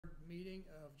meeting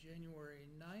of January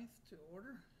 9th to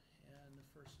order, and the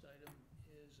first item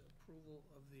is approval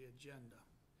of the agenda.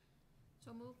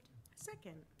 So moved.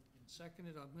 Second. And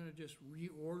seconded, I'm going to just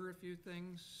reorder a few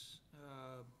things.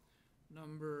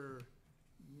 Number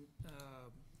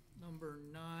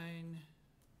 9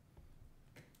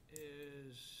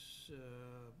 is,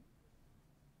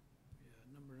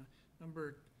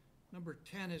 number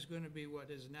 10 is going to be what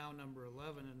is now number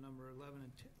 11, and number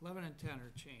 11 and 10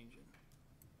 are changing,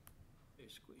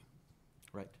 basically.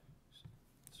 Right.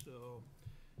 So,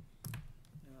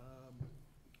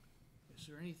 is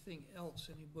there anything else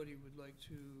anybody would like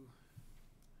to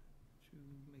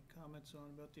make comments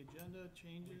on about the agenda,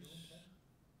 changes?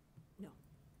 No.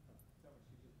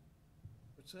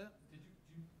 What's that?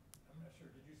 I'm not sure,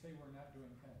 did you say we're not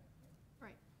doing 10?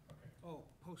 Right. Okay. Oh,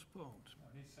 postponed.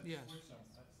 He said Yes. switch them.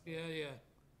 Yeah.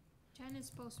 10 is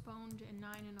postponed and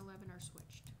 9 and 11 are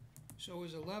switched. So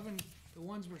is 11, the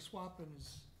ones we're swapping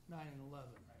is 9 and 11.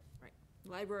 Right.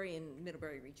 Library and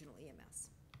Middlebury Regional EMS.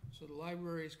 So the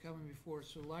library is coming before,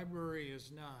 so library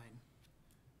is 9,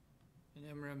 and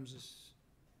MREMS is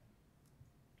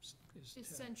 10.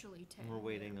 Essentially 10. We're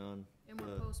waiting on And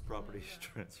we're the postponing property the-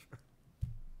 transfer.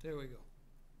 There we go.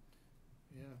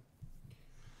 Yeah.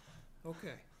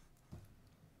 Okay, I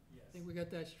Yes. think we got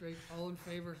that straight. All in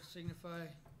favor signify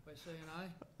by saying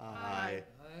aye. Aye.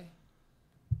 Aye.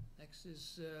 Next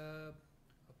is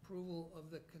approval of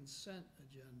the consent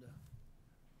agenda.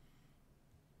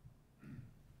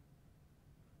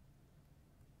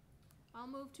 I'll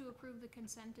move to approve the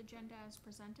consent agenda as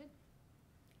presented.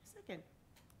 Second.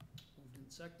 Moved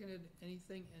and seconded.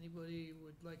 Anything anybody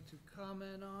would like to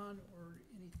comment on, or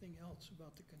anything else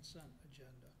about the consent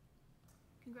agenda?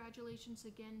 Congratulations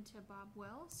again to Bob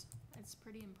Wells. It's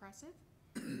pretty impressive.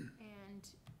 And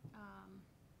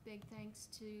big thanks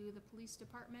to the police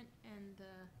department and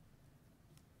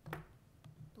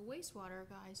the wastewater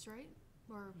guys, right?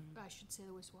 Or I should say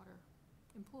the wastewater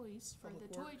employees for the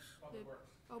Public toy. Works? Public Works.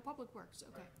 Oh, Public Works,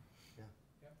 okay. Right. Yeah.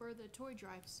 For the toy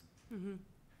drives. Mm-hmm.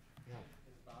 Yeah.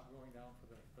 Is Bob going down for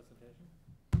the presentation?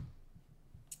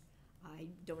 I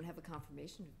don't have a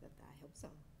confirmation, but I hope so.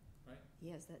 Right? He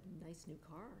has that nice new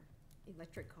car,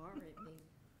 electric car. It may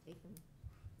take him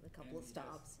a couple of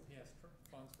stops. He has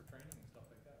funds for training and stuff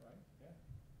like that, right? Yeah.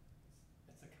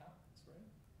 It's a conference, right?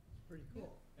 It's pretty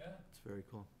cool. Yeah, It's very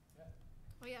cool. yeah.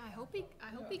 Oh yeah, I hope he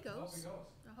Yeah, goes. hope he goes.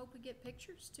 I hope we get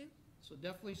pictures too. So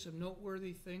definitely some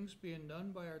noteworthy things being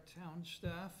done by our town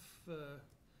staff.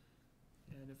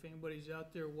 And if anybody's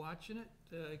out there watching it,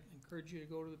 I encourage you to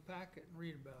go to the packet and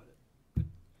read about it.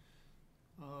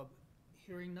 Good.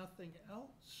 Hearing nothing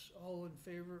else, all in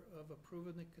favor of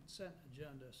approving the consent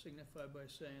agenda signify by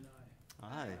saying aye.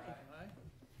 Aye. Aye.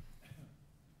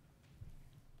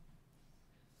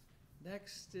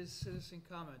 Next is citizen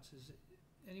comments. Is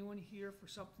anyone here for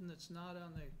something that's not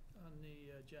on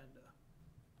the agenda?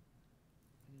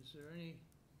 And is there any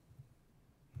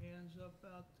hands up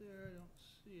out there? I don't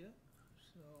see it.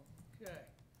 So, okay.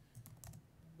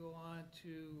 Go on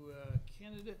to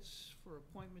candidates for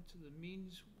appointment to the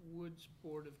Means Woods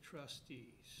Board of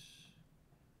Trustees.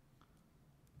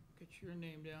 Get your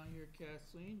name down here,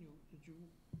 Kathleen. Did you,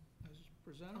 as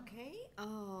presenter? Okay,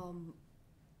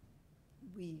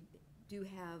 we do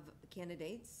have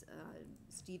candidates.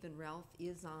 Stephen Ralph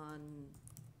is on,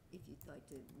 if you'd like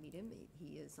to meet him,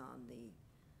 he is on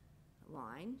the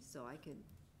line, so I could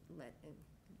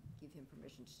give him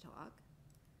permission to talk.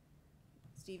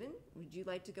 Stephen, would you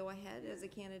like to go ahead as a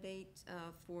candidate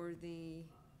for the?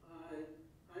 I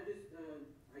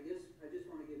guess I just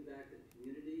want to give back to the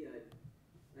community. I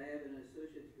have an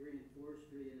associate degree in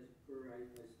forestry, as per I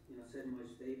said in my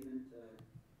statement.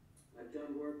 I've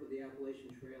done work with the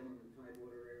Appalachian Trail in the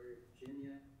Tidewater area of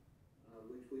Virginia,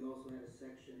 which we also had a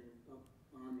section up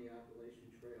on the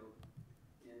Appalachian Trail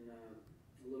in a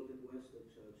little bit west of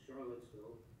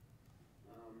Charlottesville.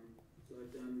 So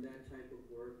I've done that type of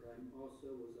work. I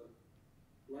also was a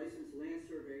licensed land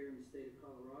surveyor in the state of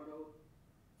Colorado,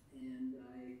 and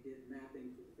I did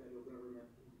mapping for the federal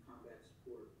government in combat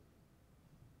support.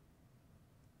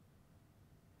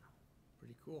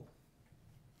 Pretty cool.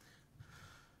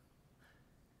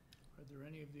 Are there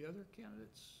any of the other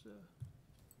candidates?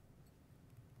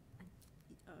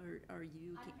 Are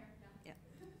you? I'm here now. Yeah,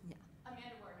 yeah.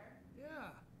 Amanda Werner.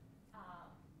 Yeah.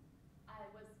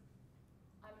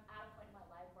 I'm at a point in my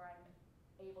life where I'm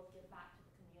able to give back to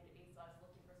the community, so I was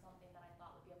looking for something that I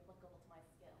thought would be applicable to my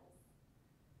skills.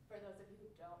 For those of you who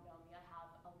don't know me, I have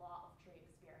a lot of tree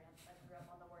experience. I grew up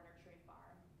on the Werner Tree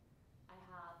Farm. I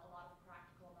have a lot of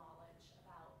practical knowledge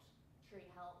about tree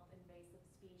health, invasive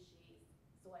species,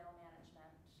 soil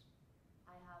management.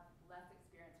 I have less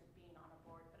experience with being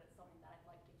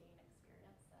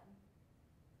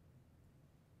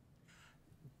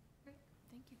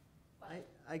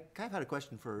I kind of had a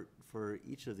question for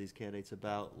each of these candidates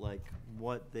about like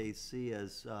what they see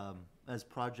as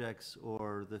projects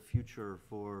or the future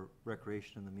for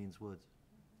recreation in the Means Woods.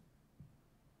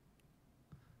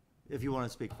 If you want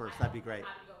to speak first, that'd be great.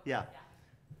 Happy to go first, Yeah.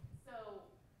 So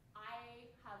I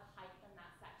have hiked in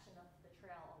that section of the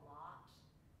trail a lot,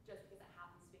 just because it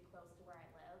happens to be close to where I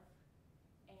live.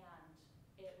 And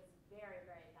it was very,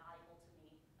 very valuable to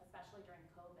me, especially during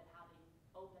COVID, having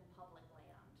open public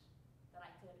land that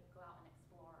I could go out and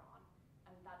explore on.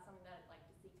 And that's something that I'd like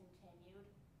to see continued.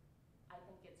 I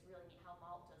think it's really neat how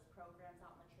Malt does programs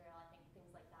out on the trail. I think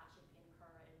things like that should be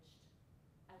encouraged.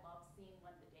 I love seeing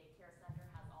when the daycare center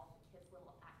has all the kids'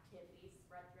 little activities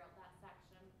spread throughout that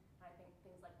section. And I think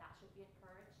things like that should be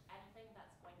encouraged. Anything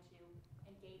that's going to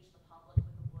engage the public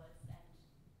with the woods,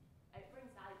 and it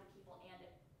brings value to people and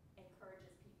it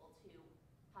encourages people to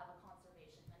have a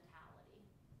conservation mentality.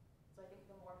 So I think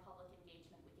the more public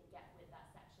engagement we can get with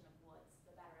that section of woods,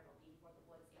 the better it'll be for the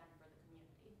woods and for the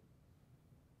community.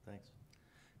 Thanks.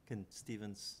 Can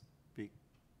Steven speak?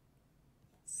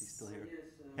 Is he still here?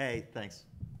 Yes, Hey, thanks.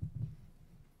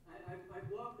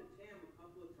 I've walked the TAM a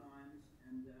couple of times,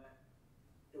 and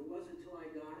it wasn't until I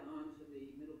got onto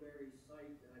the Middlebury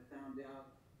site that I found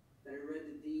out that I read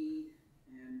the deed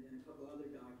and a couple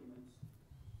other documents.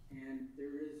 And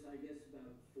there is, I guess,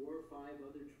 about 4 or 5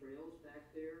 other trails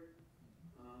back there,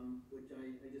 which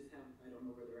I just haven't, I don't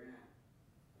know where they're at.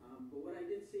 But what I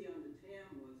did see on the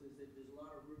TAM is that there's a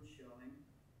lot of roots showing.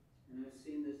 And I've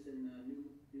seen this in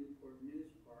Newport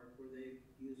News Park, where they've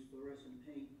used fluorescent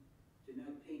paint to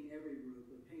not paint every root,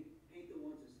 but paint the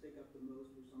ones that stick up the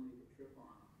most where somebody could trip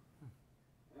on them.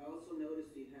 I also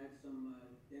noticed you had some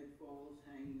deadfalls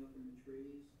hanging up in the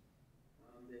trees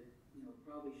that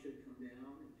probably should come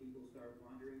down, and people start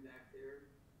wandering back there.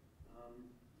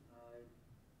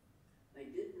 I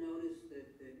did notice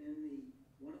that in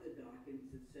one of the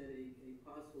documents it said a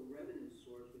possible revenue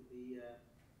source would be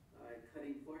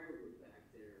cutting firewood back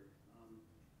there.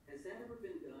 Has that ever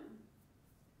been done?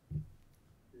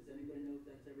 Does anybody know if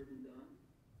that's ever been done?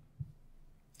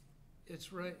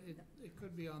 It's right, it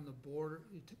could be on the border,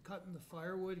 cutting the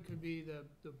firewood, it could be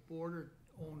the border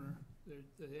owner.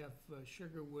 They have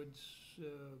sugar woods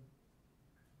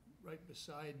right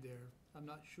beside there. I'm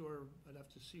not sure, I'd have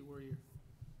to see where you're.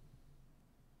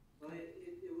 Well,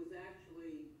 it was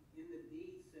actually in the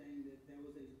deed saying that that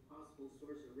was a possible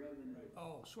source of revenue.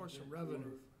 Oh, source of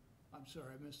revenue. I'm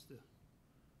sorry, I missed the.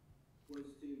 Was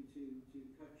to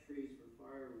cut trees for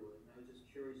firewood, and I was just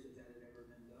curious if that had ever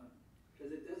been done.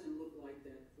 Because it doesn't look like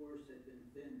that forest had been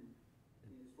thinned,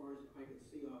 as far as I could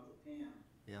see off the TAM,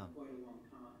 Yeah. for quite a long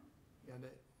time. Yeah,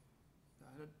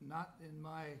 not in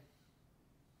my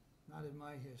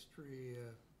history,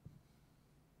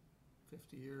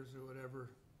 50 years or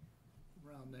whatever,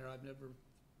 around there, I've never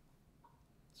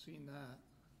seen that.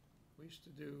 We used to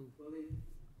do, Well,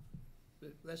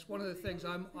 that's one of the things,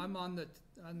 I'm on the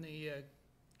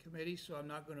committee, so I'm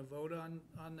not gonna vote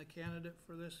on the candidate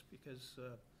for this, because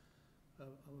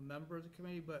I'm a member of the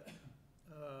committee, but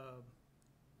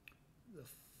the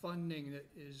funding that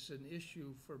is an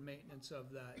issue for maintenance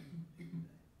of that.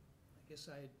 I guess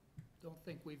I don't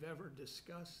think we've ever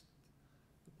discussed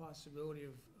the possibility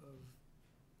of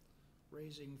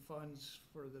raising funds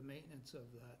for the maintenance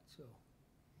of that, so.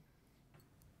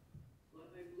 Well,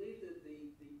 I believe that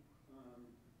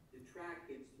the track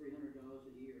gets $300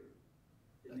 a year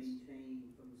to That's-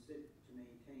 maintain, from the city, to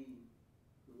maintain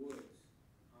the woods.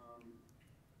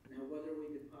 Now, whether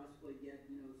we could possibly get,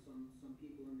 some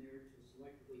people in there to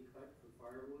selectively cut for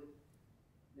firewood,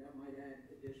 that might add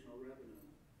additional revenue.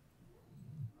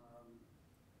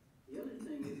 The other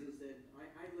thing is that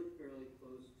I live fairly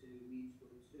close to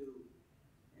Meadswood too,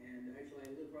 and actually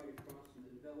I live right across from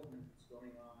the development that's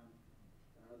going on,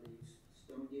 the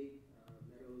Stonegate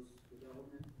Meadows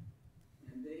development,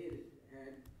 and they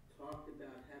had talked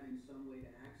about having some way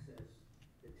to access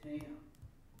the TAM,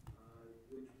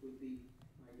 which would be,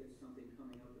 I guess, something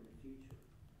coming up in the future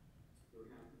that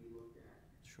would have to be looked at.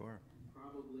 Sure. And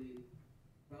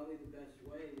probably the best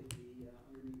way would be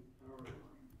underneath the power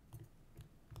line.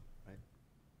 Right.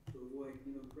 To avoid,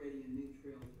 creating a new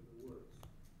trail through the woods.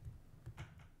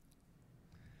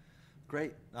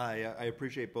 Great. I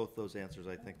appreciate both those answers.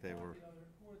 I think they were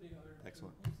Who are the other?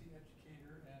 excellent. Who's the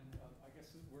educator? And I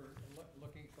guess that we're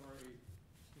looking for a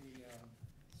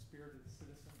spirited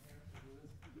citizen here to do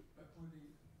this. Who are the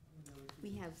other two?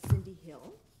 We have Cindy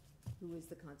Hill, who is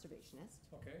the conservationist,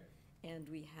 Okay. and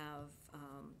we have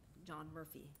John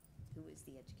Murphy, who is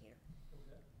the educator.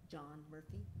 Okay. John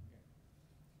Murphy?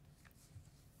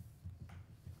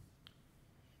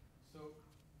 So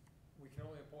we can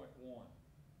only appoint one.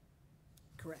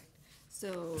 Correct.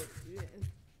 So,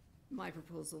 my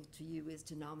proposal to you is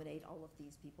to nominate all of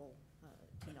these people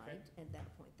tonight and then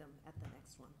appoint them at the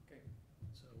next one Okay,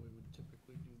 So we would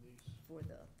typically do these. for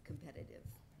the competitive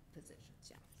positions,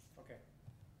 yeah. okay.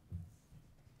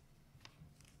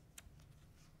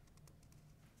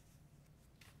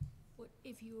 What,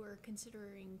 if you were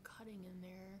considering cutting in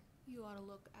there, you ought to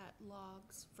look at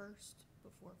logs first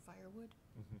before firewood.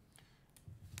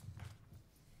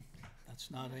 That's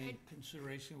not Yeah, a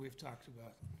consideration we've talked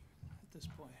about at this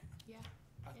point. Yeah,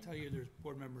 I'll And- tell you, there's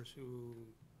board members who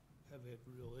have had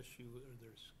real issue, or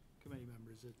there's committee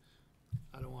members that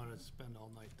I don't wanna spend all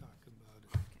night talking about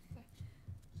it, okay.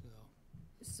 so.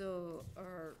 So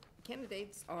our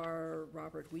candidates are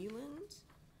Robert Wieland,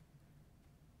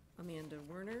 Amanda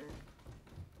Werner,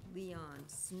 Leon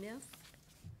Smith,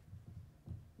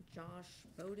 John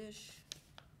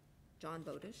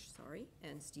Bodish, sorry,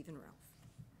 and Stephen Ralph.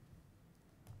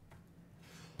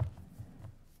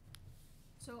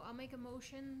 So I'll make a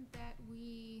motion that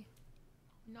we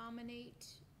nominate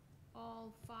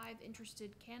all 5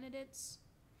 interested candidates.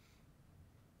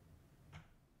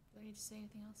 Do I need to say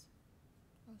anything else?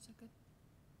 Oh, is that good?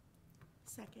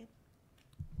 Second.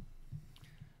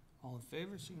 All in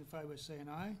favor, signify by saying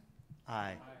aye.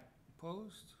 Aye.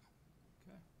 Opposed?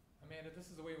 Amanda, this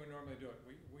is the way we normally do it.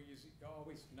 We usually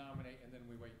always nominate and then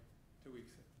we wait 2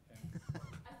 weeks. And I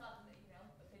saw it in the email,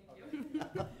 but thank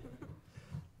you.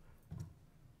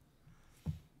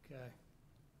 Okay.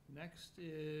 Next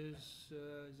is,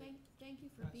 is it? Thank you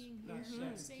for That's- being here. that's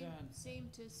second, Jen. Same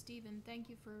to Stephen, thank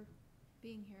you for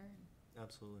being here.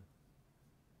 Absolutely.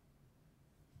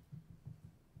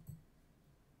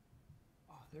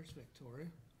 Oh, there's Victoria.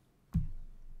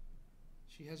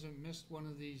 She hasn't missed one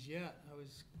of these yet. I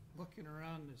was looking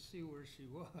around to see where she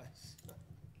was.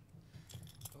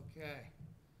 Okay.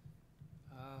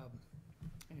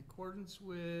 In accordance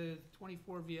with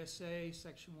 24 VSA,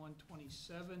 Section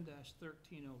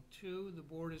 127-1302, the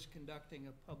board is conducting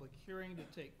a public hearing to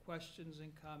take questions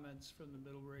and comments from the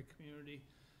Middlebury community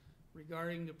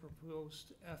regarding the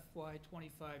proposed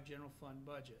FY25 general fund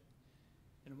budget.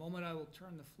 In a moment, I will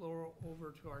turn the floor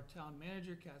over to our town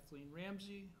manager, Kathleen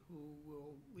Ramsey, who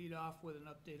will lead off with an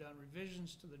update on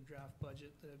revisions to the draft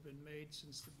budget that have been made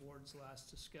since the board's last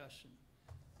discussion.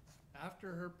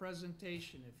 After her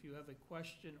presentation, if you have a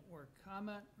question or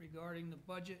comment regarding the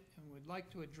budget and would like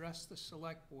to address the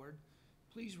select board,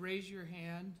 please raise your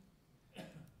hand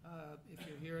if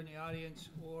you're here in the audience,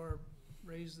 or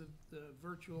raise the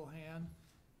virtual hand.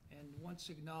 And once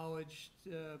acknowledged,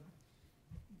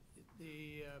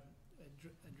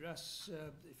 address,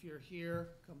 if you're here,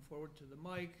 come forward to the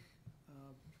mic,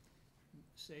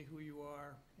 say who you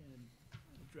are, and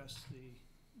address the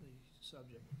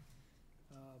subject.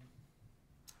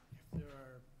 If there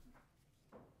are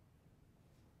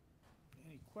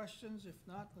any questions, if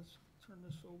not, let's turn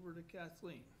this over to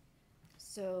Kathleen.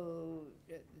 So,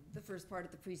 the first part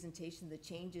of the presentation, the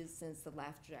changes since the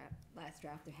last draft,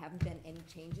 there haven't been any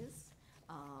changes.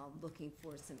 Looking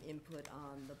for some input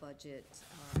on the budget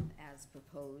as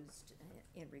proposed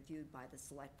and reviewed by the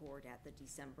select board at the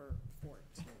December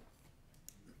 14th.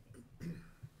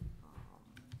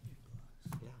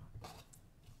 Yeah.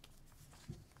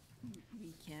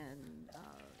 We can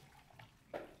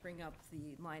bring up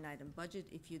the line item budget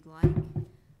if you'd like.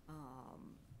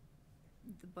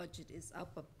 The budget is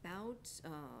up about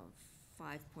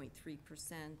 5.3%,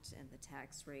 and the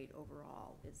tax rate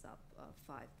overall is up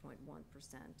 5.1%,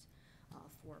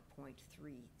 4.3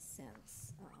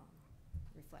 cents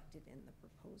reflected in the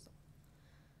proposal.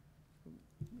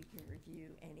 We can review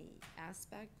any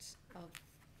aspect of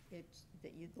it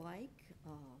that you'd like,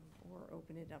 or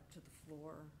open it up to the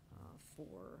floor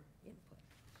for input.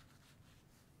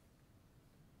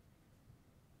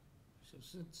 So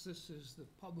since this is the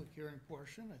public hearing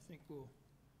portion, I think we'll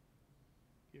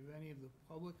give any of the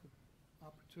public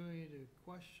opportunity to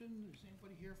question. Is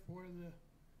anybody here for the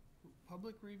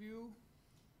public review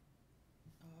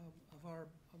of our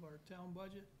town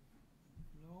budget?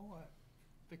 No?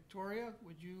 Victoria,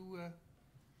 would you,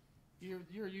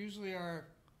 you're usually our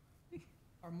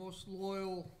most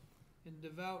loyal and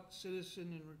devout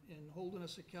citizen in holding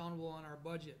us accountable on our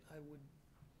budget. I would,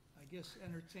 I guess,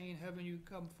 entertain having you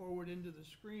come forward into the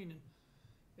screen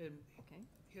and Okay?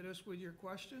 hit us with your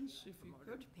questions, if you From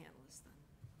order could. to panelists then.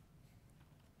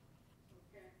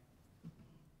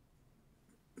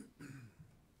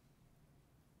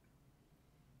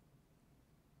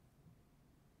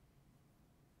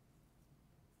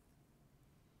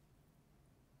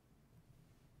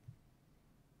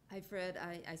 Hi, Fred.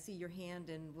 I see your hand,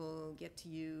 and we'll get to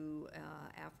you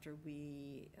after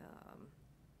we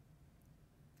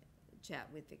chat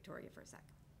with Victoria for a sec.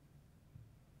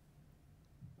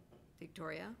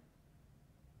 Victoria?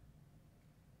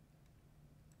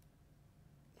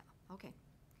 Yeah, okay.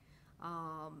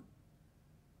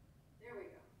 There we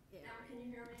go. Yeah. Now can you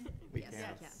hear me? We Yes, can.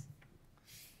 I can.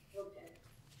 Okay.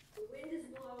 The wind is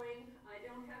blowing. I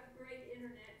don't have great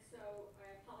internet, so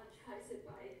I apologize if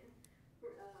I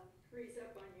freeze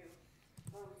up on you.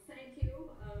 Thank you.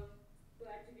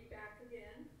 Glad to be back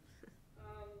again.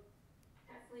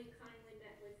 Kathleen kindly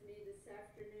met with me this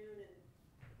afternoon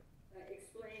and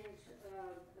explained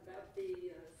about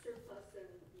the surplus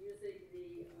and using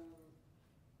the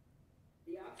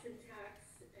option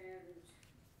tax, and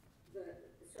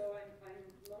so I'm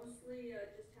mostly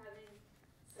just having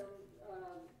some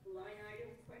line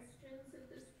item questions at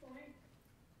this point.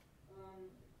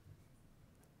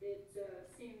 It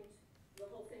seemed, the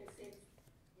whole thing seems,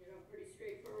 pretty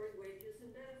straightforward: wages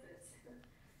and benefits and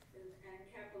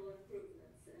capital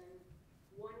improvements. And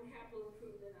one capital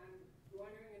improvement I'm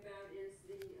wondering about is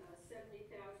the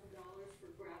 $70,000 for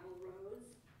gravel roads.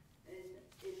 And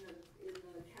in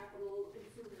the capital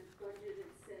improvement budget,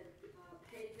 it said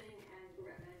paving and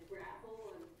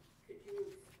gravel. And could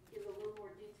you give a little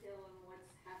more detail on what's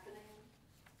happening?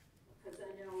 Because I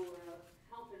know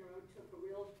Halpin Road took a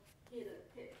real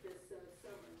hit this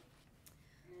summer,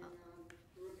 and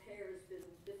the repair's been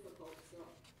difficult.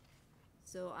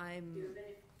 So Do you have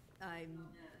any I'm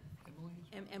on that?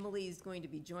 Emily's going to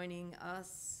be joining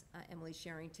us, Emily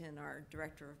Sherrington, our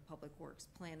Director of Public Works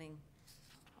Planning,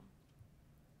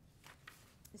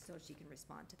 so she can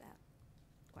respond to that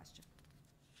question.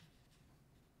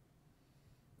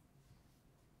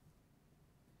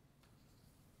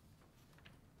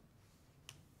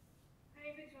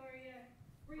 Hi, Victoria.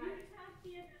 Were you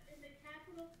talking in the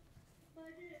capital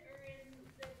budget or in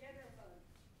the general fund?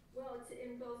 Well, it's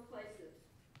in both places.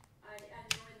 I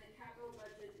know in the capital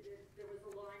budget, there was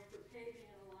a line for paving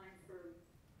and a line for,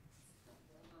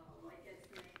 I guess,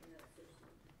 maintenance or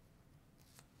something.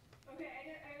 Okay,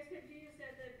 I was confused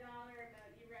at the dollar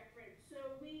amount you referenced.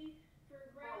 So for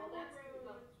gravel That's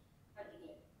roads,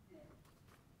 budget.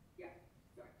 Yeah,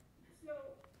 sorry.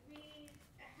 so we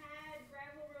had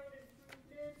gravel road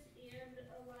improvements and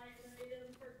a line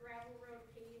item for gravel road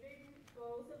paving.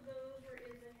 Both of those were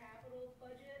in the capital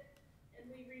budget, and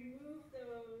we removed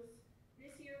those.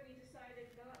 This year, we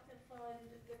decided not to fund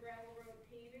the gravel road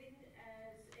paving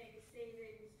as a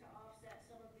savings to offset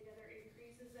some of the other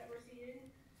increases that we're seeing.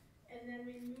 And then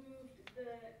we're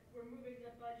moving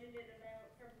the budgeted amount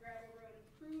from gravel road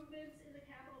improvements in the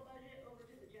capital budget over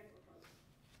to the general fund.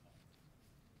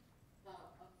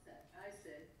 Oh, upset. I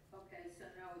see. Okay, so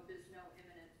no, there's no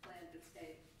imminent plan to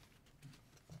pay.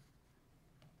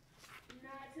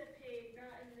 Not to pay,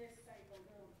 not in this cycle,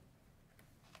 no.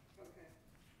 Okay.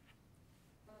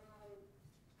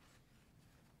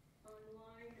 On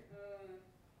line,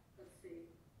 let's see,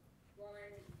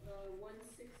 line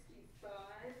 165,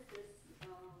 this,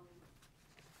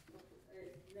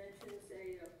 it mentions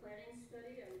a planning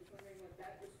study. I was wondering what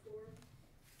that was for.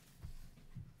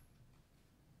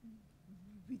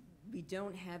 We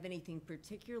don't have anything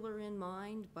particular in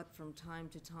mind, but from time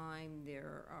to time,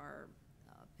 there are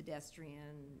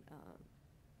pedestrian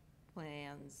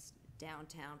plans,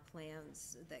 downtown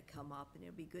plans that come up, and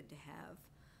it'll be good to have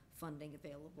funding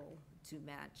available to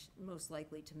match, most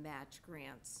likely to match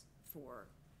grants for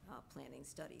planning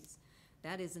studies.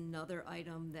 That is another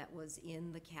item that was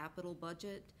in the capital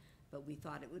budget, but we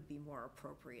thought it would be more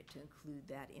appropriate to include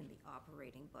that in the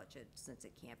operating budget since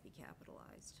it can't be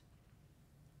capitalized.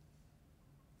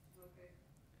 Okay.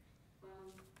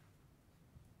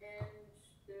 And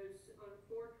there's, on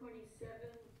 427,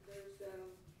 there's a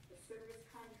service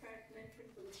contract mentioned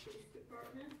for the police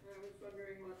department, and I was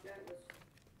wondering what that was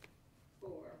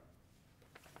for.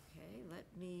 Okay, let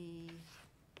me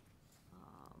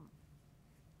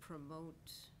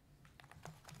promote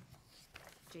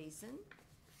Jason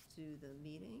to the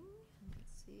meeting.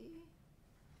 Let's see.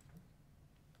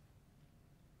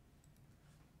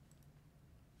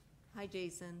 Hi,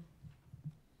 Jason.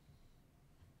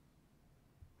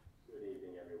 Good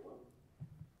evening, everyone.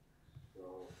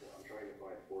 So I'm trying to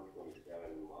find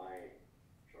 427. My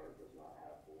chart does not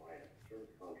have the line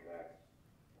service contracts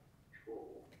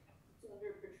patrol. It's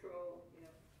under patrol,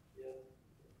 yeah. Yep.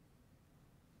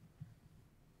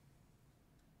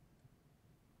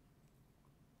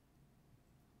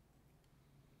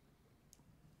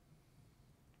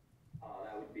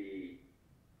 That would be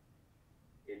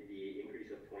in the increase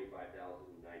of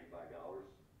 $25,095.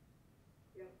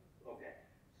 Yep. Okay,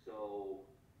 so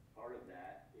part of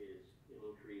that is an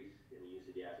increase in the use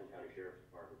of the Aspen County Sheriff's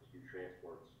Department to do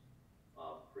transports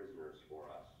of prisoners for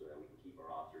us so that we can keep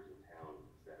our officers in town.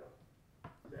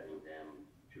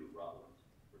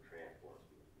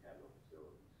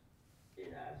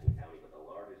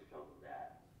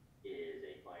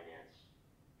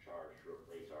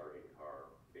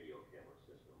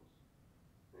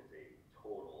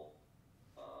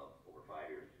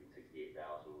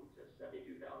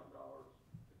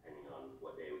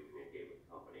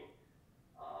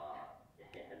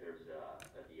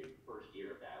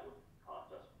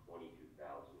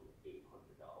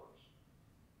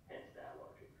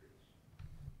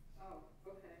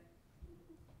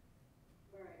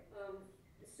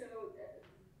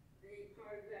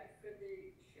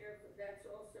 Sheriff, that's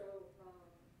also,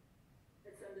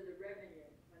 it's under the revenue,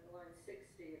 on line 60,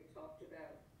 it talked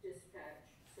about dispatch,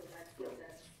 so that's what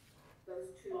that's,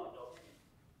 those two. No,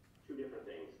 two different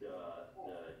things.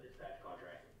 The dispatch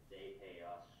contract, they pay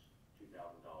us $2,000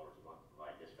 a month to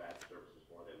provide dispatch services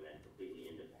for them, and completely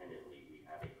independently, we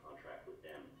have a contract with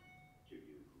them to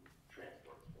do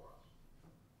transports for us.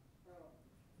 Oh,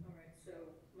 all right, so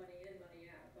money in, money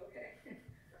out, okay.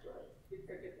 That's right. You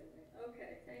forgive me,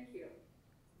 okay, thank you.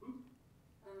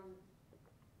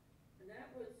 And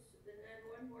that was, and then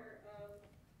one more,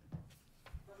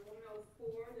 on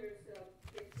 104, there's a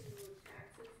big thing with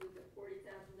taxes with a $40,000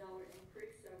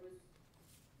 increase, I was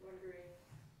wondering.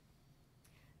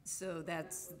 So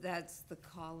that's the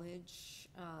college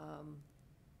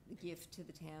gift to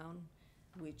the town,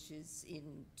 which is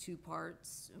in two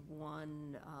parts.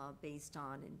 One based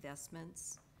on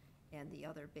investments and the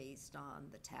other based on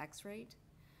the tax rate.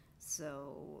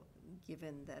 So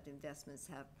given that investments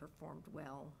have performed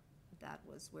well, that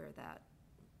was where that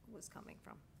was coming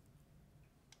from.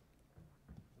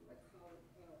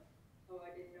 Oh,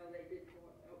 I didn't know they did more,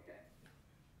 okay.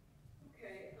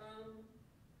 Okay,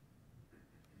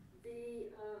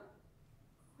 the,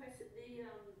 question, the,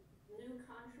 new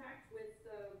contract with,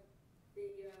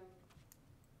 the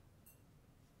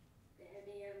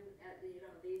MEM at the,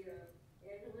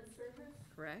 ambulance service?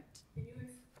 Correct? Can you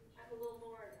have a little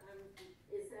more,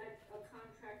 is that a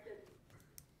contract that,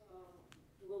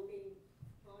 will be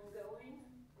ongoing?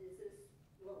 Is this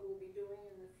what we'll be doing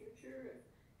in the future?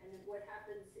 And what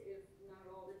happens if not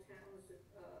all the towns,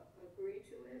 agree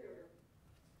to it, or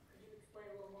could you explain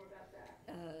a little more about that?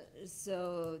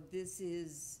 So this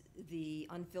is the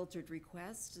unfiltered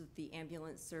request of the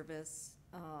ambulance service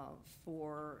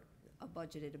for a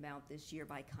budgeted amount this year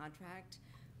by contract.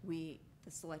 The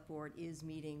select board is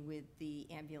meeting with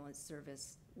the ambulance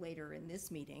service later in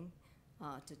this meeting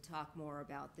to talk more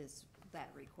about that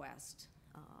request.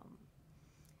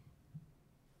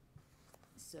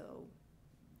 So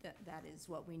that is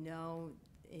what we know.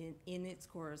 In its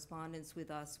correspondence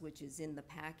with us, which is in the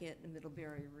packet, the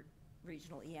Middlebury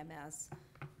Regional EMS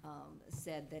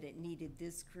said that it needed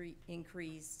this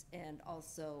increase and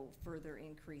also further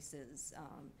increases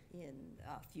in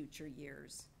future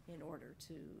years in order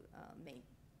to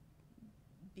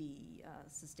be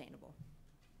sustainable.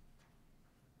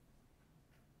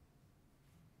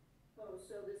 Oh,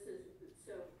 so this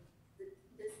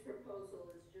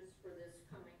proposal is just for this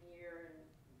coming year, and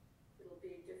it'll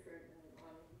be different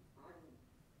on,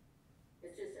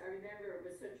 it's just, I remember it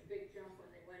was such a big jump when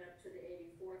they went up to the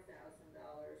 $84,000,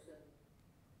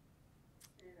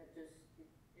 and it just,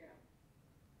 yeah.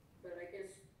 But I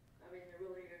guess, I mean, there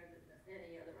really aren't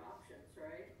any other options,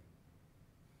 right?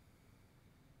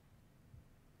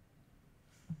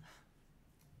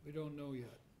 We don't know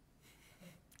yet.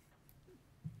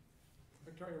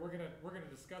 Victoria, we're gonna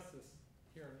discuss this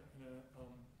here in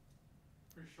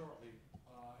pretty shortly.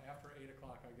 After 8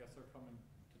 o'clock, I guess they're coming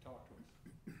to talk to us.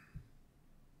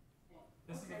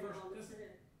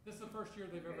 This is the first year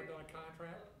they've ever done a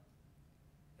contract,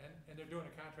 and they're doing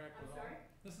a contract with all.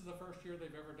 This is the first year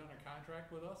they've ever done a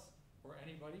contract with us or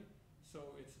anybody,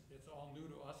 so it's all new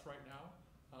to us right now.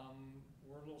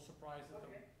 We're a little surprised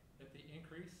at the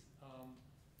increase.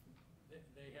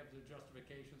 They have the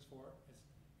justifications for it.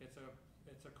 It's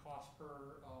a cost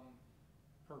per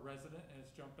resident, and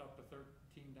it's jumped up to $13.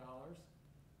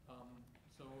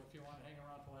 So if you want to hang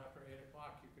around till after 8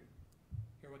 o'clock, you could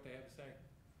hear what they have to say.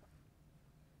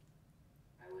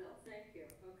 I will, thank you,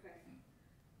 okay.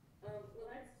 Well,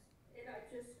 that's it,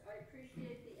 I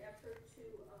appreciate the effort to,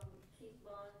 keep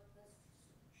bonds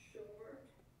shorter,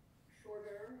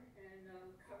 and,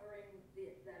 covering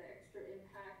that extra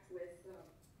impact with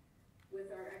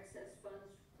our excess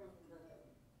funds from the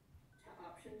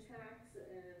option tax,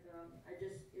 and,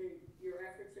 your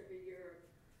efforts every year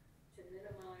to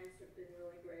minimize have been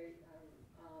really great.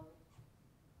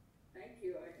 Thank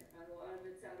you. A lot of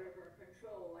it's out of our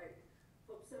control. I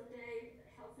hope someday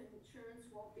health insurance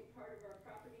won't be part of our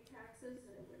property taxes,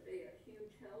 and it would be a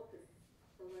huge help if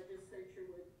the legislature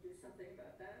would do something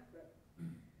about that, but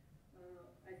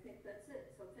I think that's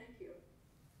it, so thank you.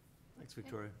 Thanks,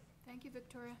 Victoria. Thank you,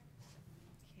 Victoria.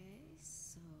 Okay,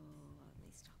 so let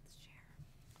me stop the share.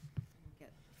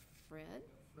 Get Fred.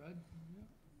 Fred? Yeah.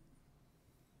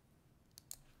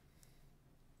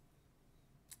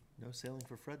 No sailing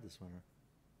for Fred this winter.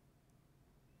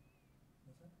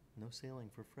 What's that? No sailing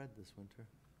for Fred this winter.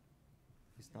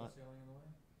 He's No not. sailing in the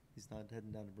winter? He's not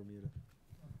heading down to Bermuda.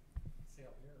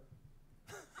 Sail here.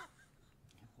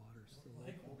 Water's still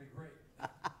Lake will be great.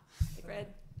 Hey,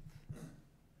 Fred.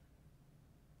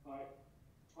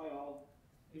 Hi all.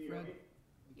 Hey, Fred.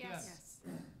 Yes.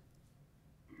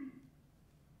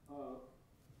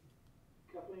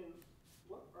 Kathleen,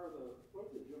 what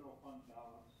is the general fund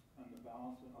balance and the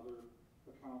balance in other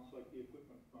accounts like the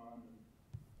equipment fund and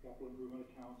capital improvement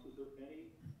accounts? Is there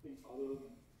anything other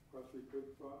than cross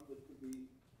recruit fund that could be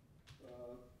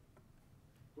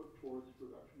put towards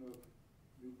production of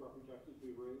new property taxes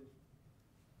we raised?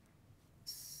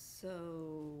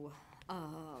 So,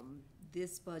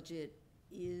 this budget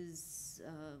is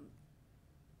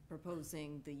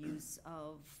proposing the use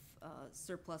of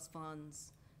surplus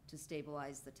funds to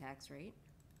stabilize the tax rate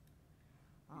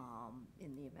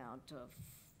in the amount of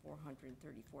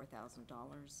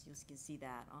 $434,000. You can see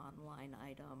that on line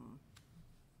item.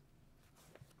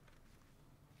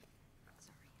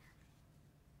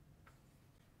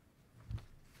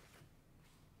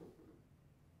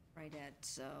 Right at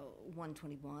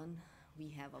 121, we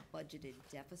have a budgeted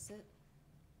deficit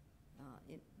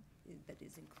that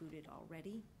is included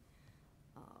already.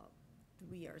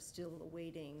 We are still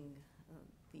awaiting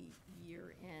the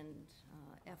year-end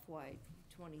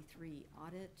FY23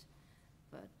 audit,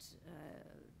 but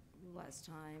last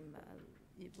time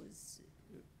it was,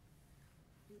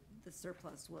 the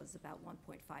surplus was about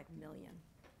 1.5 million.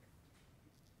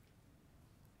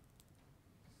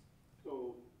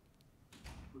 So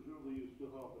presumably you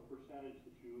still have the percentage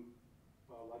that you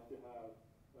like to have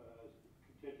as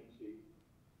contingency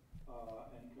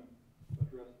and can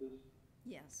address this?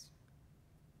 Yes.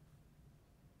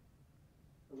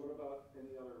 And what about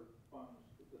any other funds,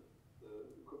 the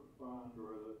equipment fund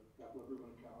or the capital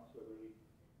improvement accounts? Are there any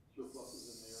surpluses in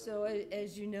there? So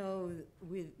as you know,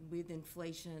 with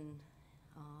inflation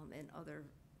and other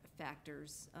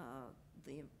factors,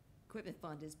 the equipment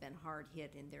fund has been hard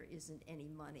hit, and there isn't any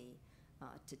money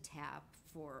to tap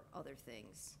for other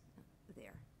things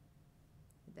there.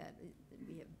 That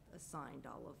we have assigned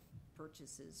all of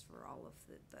purchases for all of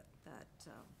that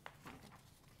funding.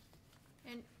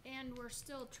 And we're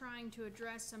still trying to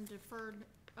address some deferred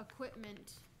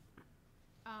equipment,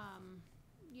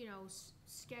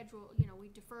 schedule, we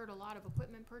deferred a lot of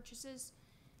equipment purchases,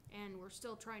 and we're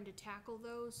still trying to tackle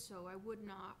those, so I would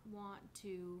not want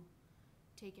to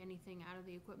take anything out of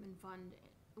the equipment fund.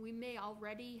 We may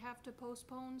already have to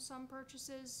postpone some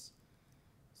purchases,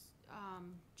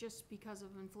 just because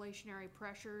of inflationary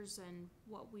pressures and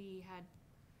what we had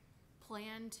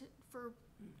planned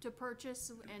to purchase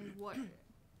and what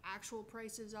actual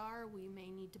prices are. We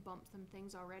may need to bump some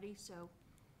things already, so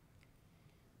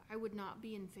I would not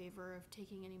be in favor of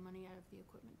taking any money out of the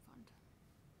equipment fund.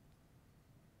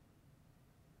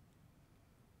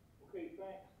 Okay,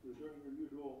 thanks. You're doing your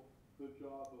usual good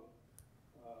job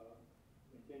of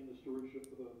maintaining the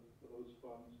stewardship of those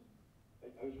funds. I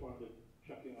just wanted to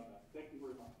check in on that. Thank you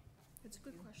very much. It's a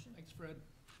good question. Thanks, Fred.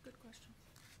 Good question.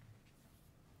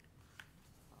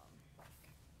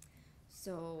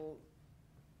 So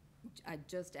I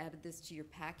just added this to your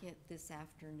packet this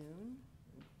afternoon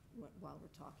while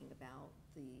we're talking about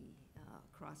the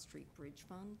Cross Street Bridge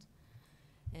Fund.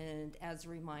 And as a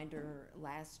reminder,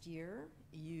 last year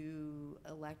you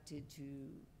elected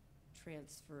to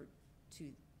transfer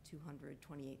to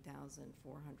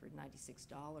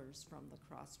 $228,496 from the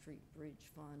Cross Street Bridge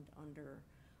Fund under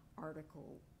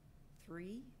Article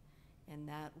 3, and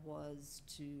that was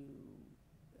to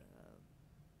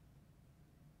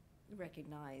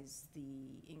recognize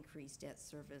the increased debt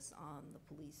service on the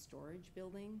police storage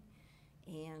building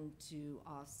and to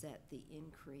offset the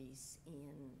increase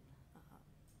in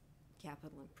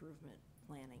capital improvement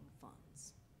planning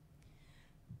funds.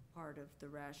 Part of the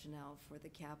rationale for the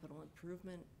capital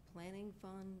improvement planning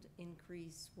fund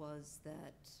increase was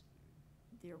that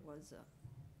there was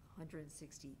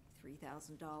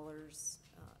 $163,000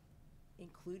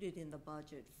 included in the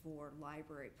budget for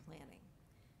library planning.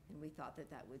 And we thought that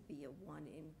that would be a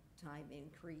one-time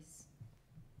increase.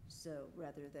 So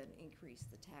rather than increase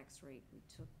the tax rate, we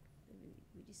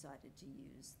decided to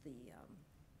use the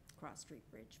Cross Street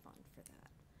Bridge Fund for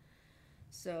that.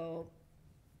 So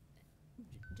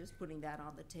just putting that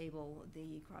on the table,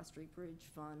 the Cross Street Bridge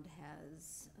Fund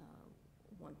has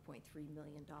 $1.3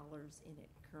 million in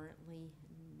it currently,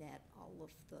 net all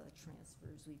of the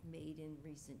transfers we've made in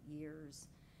recent years.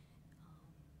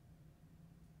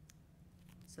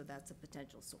 So that's a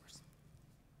potential source.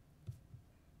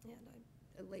 And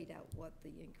I laid out what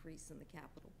the increase in the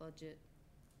capital budget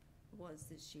was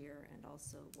this year and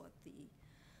also what the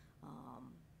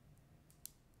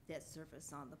debt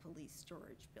service on the police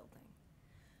storage building.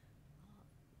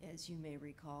 As you may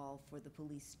recall, for the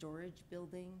police storage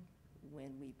building,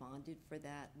 when we bonded for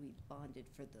that, we bonded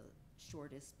for the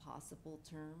shortest possible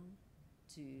term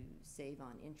to save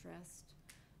on interest.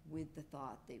 with the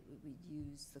thought that we would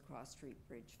use the Cross Street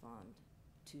Bridge Fund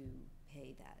to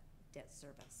pay that debt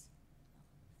service.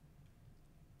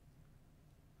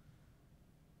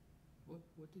 What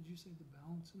did you say the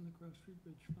balance in the Cross Street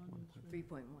Bridge Fund is? Fran?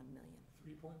 3.1 million.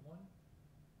 3.1?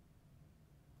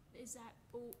 Is that,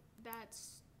 oh,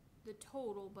 that's the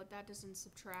total, but that doesn't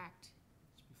subtract.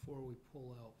 It's before we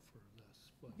pull out for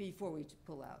this, but. Before we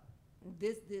pull out.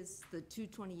 The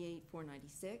 228,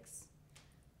 496,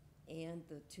 and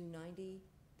the 290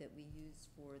 that we used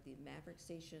for the Maverick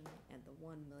station and the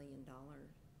 $1 million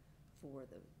for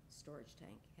the storage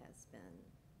tank has been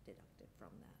deducted from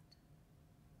that.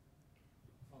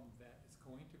 That is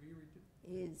going to be reduced?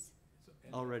 Is,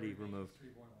 Already removed.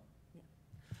 3.1.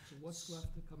 So what's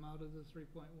left to come out of the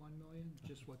 3.1 million?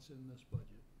 Just what's in this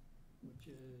budget, which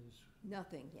is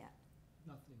nothing yet.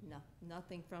 nothing.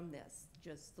 Nothing from this,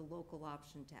 just the local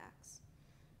option tax.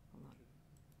 Hold on.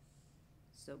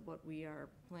 So what we are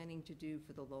planning to do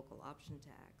for the local option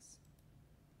tax,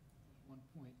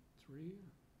 1.3?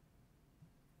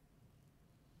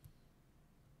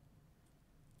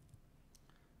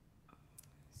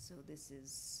 so this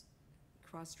is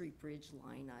Cross Street Bridge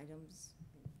line items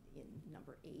in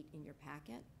number 8 in your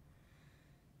packet.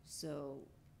 So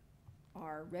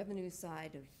our revenue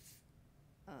side of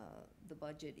the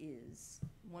budget is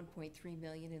 1.3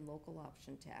 million in local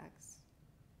option tax,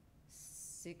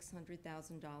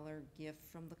 $600,000 gift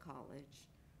from the college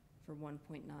for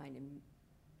 1.9 in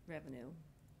revenue,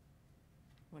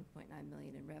 1.9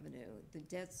 million in revenue. The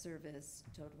debt service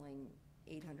totaling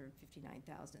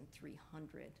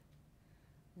 859,300,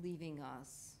 leaving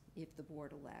us, if the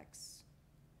board elects,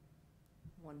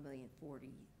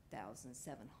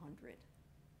 1,040,700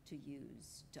 to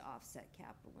use to offset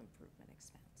capital improvement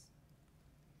expense.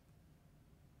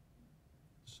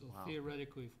 So Wow.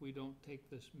 theoretically, if we don't take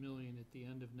this million at the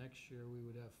end of next year, we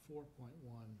would have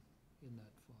 4.1 in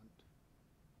that fund.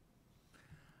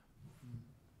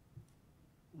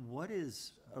 What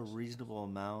is a reasonable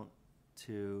amount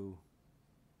to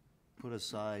put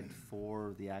aside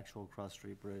for the actual Cross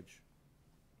Street Bridge?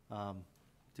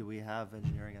 Do we have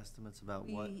engineering estimates about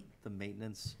what We- the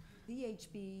maintenance?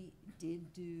 VHB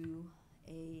did do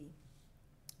a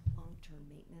long-term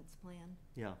maintenance plan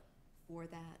Yeah, for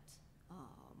that.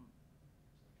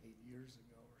 8 years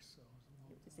ago or so.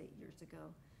 It was 8 years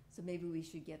ago, so maybe we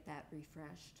should get that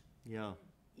refreshed. yeah.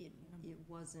 It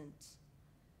wasn't,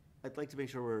 I'd like to make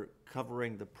sure we're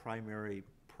covering the primary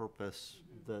purpose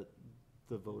that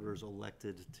the voters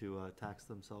elected to tax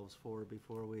themselves for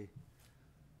before we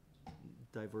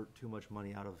divert too much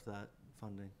money out of that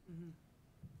funding.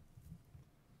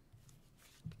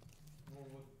 Well,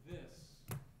 with this,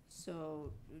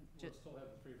 so, we'll just, still have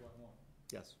the 3.1.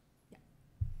 Yes.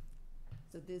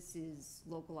 so this is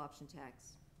local option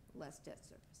tax, less debt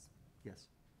service, Yes.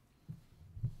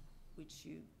 which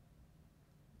you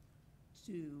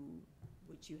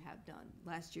have done.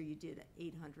 Last year you did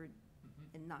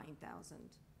 809,000,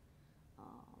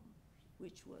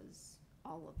 which was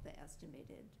all of the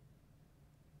estimated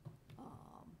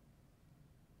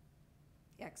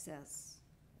excess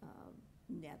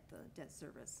net, the debt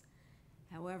service.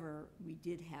 However, we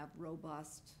did have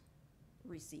robust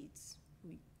receipts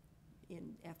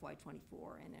in FY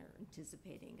 '24 and are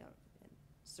anticipating a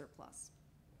surplus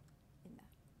in that.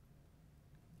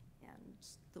 And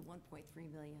the 1.3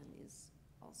 million is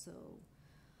also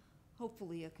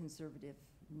hopefully a conservative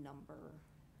number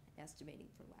estimating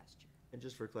for last year. And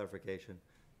just for clarification,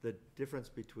 the difference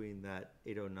between that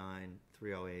 809,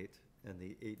 308 and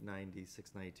the 890,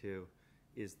 692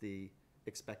 is the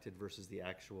expected versus the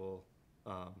actual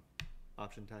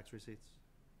option tax receipts?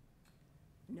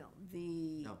 No,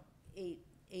 the No.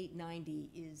 890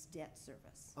 is debt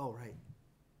service. Oh, right.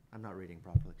 I'm not reading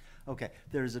properly. Okay,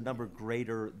 there's a number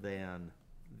greater than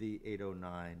the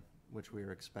 809, which we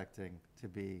are expecting to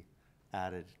be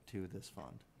added to this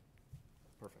fund.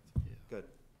 Perfect. Yeah. Good.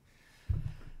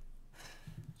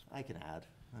 I can add,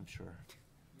 I'm sure.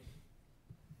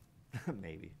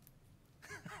 Maybe.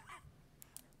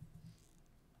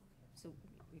 So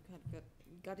we kind of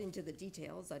got into the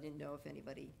details. I didn't know if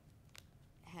anybody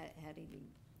had any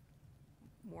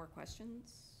more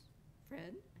questions.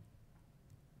 Fred?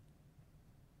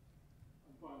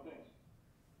 I'm fine, thanks.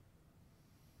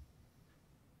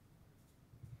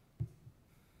 Are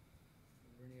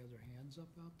there any other hands up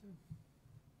out there?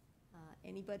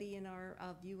 Anybody in our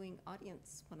viewing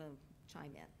audience want to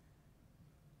chime in?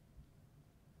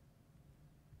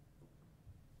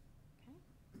 Okay.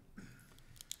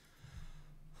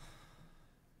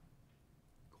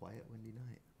 Quiet, windy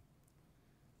night.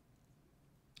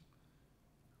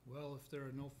 Well, if there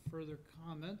are no further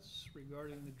comments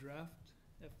regarding the draft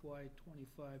FY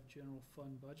 '25 general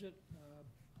fund budget.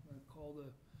 I'm going to call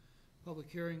the public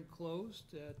hearing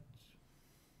closed at,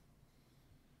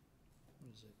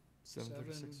 what is it?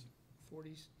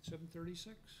 7:36.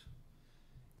 7:36.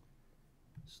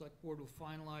 Select Board will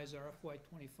finalize our FY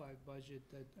 '25 budget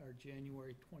at our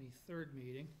January 23rd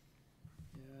meeting.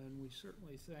 And we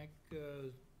certainly thank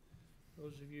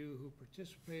those of you who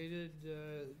participated,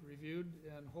 reviewed,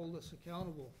 and hold us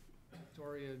accountable.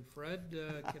 Victoria and Fred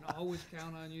can always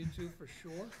count on you two for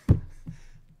sure,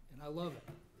 and I love it.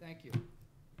 Thank you.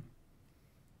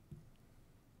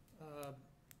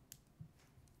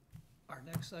 Our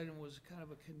next item was kind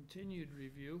of a continued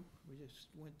review. We just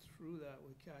went through that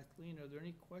with Kathleen. Are there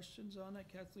any questions on that?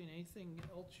 Kathleen, anything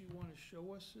else you want to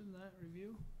show us in that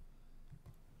review?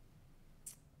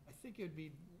 I think it'd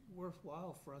be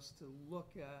worthwhile for us to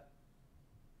look at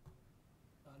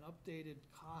an updated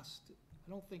cost. I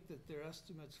don't think that their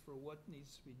estimates for what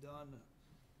needs to be done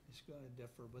is going to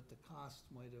differ, but the cost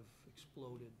might have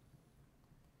exploded.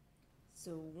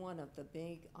 So one of the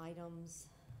big items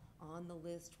on the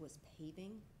list was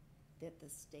paving that the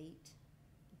state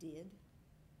did.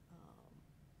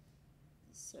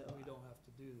 So We don't have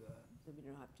to do that. so we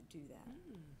don't have to do that.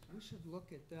 We should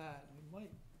look at that. We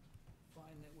might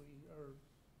find that we are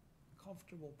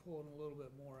comfortable pulling a little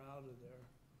bit more out of there.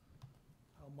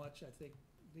 How much, I think,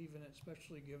 even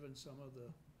especially given some of the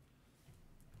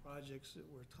projects that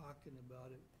we're talking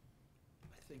about, it,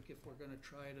 I think if we're gonna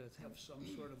try to have some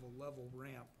sort of a level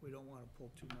ramp, we don't wanna pull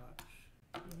too much.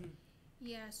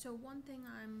 Yeah, so one thing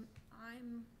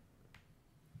I'm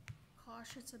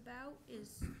cautious about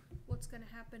is what's gonna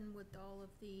happen with all of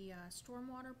the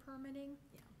stormwater permitting.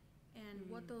 Yeah. And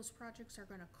what those projects are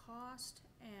gonna cost,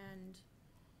 and,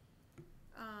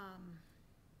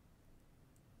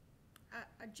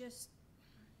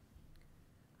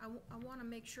 I wanna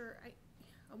make sure,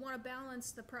 I wanna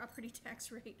balance the property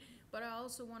tax rate, but I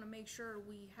also wanna make sure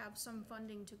we have some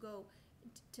funding to go,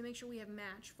 to make sure we have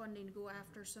match funding to go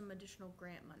after some additional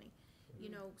grant money. You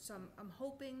know, I'm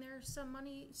hoping there's some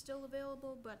money still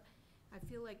available, but I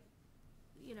feel like,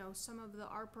 you know, some of the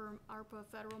ARPA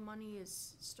federal money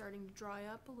is starting to dry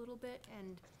up a little bit,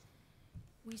 and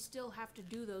we still have to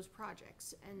do those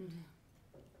projects, and,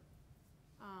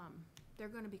 they're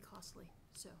gonna be costly,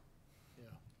 so. Yeah.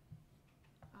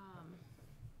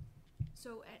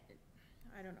 So,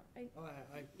 I don't know, I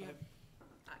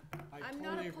I'm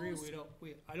not totally agree.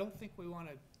 opposed- I don't think we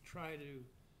wanna try to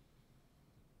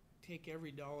take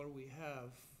every dollar we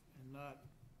have and not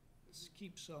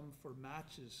keep some for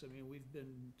matches. I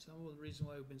mean, some of the reason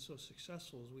why we've been so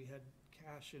successful is we had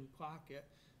cash in pocket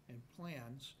and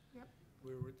plans. Yep.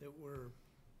 That were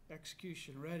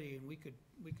execution ready, and we could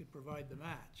provide the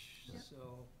match. Yep.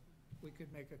 So we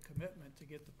could make a commitment to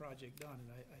get the project done,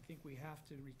 and I think we have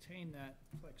to retain that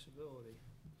flexibility.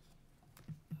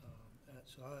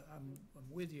 So I'm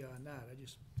with you on that. I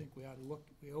just think we ought to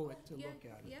we owe it to look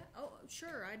at it. Yeah, oh,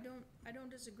 sure, I don't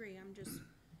disagree, I'm just,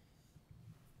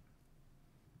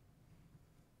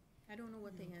 I don't know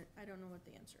what the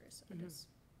answer is, I just,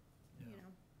 you Yeah.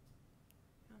 know.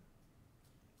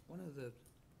 One of the,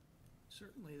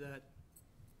 certainly that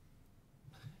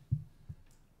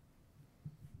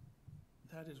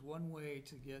is one way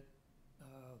to get,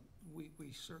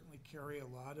 we certainly carry a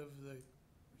lot of the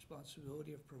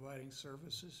responsibility of providing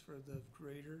services for the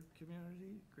greater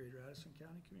community, greater Addison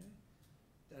County community.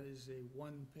 That is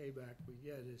one payback we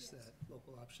get is Yes. that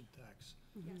local option tax.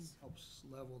 Yes. Helps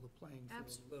level the playing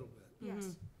field a little bit.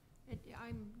 Yes,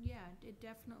 it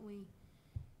definitely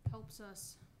helps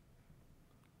us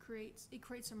it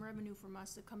creates some revenue from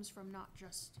us that comes from not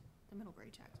just the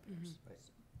Middlebury taxpayers. Right.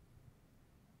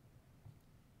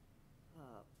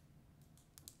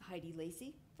 Heidi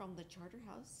Lacy from the Charter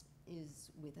House is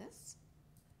with us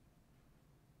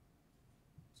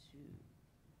to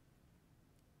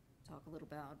talk a little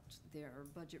about their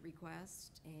budget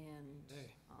request and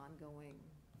Hey. ongoing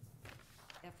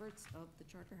efforts of the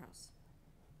Charter House.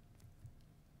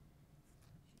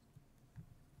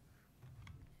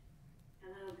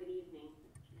 Hello, good evening.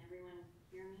 Can everyone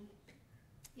hear me?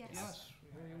 Yes. Yes,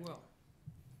 we hear you well.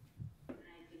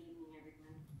 Hi, good evening,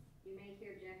 everyone. You may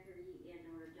hear Jeffrey and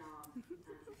or dog.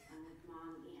 I'm with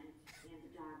mom and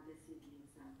the dog this evening,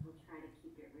 so we'll try to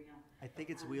keep it real. I think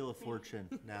it's Wheel of Fortune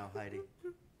now, Heidi.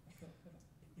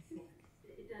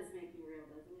 It does make me real,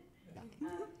 doesn't it?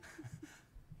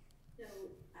 So,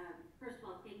 first of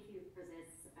all, thank you for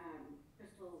this.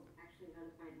 Crystal actually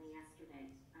notified me yesterday,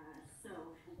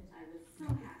 so I was so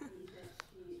happy that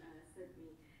she sent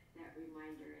me that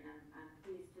reminder, and I'm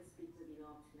pleased to speak with you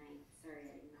all tonight. Sorry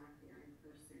I'm not there in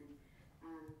person.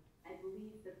 I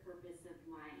believe the purpose of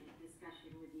my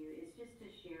discussion just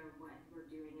to share what we're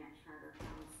doing at Charter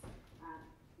House.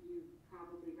 You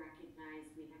probably recognize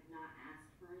we have not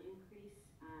asked for an increase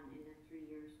in the 3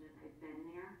 years that I've been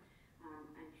there.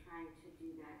 I'm trying to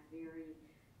do that very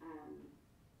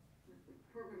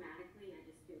programmatically. I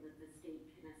just feel that the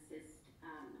state can assist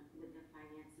with the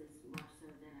finances more so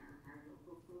than our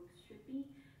local folks should be.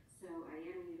 So I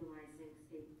am utilizing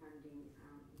state funding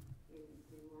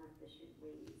in more efficient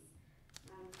ways.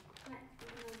 But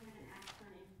even though we haven't asked for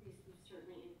an increase, we've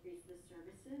certainly increased the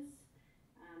services.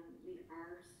 We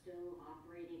are still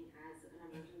operating as an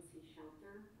emergency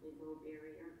shelter, a low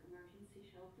barrier emergency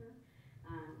shelter,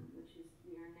 which is,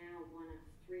 we are now one of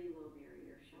 3 low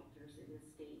barrier shelters in the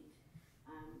state,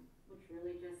 which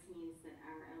really just means that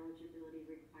our eligibility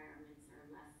requirements are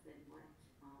less than what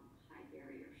high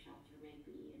barrier shelter may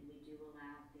be, and we do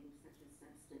allow things such as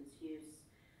substance use,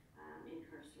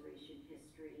 incarceration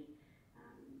history,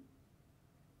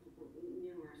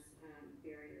 numerous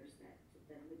barriers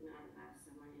that would not allow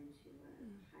someone into a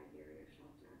high barrier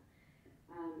shelter.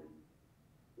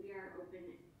 We are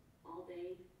open all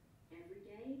day, every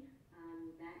day.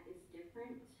 That is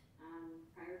different.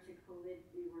 Prior to COVID,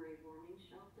 we were a warming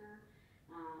shelter,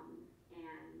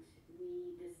 and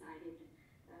we decided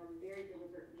very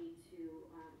deliberately to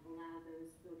allow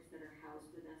those folks that are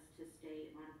housed with us to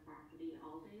stay on a property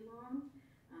all day long.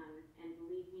 And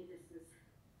believe me, this is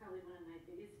probably one of my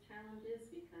biggest challenges,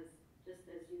 because just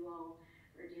as you all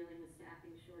are dealing with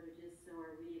staffing shortages, so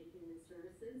are we in human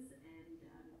services, and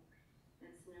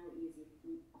that's no easy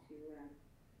feat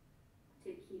to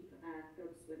keep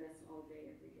folks with us all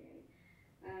day, every day.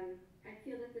 I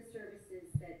feel that the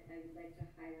services that I would like to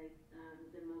highlight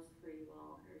the most for you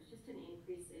all is just an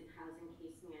increase in housing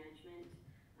case management.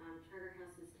 Charter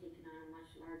House has taken on a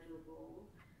much larger role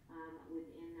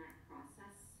within that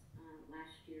process.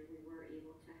 Last year we were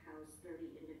able to house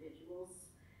 30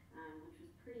 individuals, which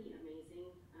was pretty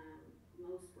amazing.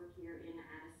 Most were here in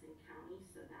Addison County,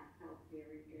 so that felt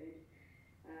very good.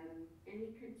 And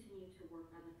we continue to work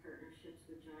on the partnerships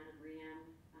with John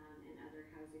Graham and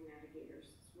other housing navigators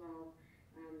as well.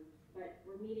 But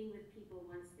we're meeting with people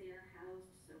once they are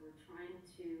housed, so we're trying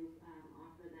to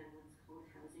offer them what's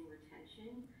called housing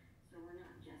retention. So we're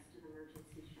not just an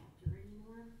emergency shelter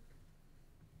anymore.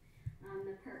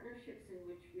 The partnerships in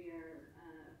which we are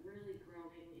really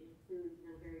growing include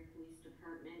Middlebury Police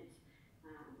Department.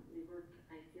 We work,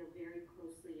 I feel, very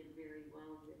closely and very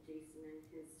well with Jason and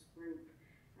his group.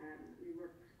 We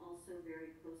work also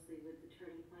very closely with the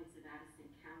Turning Points of Addison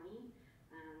County,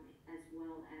 as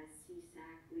well as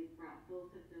CSAC. We've brought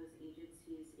both of those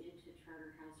agencies into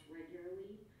Charter House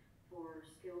regularly for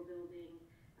skill building,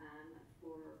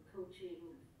 for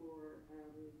coaching, for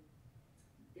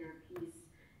therapies.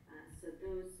 So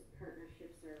those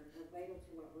partnerships are vital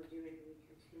to what we're doing, and we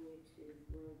continue to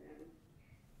grow them.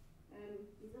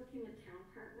 We're working with town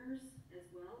partners as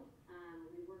well.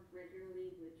 We work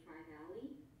regularly with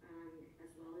Tri-Valley,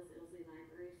 as well as Ilsley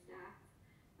Library staff,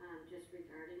 just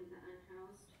regarding the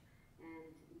unhoused. And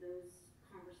those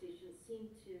conversations seem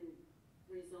to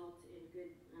result in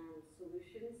good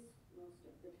solutions most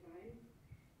of the time.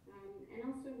 And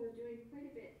also we're doing quite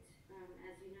a bit,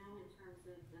 as you know, in terms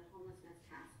of the homelessness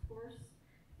task force.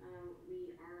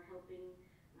 We are helping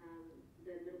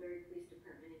the Middlebury Police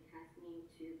Department and Kathleen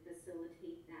to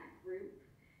facilitate that group.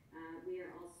 We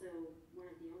are also one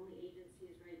of the only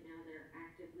agencies right now that are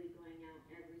actively going out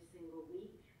every single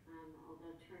week,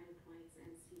 although Turning Points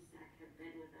and CSAC have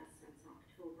been with us since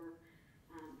October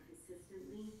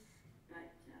consistently.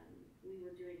 But we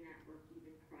were doing that work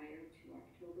even prior to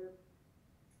October,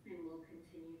 and we'll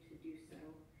continue to do so.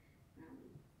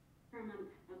 From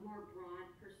a more broad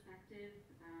perspective,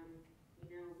 you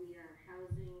know, we are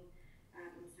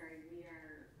we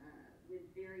are with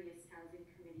various housing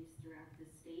committees throughout the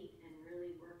state, and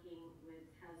really working with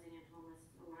Housing and Homeless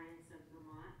Alliance of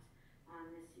Vermont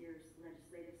on this year's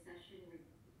legislative session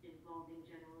involving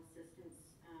general assistance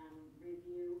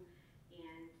review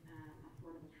and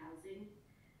affordable housing.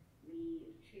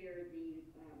 We chair the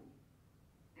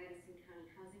Addison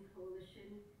County Housing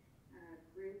Coalition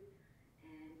group,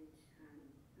 and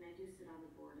I do sit on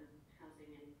the board of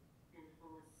Housing and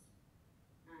Homeless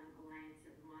Alliance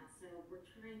of Vermont. So we're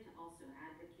trying to also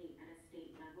advocate at a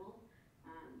state level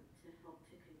to help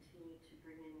to continue to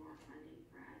bring in more funding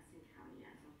for Addison County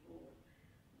as a whole.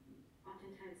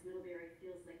 Oftentimes Middlebury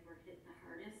feels like we're hit the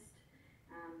hardest,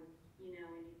 you know,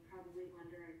 and you probably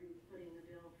wonder, are you putting the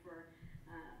bill for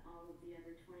all of the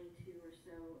other 22 or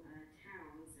so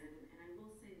towns? And I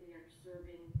will say we are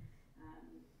serving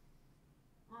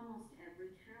almost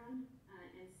every town,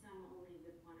 and some only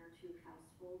with 1 or 2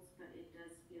 households, but it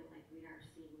does feel like we are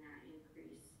seeing that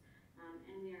increase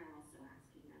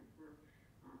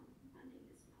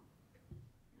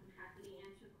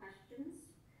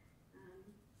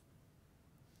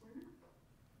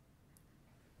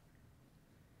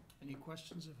Any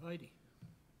questions of Heidi?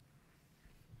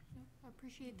 No, I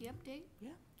appreciate the update. Yeah,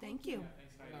 thank you. Yeah,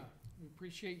 thanks, Heidi. We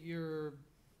appreciate your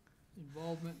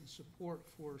involvement and support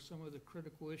for some of the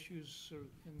critical issues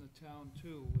in the town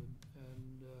too.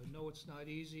 And know it's not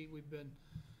easy. We've been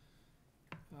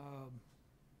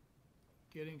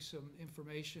getting some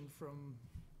information from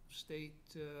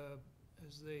state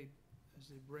as they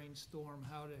brainstorm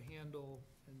how to handle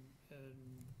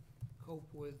and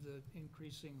cope with the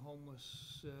increasing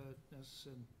homelessness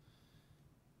and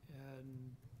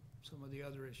some of the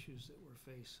other issues that we're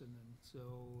facing. And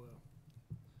so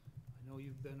I know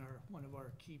you've been one of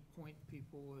our key point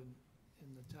people in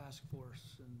the task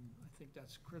force, and I think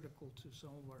that's critical to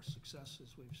some of our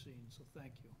successes we've seen, so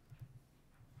thank you.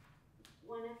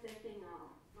 One other thing,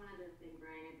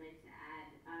 Brian, I'd like to add.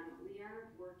 We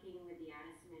are working with the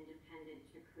Addison Independent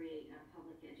to create a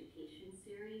public education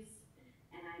series,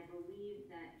 and I believe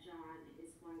that John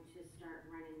is going to start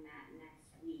running that next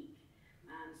week.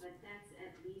 But that's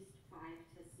at least 5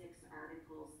 to 6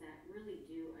 articles that really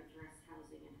do address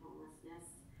housing and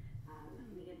homelessness.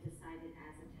 We had decided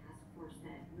as a task force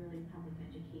that really public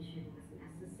education was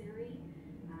necessary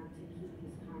to keep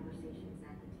these conversations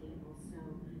at the table. So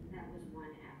that was one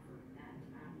effort that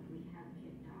we have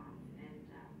kicked off, and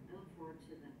I look forward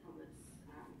to the public's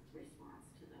response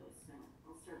to those. So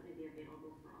I'll certainly be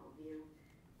available for all of you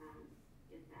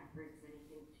if that brings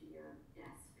anything to your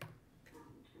desk in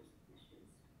terms of questions.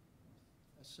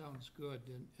 That sounds good,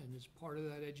 and is part of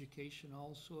that education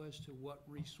also as to what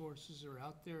resources are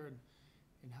out there and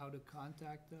how to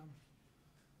contact them?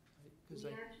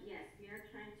 Yes, we are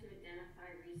trying to identify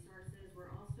resources.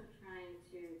 We're also trying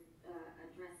to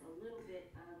address a little bit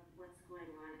of what's going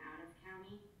on out of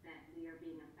county that we are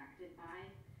being affected by,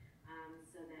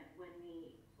 so that when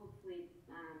we, hopefully,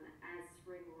 as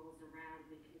spring rolls around,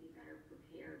 we can be better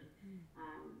prepared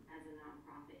as a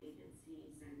nonprofit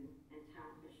agencies and town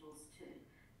officials to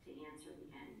answer the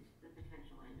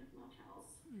potential end of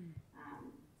motels.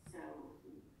 So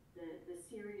the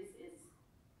series is,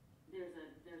 there's a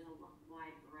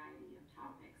wide variety of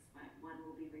topics, but one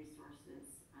will be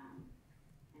resources, and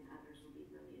others will be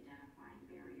really identifying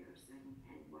barriers and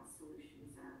what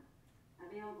solutions are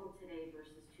available today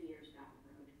versus 2 years down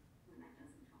the road when that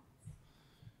doesn't help us.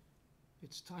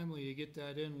 It's timely to get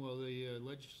that in while the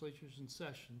legislature's in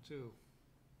session too.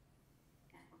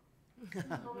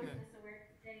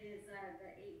 Today is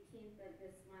the 18th of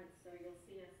this month, so you'll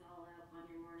see us all out on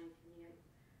your morning commute.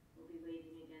 We'll be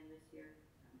waiting again this year.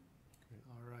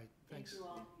 All right, thanks. Thank you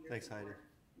all for your Thanks, Heidi. support.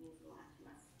 It means a lot to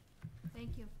us.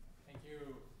 Thank you. Thank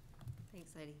you.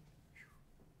 Thanks, Heidi.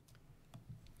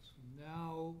 So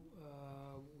now,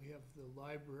 we have the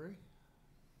library.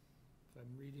 If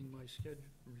I'm reading my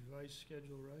revised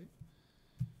schedule right.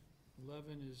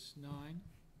 11 is 9.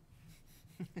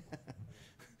 May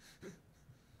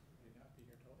not be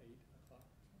here till 8 o'clock.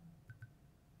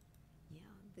 Yeah,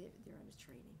 they're on his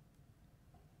training.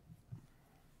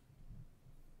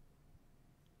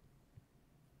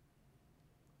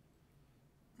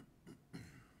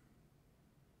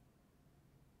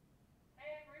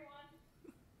 Hey, everyone.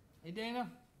 Hey,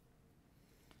 Dana.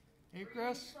 Hey,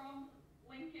 Chris. From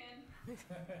Lincoln.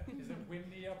 Is it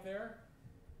windy up there?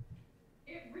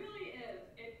 It really is.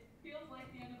 It feels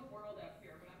like the end of the world up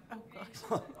here, but I'm hoping it's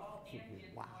all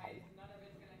ambient noise. None of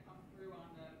it's going to come through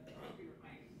on the computer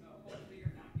mic, so hopefully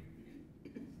you're not hearing it.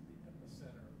 At the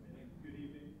center. Good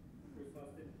evening, Chris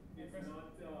Huston. It's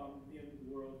not the end of the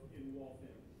world in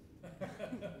Waltham.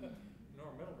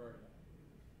 Nor Middlebury.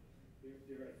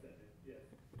 There I said it, yes.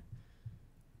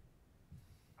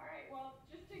 All right, well,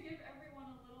 just to give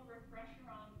everyone a little refresher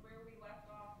on where we left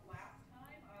off last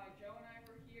time, Joe and I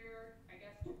were here, I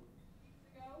guess, 2 weeks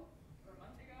ago, or a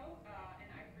month ago, and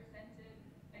I presented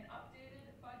an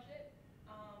updated budget,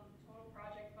 total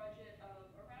project budget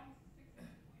of around $6.4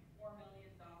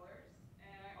 million.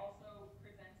 And I also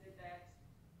presented that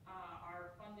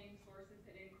our funding sources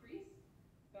had increased.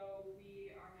 So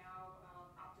we are now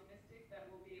optimistic that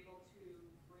we'll be able to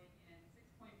bring in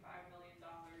 $6.5 million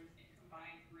in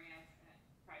combined grants and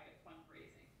private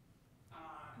fundraising.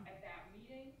 At that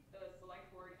meeting, the select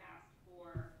board asked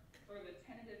for sort of a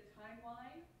tentative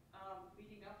timeline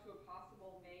leading up to a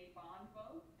possible May bond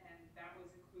vote, and that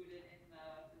was included in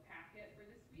the packet for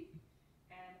this week.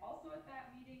 And also at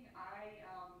that meeting, I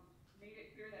made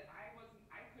it clear that I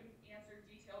couldn't answer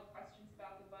detailed questions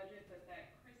about the budget, but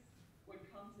that Chris would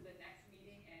come to the next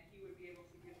meeting and he would be able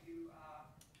to give you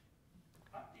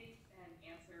updates and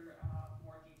answer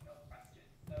more detailed questions.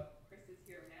 So Chris is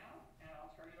here now, and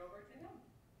I'll turn it over to him.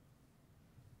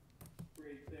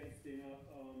 Great, thanks, Dana.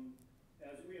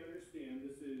 As we understand,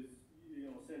 this is,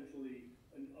 essentially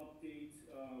an update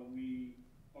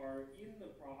are in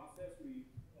the process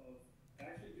of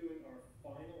actually doing our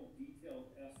final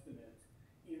detailed estimate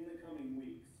in the coming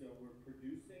weeks. So we're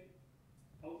producing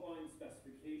outline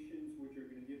specifications, which are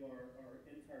gonna give our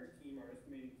entire team, our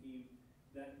estimating team,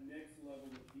 that next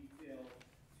level of detail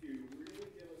to really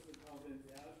give us the confidence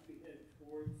as we head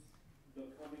towards the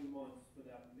coming months for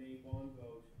that May bond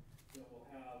vote, that we'll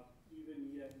have even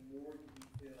yet more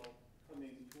detail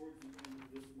coming towards the end of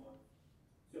this month.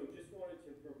 So just wanted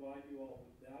to provide you all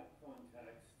with that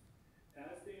context.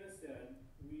 As Dana said,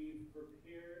 we've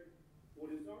prepared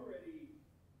what is already,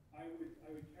 I would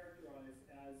characterize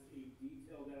as a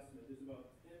detailed estimate. There's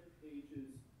about 10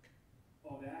 pages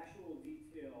of actual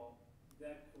detail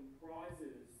that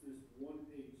comprises this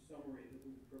one-page summary that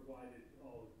we've provided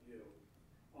all of you.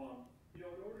 You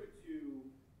know, in order to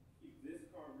keep this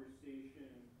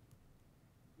conversation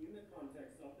in the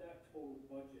context of that total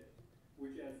budget,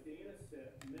 which, as Dana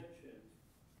mentioned,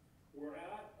 we're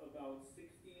at about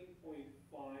 $16.5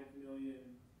 million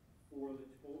for the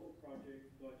total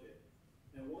project budget.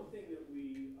 Now, one thing that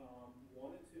we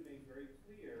wanted to make very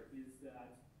clear is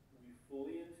that we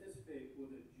fully anticipate with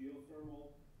a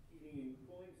geothermal heating and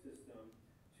cooling system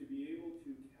to be able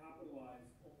to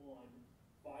capitalize on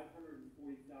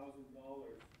 $540,000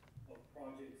 of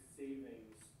project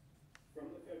savings from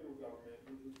the federal government,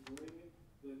 which would bring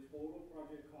the total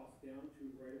project cost down to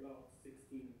right about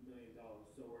 $16 million.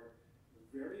 So we're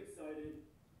very excited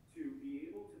to be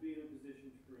able to be in a position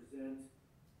to present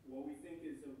what we think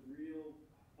is a real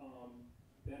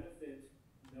benefit,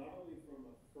 not only from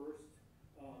a first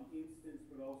instance,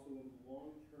 but also of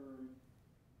long-term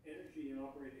energy and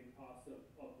operating costs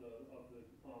of the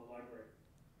library.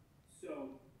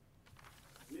 So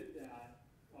with that,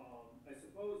 I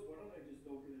suppose, why don't I just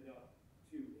open it up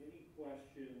to any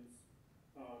questions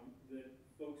that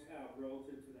folks have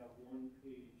relative to that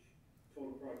one-page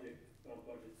total project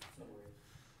budget summary.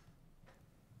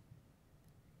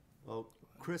 Well,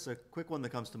 Chris, a quick one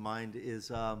that comes to mind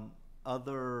is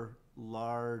other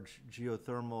large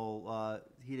geothermal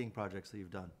heating projects that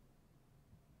you've done.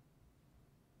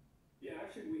 Yeah,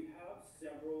 actually, we have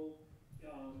several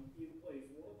in place.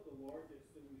 One of the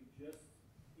largest that we just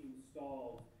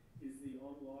installed is the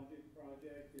OnLogic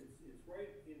project. It's right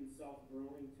in South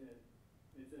Burlington.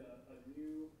 It's a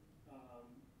new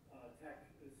tech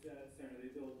center. They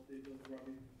built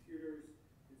rugged computers.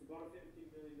 It's about a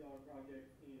 $50 million project,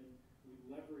 and we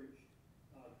leveraged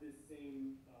this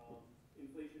same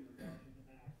Inflation Reduction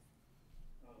Act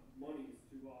monies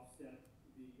to offset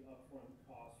the upfront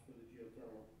costs for the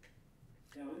geothermal.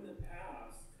 Now, in the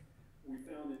past, we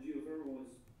found that geothermal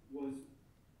was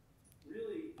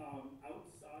really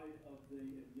outside of the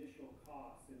initial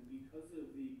costs, and because of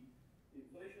the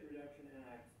Inflation Reduction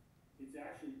Act, it's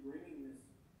actually bringing this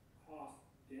cost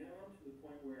down to the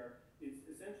point where it's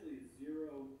essentially a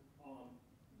zero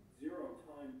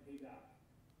time payback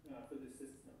for the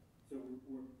system. So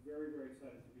we're very, very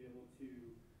excited to be able to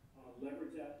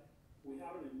leverage that. We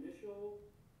have an initial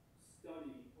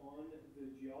study on the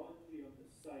geology of the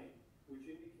site, which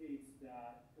indicates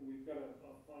that, and we've got a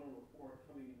final report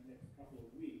coming in the next couple of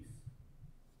weeks,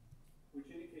 which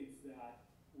indicates that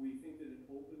we think that an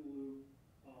open loop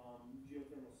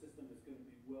geothermal system is going to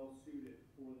be well suited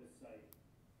for this site.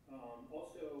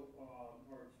 Also,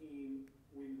 our team,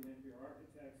 Wayne Lampier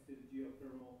Architects, did a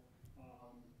geothermal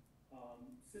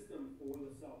system for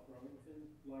the South Burlington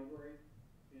Library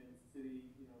and City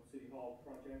Hall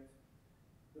project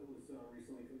that was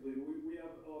recently completed. We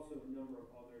have also a number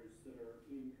of others that are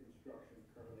in construction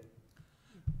currently.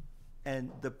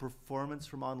 And the performance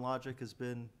from OnLogic has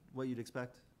been what you'd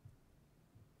expect?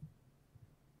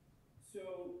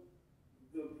 So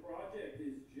the project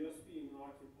is just being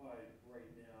occupied right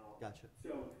now. Gotcha.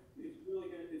 So it's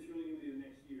really gonna be the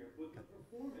next year. But the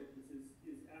performance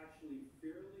is actually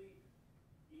fairly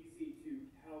easy to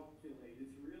calculate.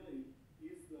 It's really,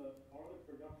 are the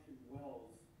production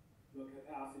wells the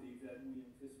capacity that we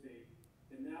anticipate?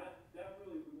 And that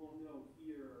really we won't know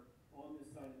here on this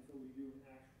site until we do an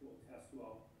actual test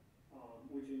well,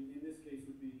 which in this case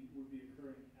would be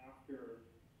occurring after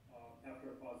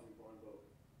a positive bond vote.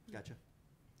 Gotcha.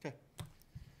 Okay.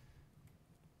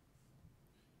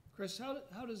 Chris,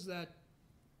 how does that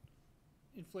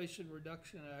Inflation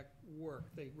Reduction Act work?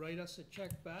 They write us a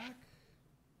check back?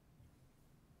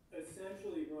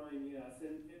 Essentially, Brian, yes,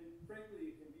 and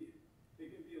frankly, it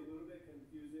can be a little bit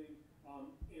confusing,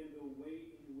 and the way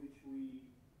in which we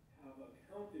have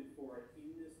accounted for it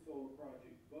in this total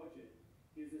project budget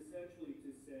is essentially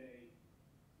to say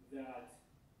that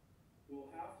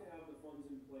we'll have to have the funds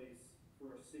in place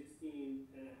for a $16.5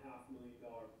 million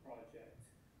project.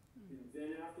 And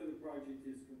then after the project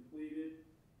is completed,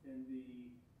 and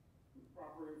the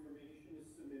proper information is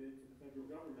submitted to the federal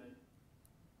government,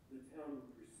 the town would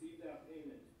receive that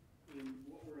payment in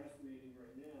what we're estimating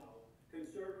right now,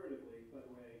 conservatively, by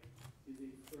the way, is a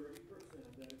 30%,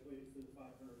 that equates to the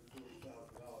 $540,000.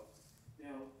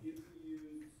 Now, if we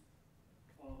use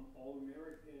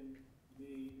all-American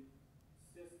made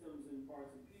systems and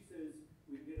parts and pieces,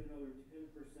 we can get another 10%,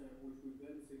 which we've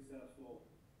been successful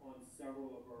on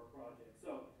several of our projects.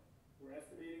 So we're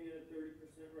estimating it at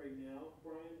 30% right now,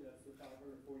 Brian, that's the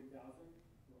 $540,000.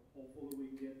 We're hopeful that we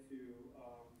can get to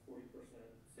 40%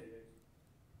 savings.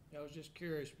 I was just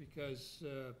curious because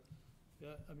yeah,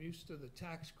 I'm used to the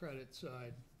tax credit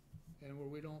side, and where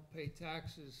we don't pay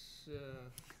taxes,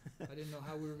 I didn't know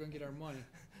how we were gonna get our money.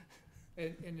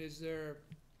 And is there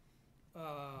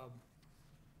a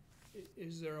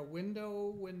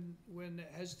window when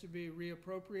it has to be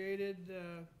reappropriated,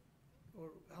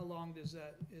 or how long is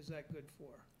that good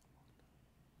for?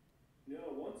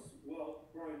 No,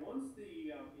 Brian, once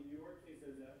the, in your case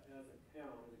as a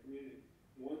town, as a community,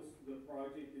 once the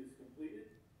project is completed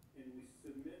and we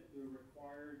submit the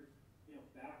required,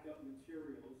 backup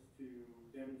materials to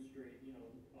demonstrate,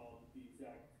 the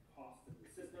exact cost of the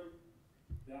system,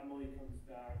 that money comes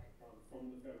back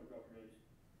from the federal government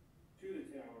to the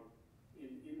town in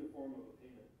the form of a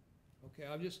payment. Okay,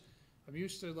 I'm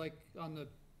used to, like, on the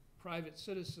private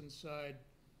citizen side,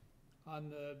 on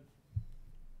the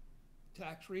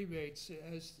tax rebates,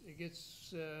 it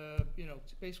gets, it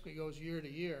basically goes year to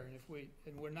year,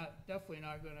 and we're definitely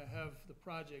not gonna have the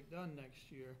project done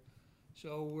next year.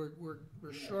 So we're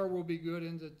sure we'll be good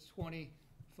into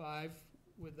 25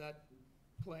 with that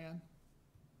plan?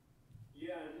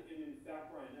 Yeah, and in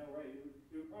fact, Brian, no, right, it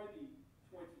would probably be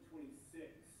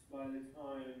 2026 by the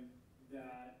time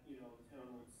that, the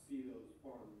town would see those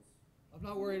funds. I'm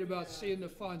not worried about seeing the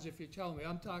funds if you tell me.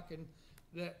 I'm talking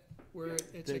that where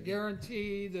it's a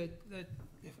guarantee that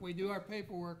if we do our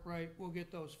paperwork right, we'll get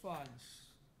those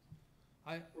funds.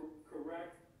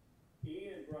 Correct.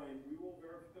 And Brian, we will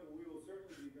certainly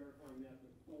be verifying that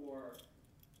before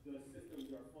the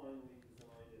systems are finally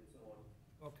designed and so on.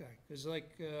 Okay, because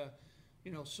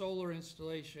solar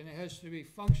installation, it has to be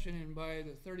functioning by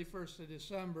the 31st of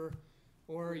December,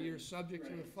 or you're subject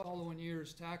to the following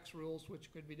year's tax rules,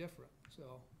 which could be different,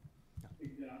 so.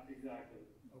 Exactly.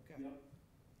 Okay. Yep.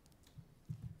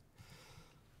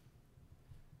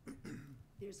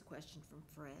 Here's a question from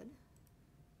Fred.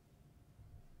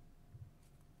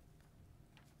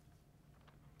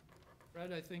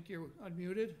 Fred, I think you're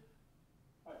unmuted.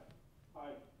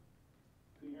 Hi.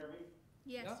 Can you hear me?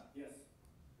 Yes. Yeah. Yes.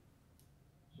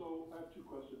 So I have two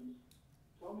questions.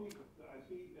 Tell me, I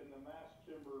see in the mass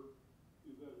timber,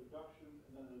 you've got a reduction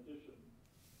and then an addition.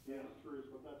 Yeah. I'm curious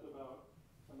what that's about.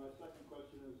 And my second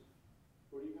question is,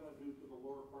 what are you gonna do to the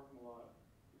lower parking lot,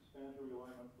 expand the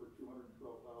realignment for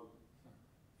 $212,000?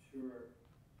 Sure.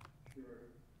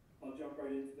 I'll jump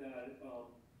right into that.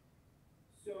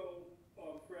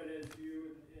 Fred, as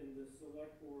you and the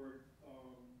select board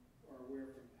are aware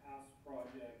from past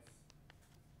projects,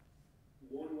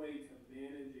 one way to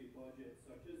manage a budget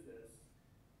such as this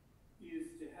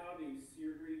is to have a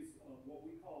series of what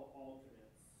we call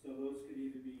alternates. So those could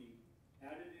either be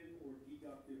additive or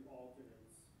deductive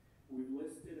alternates. We've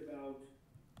listed about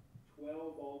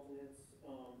 12 alternates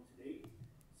to date.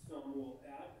 Some will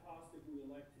add cost if we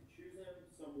elect to choose them.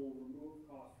 Some will remove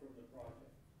cost from the project.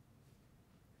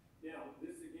 Now,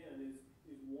 this again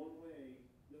is one way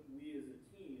that we as a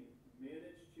team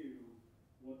manage to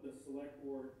what the select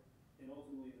board and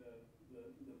ultimately the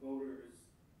voters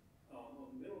of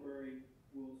Middlebury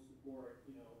will support,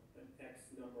 an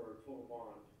X number total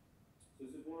bond. So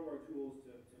this is one of our tools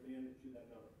to manage to that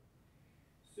number.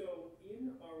 So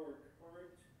in our current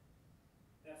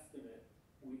estimate,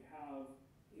 we have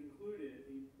included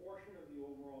a portion of the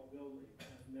overall building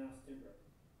as mass timber.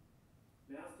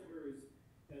 Mass timber is,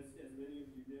 as many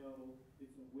of you know,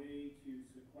 it's a way to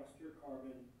sequester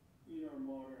carbon in our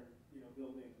modern,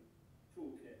 building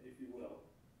toolkit, if you will.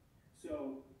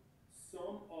 So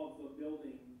some of the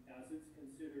building, as it's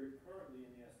considered currently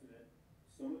in the estimate,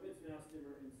 some of it's mass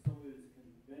timber and some of it is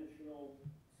conventional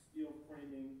steel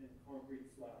framing and concrete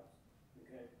slabs,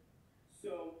 okay?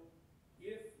 So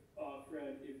if,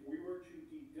 Fred, if we were to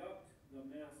deduct the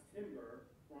mass timber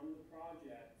from the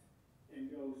project and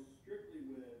go strictly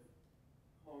with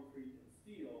concrete and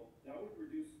steel, that would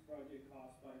reduce the project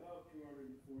cost by about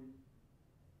 $242,000,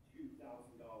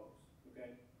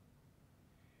 okay?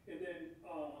 And then,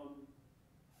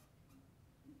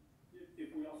 if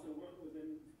we also went with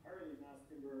an entirely mass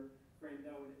timber frame,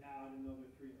 that would add another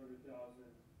 $386,000.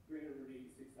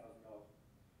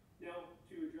 Now,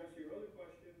 to address your other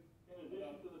question, in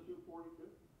addition to the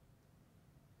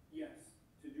Yes,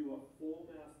 to do a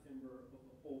full mass timber of the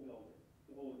whole building,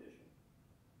 the whole addition.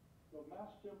 The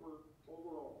mass timber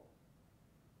overall,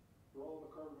 for all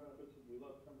the carbon benefits of the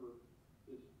lead timber,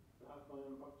 is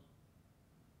 $500,000.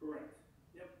 Correct.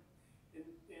 Yep.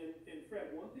 And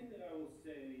Fred, one thing that I will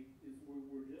say is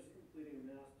we're just completing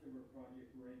a mass timber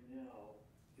project right now,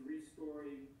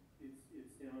 3-story.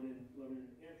 It's down in Lebanon,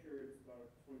 New Hampshire. It's about a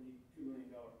 $22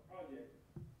 million project.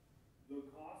 The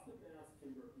cost of mass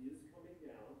timber is coming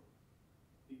down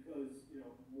because,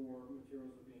 more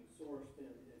materials are being sourced and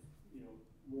it's,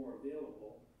 more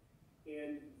available.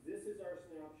 And this is our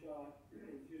snapshot,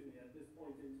 excuse me, at this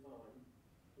point in time.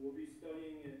 We'll be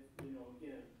studying it,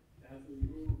 again, as we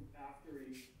move after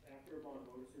a bond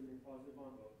vote, assuming positive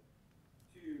bond vote,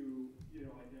 to,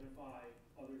 identify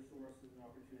other sources and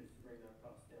opportunities to bring that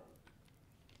cost down.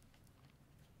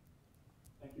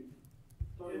 Thank you.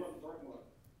 Sorry about the parking lot.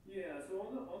 Yeah, so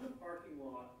on the parking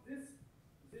lot, this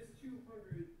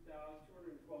 $212,000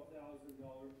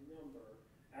 number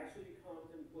actually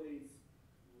contemplates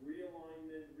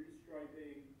realignment,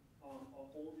 restriping, a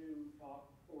whole new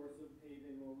top course of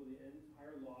paving over the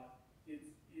entire lot. We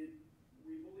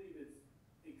believe it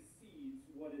exceeds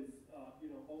what is,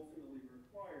 ultimately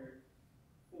required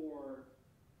for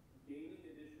gaining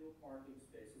additional parking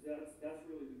spaces. That's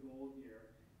really the goal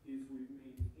here, is we've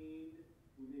maintained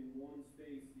within one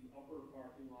space the upper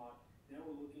parking lot. Now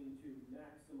we're looking to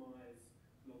maximize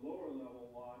the lower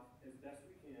level lot as best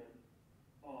we can.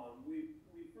 We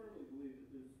firmly believe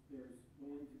that there's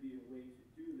going to be a way to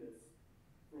do this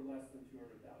for less than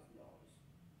 $200,000.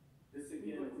 This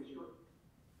again,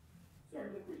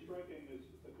 Sorry. Striking is,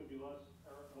 there could be less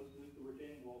the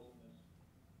retaining walls in this.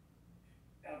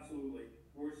 Absolutely.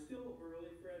 We're still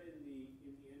early, Fred, in the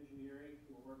engineering.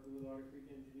 We're working with Otter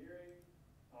Creek Engineering,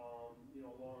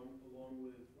 along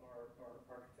with our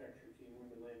architecture team,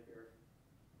 Wyndham Lanfair.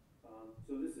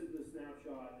 So this is the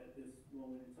snapshot at this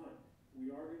moment in time. We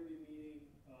are going to be meeting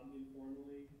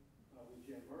informally with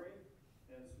Jen Murray,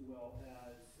 as well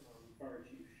as Fire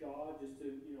Chief Shaw, just to,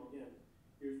 again,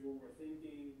 here's what we're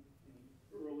thinking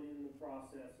early in the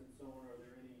process and so on. Are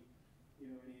there any,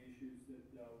 any issues that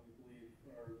we believe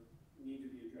need to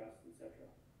be addressed, et cetera?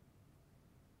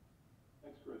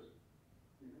 Thanks, Chris.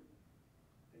 Mm-hmm.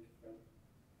 Thank you, Fred.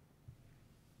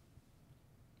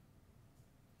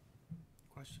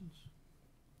 Questions?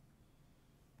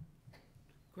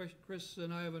 Chris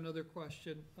and I have another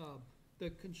question. The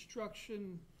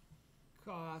construction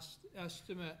cost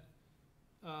estimate,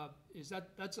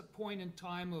 that's a point in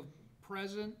time of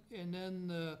present, and then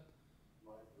the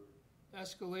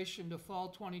escalation to fall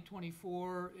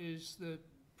 2024 is the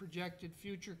projected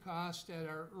future cost at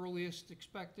our earliest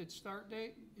expected start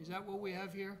date? Is that what we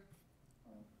have here?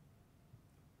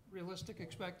 Realistic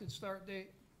expected start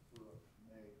date?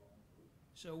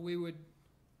 So we would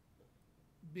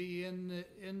be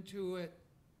into it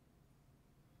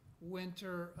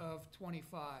winter of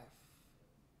 25,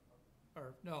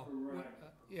 or no,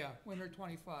 yeah, winter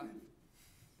 25.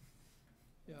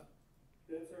 Yeah.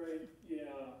 That's all right.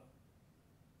 Yeah.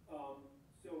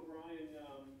 So Brian,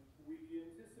 we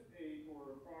anticipate,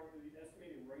 or approximately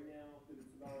estimating right now, that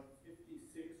it's about 56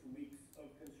 weeks of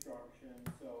construction,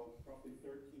 so roughly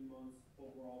 13 months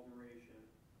overall duration.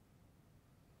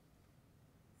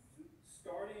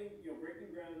 Starting,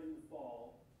 breaking ground in the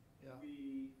fall, Yeah.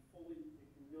 we fully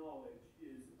acknowledge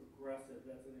is aggressive.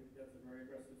 That's a very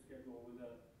aggressive schedule with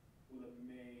a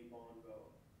May bond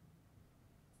vote.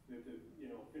 We have to,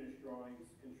 finish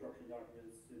drawings, construction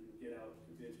documents, and get out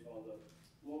to bid to all the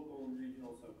local and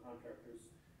regional subcontractors.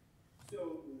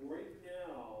 So right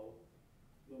now,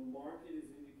 the market is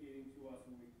indicating to us,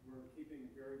 and we're keeping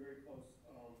very, very close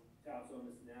tabs on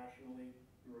this nationally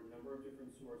through a number of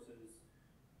different sources.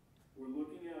 We're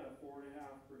looking at a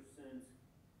 4.5%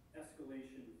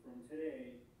 escalation from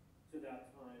today to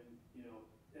that time,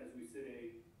 as we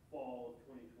say, fall of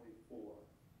 2024.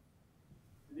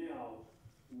 Now,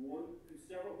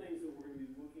 several things that we're going to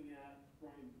be looking at,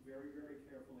 Brian, very, very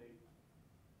carefully,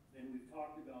 and we've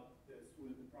talked about this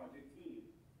with the project team,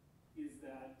 is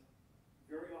that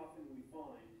very often we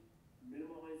find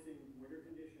minimizing winter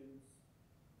conditions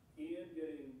and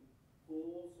getting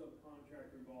full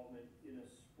subcontractor involvement in a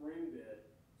spring bid,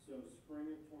 so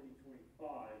spring of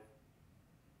 2025,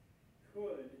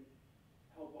 could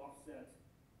help offset,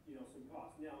 some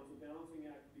costs. Now, it's a balancing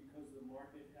act because the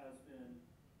market has been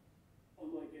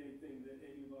unlike anything that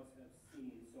any of us have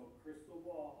seen. So crystal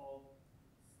ball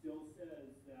still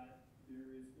says that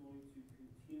there is going to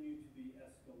continue to be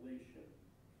escalation,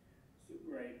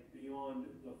 beyond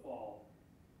the fall.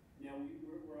 Now,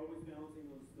 we're always balancing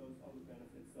those other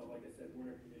benefits, so like I said,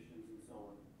 winter conditions and so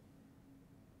on.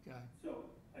 Okay. So,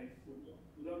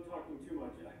 without talking too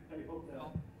much, I hope that.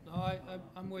 No,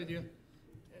 I'm with you.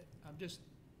 I'm just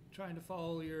trying to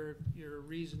follow your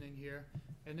reasoning here.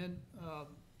 And then,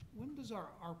 when does our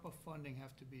ARPA funding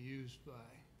have to be used by?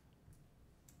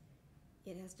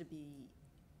 It has to be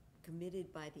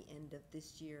committed by the end of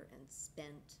this year and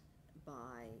spent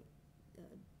by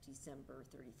December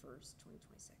 31st,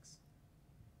 2026.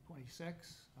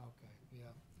 26? Okay,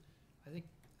 yeah. I mean,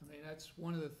 that's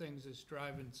one of the things that's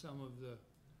driving some of the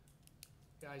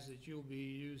guys that you'll be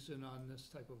using on this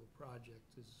type of a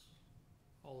project is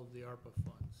all of the ARPA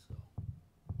funds, so.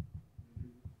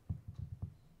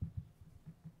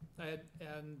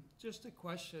 And just a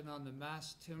question on the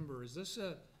mass timber, is this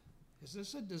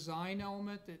a design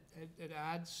element that it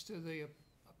adds to the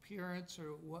appearance,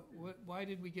 or why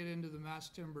did we get into the mass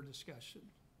timber discussion?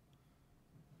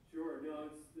 Sure, no,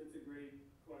 that's a great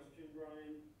question,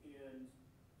 Brian, and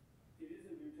it is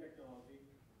a new technology,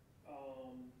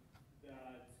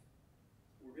 that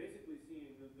we're basically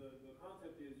seeing, the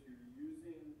concept is you're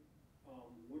using,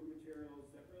 wood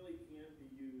materials that really can't be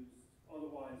used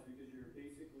otherwise, because you're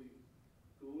basically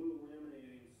glue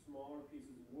laminating smaller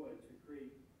pieces of wood to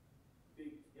create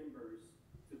big timbers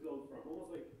to build from,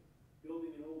 almost like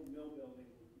building an old mill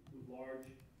building with large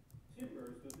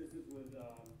timbers, but this is with,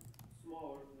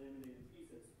 smaller laminated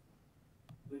pieces.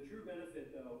 The true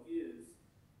benefit, though, is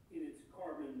in its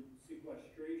carbon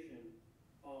sequestration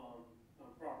on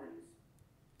properties.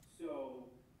 So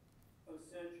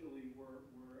essentially, we're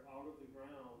out of the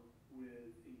ground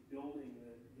with a building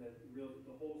that really,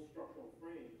 the whole structural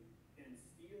frame, and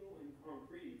steel and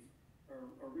concrete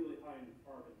are really high in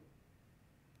carbon.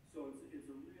 So it's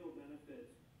a real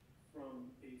benefit from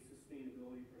a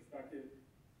sustainability perspective.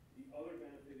 The other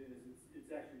benefit is it's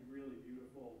actually really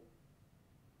beautiful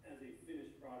as a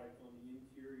finished product on the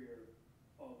interior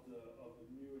of the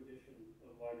new edition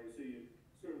of the library. So you're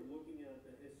sort of looking at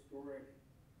the historic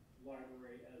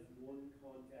library as one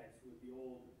context with the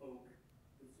old oak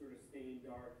that's sort of stained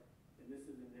dark, and this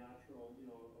is a natural,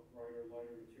 a brighter,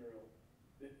 lighter material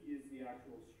that is the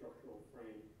actual structural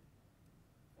frame.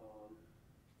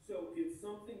 So it's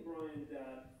something, Brian,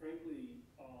 that frankly,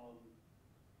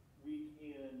 we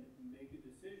can make a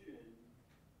decision,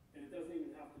 and it doesn't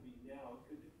even have to be now.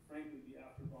 It could frankly be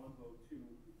after bond vote to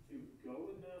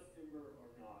go with mass timber or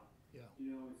not. Yeah.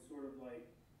 It's sort of like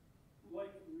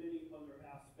many other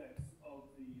aspects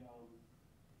of the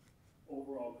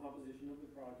overall composition of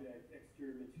the project,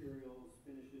 exterior materials,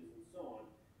 finishes, and so on.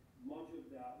 Much of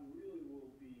that really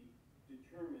will be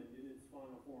determined in its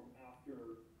final form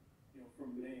after,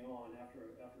 from May on,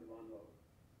 after bond vote.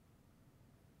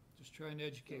 Just trying to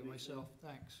educate myself,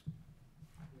 thanks.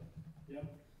 Yep.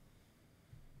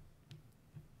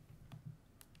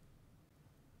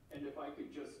 And if I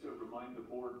could just remind the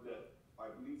board that I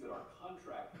believe that our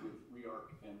contract with REARC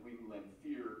and Wingland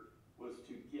Fear was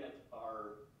to get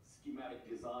our schematic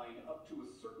design up to a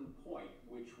certain point,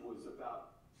 which was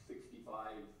about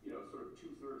 65, sort of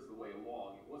 2/3 of the way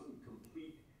along. It wasn't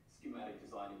complete schematic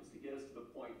design. It was to get us to the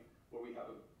point where we have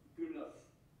a good enough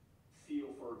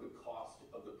feel for the cost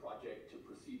of the project to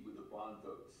proceed with the bond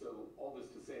vote. So all this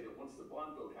to say that once the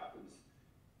bond vote happens,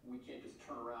 we can't just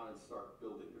turn around and start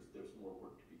building. There's more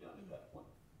work to be done at that point.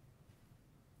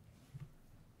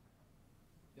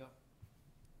 Yeah.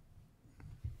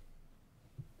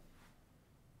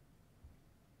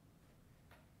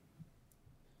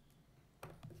 I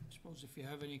suppose if you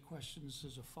have any questions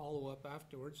as a follow-up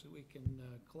afterwards, that we can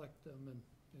collect them and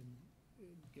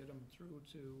get them through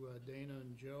to Dana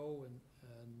and Joe, and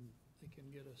they can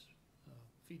get us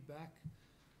feedback.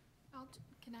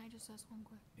 Can I just ask one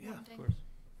Yeah, one of thing? course.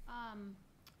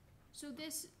 So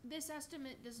this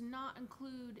estimate does not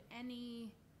include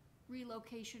any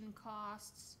relocation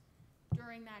costs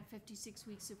during that 56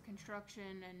 weeks of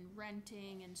construction and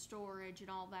renting and storage and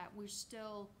all that. We're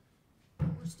still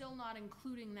not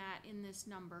including that in this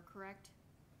number, correct?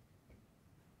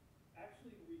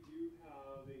 Actually, we do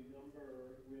have a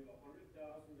number, we have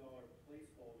 $100,000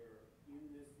 placeholder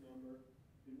in this number.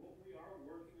 And what we are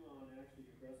working on actually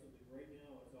aggressively right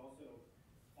now is also,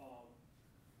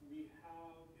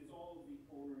 is all of the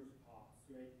owner's costs,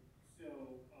 right?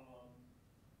 So,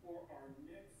 for our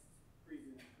next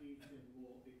presentation,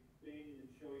 we'll explain and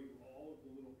show you all of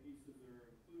the little pieces that are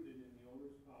included in the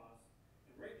owner's costs.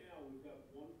 And right now, we've got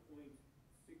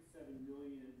 $1.67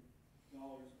 million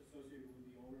associated with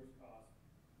the owner's cost.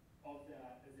 Of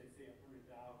that, as I say, $100,000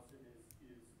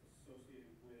 is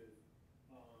associated with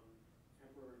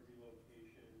temporary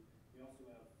relocation. We also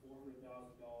have $400,000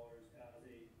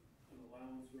 as an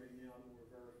allowance right now that we're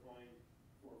verifying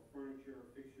for furniture,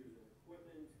 fixtures, and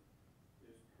equipment.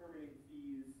 There's permitting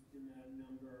fees in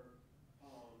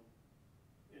owner,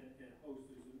 and host,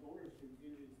 there's an owner's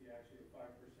contingency actually of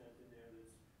 5% in there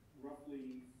that's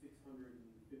roughly $650,000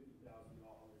 plus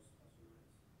or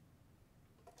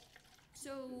minus.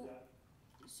 So, Is that,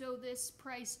 so this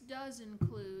price does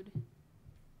include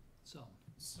Some,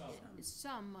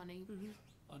 some money,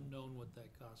 unknown what that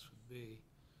cost would be.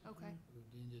 okay,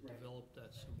 We need to Right. develop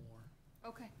that some more.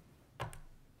 okay,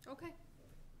 okay.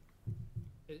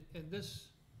 And this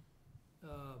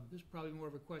is probably more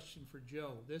of a question for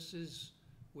Joe. This is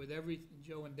with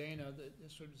Joe and Dana,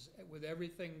 this was with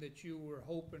everything that you were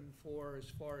hoping for as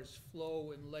far as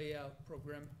flow and layout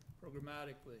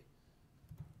programmatically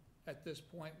at this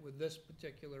point with this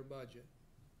particular budget.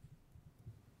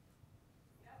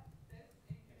 Yep, this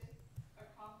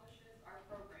accomplishes our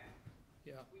program.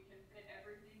 Yeah, We can fit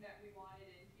everything that we wanted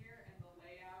in here, and the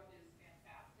layout is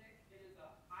fantastic. It is a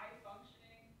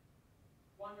high-functioning,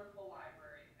 wonderful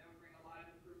library that would bring a lot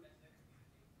of improvement to the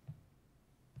community.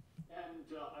 And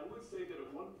I would say that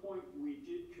at one point, we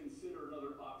did consider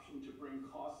another option to bring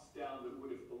costs down that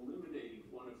would have eliminated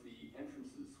one of the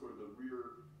entrances, sort of the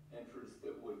rear entrance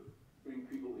that would bring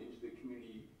people into the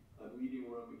community meeting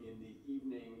room in the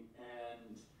evening,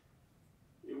 and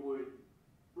it would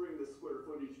bring the square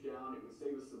footage down, it would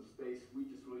save us some space. We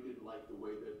just really didn't like the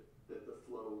way that the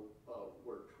flow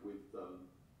worked with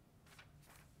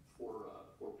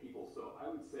for people. So I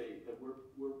would say that we're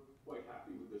quite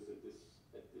happy with this at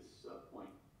this point.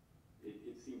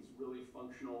 It seems really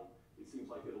functional. It seems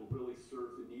like it'll really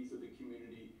serve the needs of the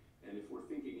community. And if we're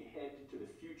thinking ahead to the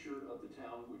future of the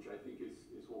town, which I think is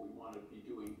what we want to be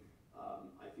doing,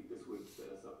 I think this would set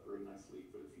us up very nicely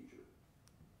for the future.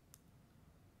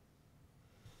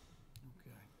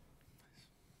 okay.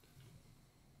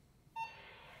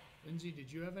 Lindsay,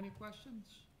 did you have any questions?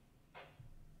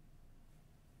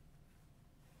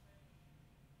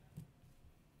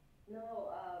 No,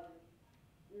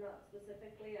 not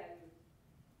specifically. I'm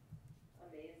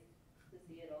amazed to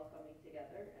see it all coming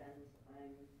together, and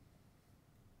I'm,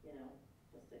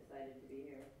 just excited to be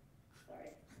here.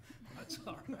 Sorry. That's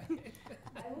all right.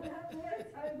 I would have more as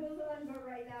time goes on, but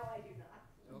right now I do not.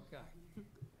 Okay.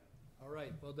 All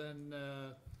right, well then,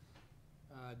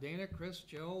 Dana, Chris,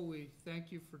 Joe, we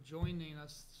thank you for joining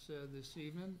us this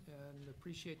evening and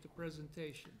appreciate the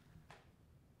presentation.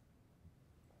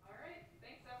 All right,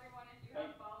 thanks everyone. If you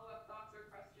have follow-up thoughts or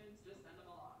questions, just send them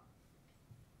along.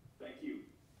 Thank you.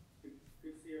 good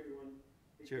to see everyone.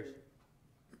 Take Cheers. care.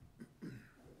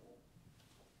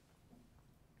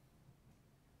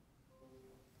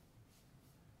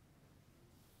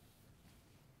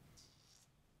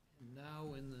 And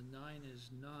now in the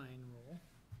 9 rule.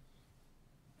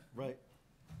 Right.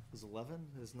 Is 11,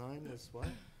 is 9, is what?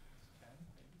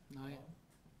 9,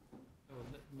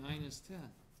 9 is 10.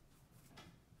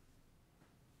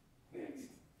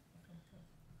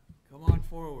 Come on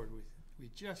forward. We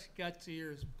just got to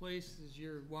your place as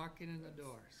you're walking in the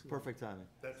door. So- Perfect timing.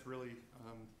 That's really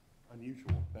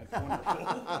unusual. That's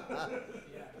wonderful.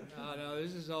 No,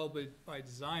 this is all by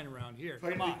design around here.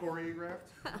 Tightly Come on.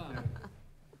 choreographed. Come on.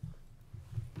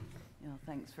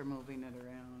 Thanks for moving it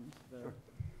around. The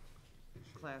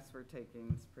class we're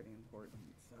taking is pretty important,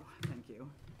 so thank you.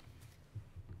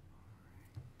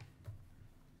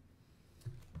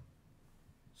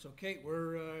 So Kate,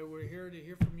 we're here to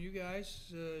hear from you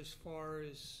guys as far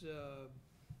as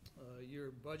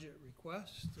your budget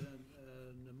request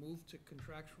and the move to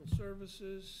contractual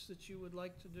services that you would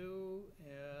like to do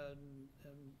and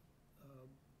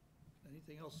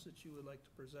anything else that you would like to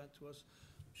present to us.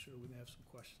 I'm sure we may have some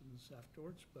questions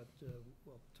afterwards, but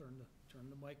we'll turn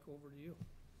the mic over to you.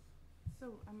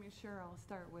 So, sure, I'll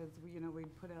start with, we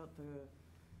put out the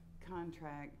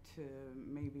contract to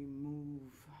maybe move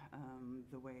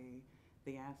the way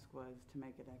the ask was to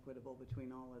make it equitable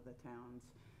between all of the towns,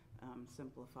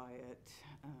 simplify it,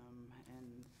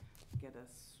 and get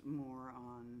us more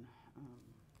on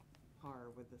par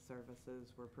with the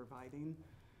services we're providing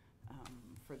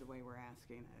for the way we're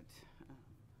asking it.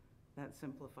 That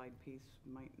simplified piece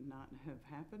might not have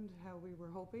happened how we were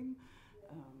hoping,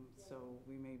 so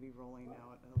we may be rolling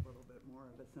out a little bit more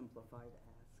of a simplified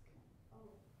ask.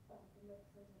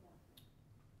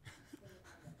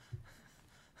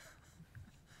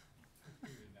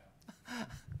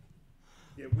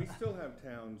 Yeah, we still have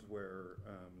towns where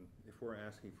if we're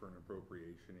asking for an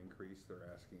appropriation increase, they're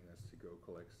asking us to go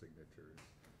collect signatures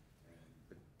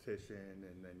and petition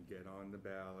and then get on the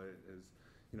ballot as,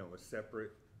 a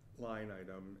separate line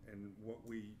item. And what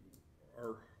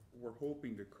we're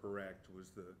hoping to correct was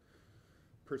the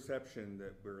perception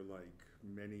that we're like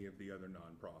many of the other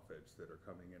nonprofits that are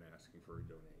coming and asking for a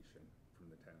donation from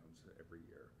the towns every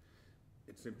year.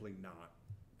 It's simply not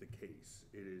the case.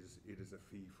 It is a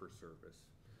fee for service.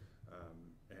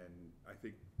 And I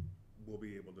think we'll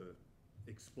be able to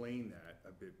explain that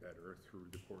a bit better through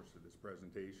the course of this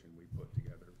presentation we put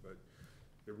together. But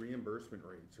the reimbursement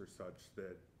rates are such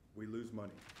that we lose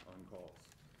money on calls.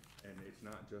 And it's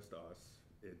not just us,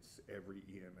 it's every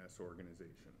EMS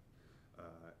organization.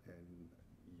 And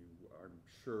you, I'm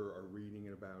sure, are reading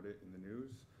about it in the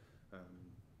news.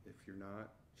 If you're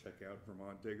not, check out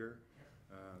Vermont Digger.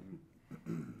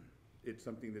 It's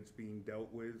something that's being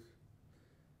dealt with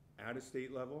at a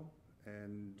state level,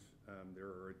 and there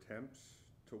are attempts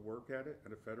to work at it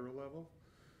at a federal level,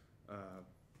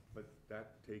 but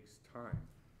that takes time.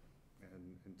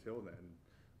 And until then,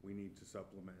 we need to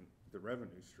supplement the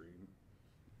revenue stream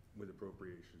with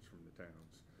appropriations from the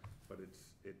towns. But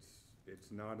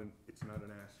it's not an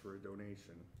ask for a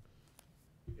donation.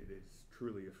 It is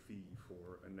truly a fee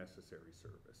for a necessary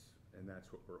service, and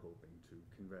that's what we're hoping to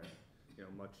convey. You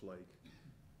know, much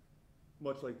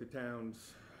like the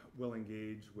towns will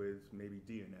engage with maybe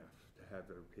DNF to have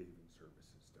their paving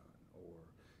services done, or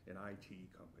an IT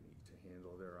company to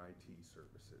handle their IT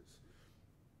services.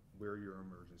 We're your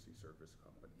emergency service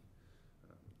company.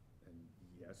 And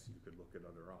yes, you could look at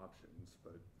other options,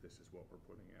 but this is what we're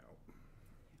putting out.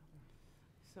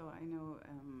 So I know,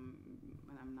 and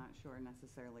I'm not sure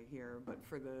necessarily here, but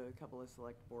for the couple of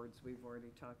select boards we've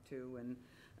already talked to, and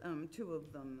two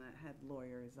of them that had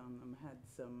lawyers on them had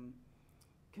some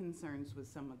concerns with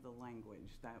some of the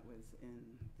language that was in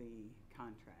the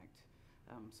contract.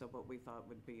 So what we thought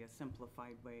would be a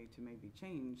simplified way to maybe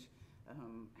change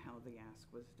how the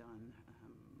ask was done.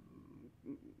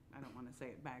 I don't want to say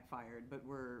it backfired, but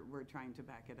we're trying to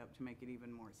back it up to make it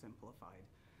even more simplified.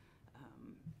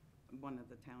 One of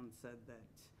the towns said that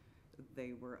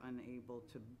they were unable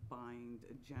to bind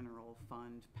a general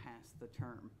fund past the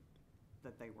term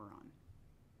that they were on.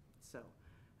 So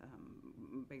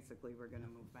basically we're going to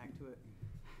move back to it,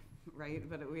 right?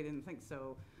 But we didn't think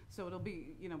so. So it'll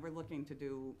be, you know, we're looking to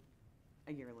do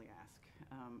a yearly ask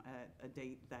at a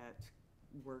date that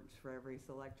works for every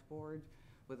select board,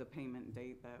 with a payment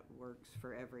date that works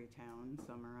for every town.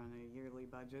 Some are on a yearly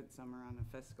budget, some are on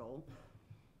a fiscal.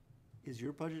 Is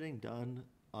your budgeting done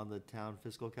on the town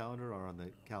fiscal calendar or on the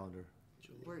calendar?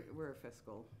 We're a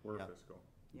fiscal. We're Yeah. a fiscal.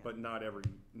 Yeah. But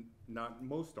not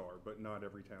most are, but not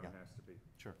every town Yeah. has to be.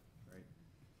 Sure. Right?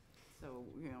 So,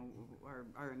 you know,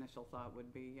 our initial thought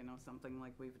would be, you know, something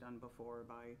like we've done before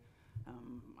by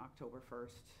October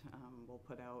 1st. We'll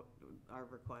put out our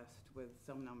request with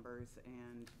some numbers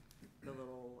and the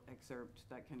little excerpt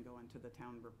that can go into the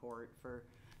town report for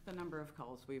the number of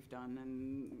calls we've done, and,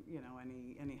 you know,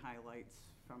 any highlights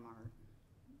from our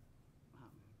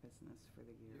business for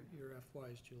the year. Your FY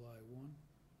is July 1.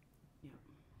 Yeah.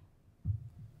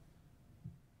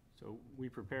 So we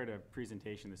prepared a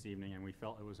presentation this evening, and we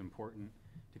felt it was important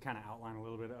to kind of outline a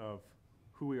little bit of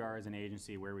who we are as an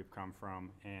agency, where we've come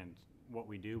from, and what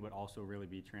we do, but also really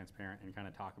be transparent and kind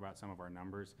of talk about some of our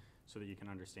numbers so that you can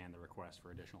understand the request for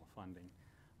additional funding.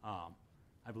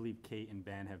 I believe Kate and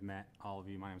Ben have met all of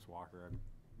you. My name's Walker. I'm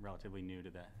relatively new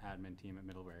to the admin team at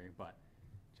Middlebury, but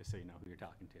just so you know who you're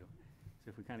talking to.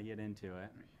 So if we kind of get into it,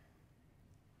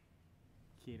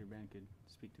 Kate or Ben could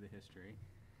speak to the history.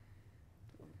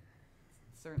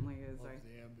 Certainly is. Love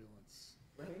the ambulance.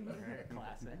 Right?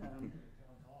 Classic.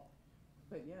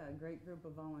 But yeah, a great group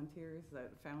of volunteers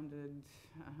that founded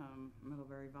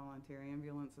Middlebury Volunteer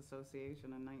Ambulance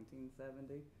Association in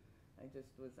 1970. I just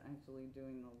was actually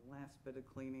doing the last bit of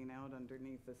cleaning out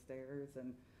underneath the stairs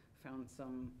and found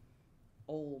some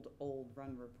old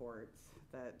run reports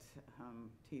that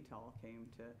T-Tall came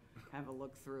to have a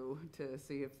look through to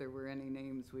see if there were any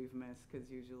names we've missed,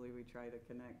 because usually we try to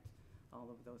connect all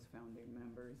of those founding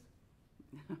members.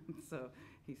 So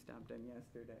he stopped in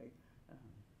yesterday.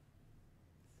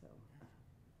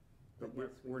 But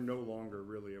we're no longer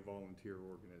really a volunteer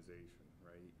organization,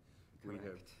 right?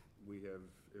 Correct. We have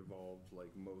evolved,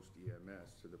 like most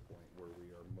EMS, to the point where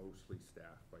we are mostly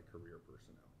staffed by career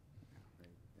personnel,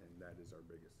 right? And that is our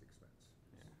biggest expense.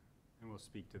 Yeah. And we'll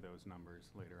speak to those numbers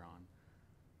later on.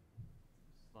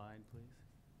 Slide, please.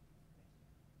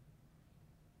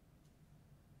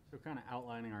 So kind of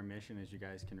outlining our mission, as you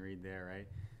guys can read there, right?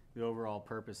 The overall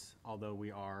purpose, although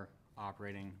we are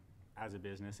operating as a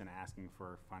business and asking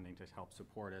for funding to help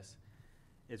support us,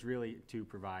 is really to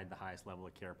provide the highest level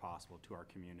of care possible to our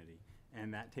community.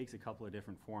 And that takes a couple of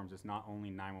different forms. It's not only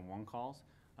 911 calls,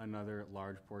 another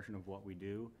large portion of what we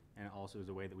do, and it also is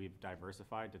a way that we've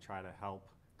diversified to try to help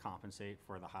compensate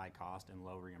for the high cost and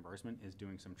low reimbursement, is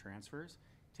doing some transfers.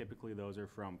 Typically those are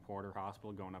from Porter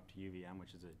Hospital going up to UVM,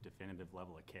 which is a definitive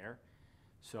level of care.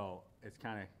 So it's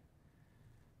kind of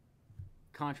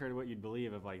contrary to what you'd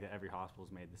believe of like that every hospital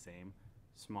is made the same,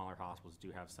 smaller hospitals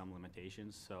do have some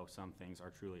limitations, so some things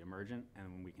are truly emergent,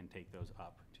 and we can take those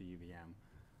up to UVM.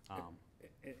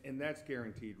 And that's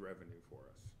guaranteed revenue for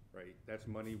us, right? That's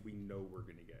money we know we're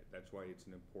gonna get. That's why it's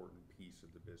an important piece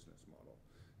of the business model.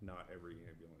 Not every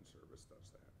ambulance service does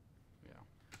that. Yeah,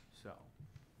 so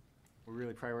we're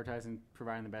really prioritizing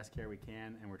providing the best care we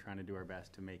can, and we're trying to do our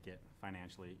best to make it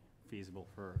financially feasible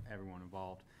for everyone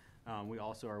involved. We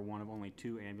also are one of only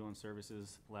 2 ambulance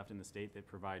services left in the state that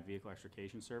provide vehicle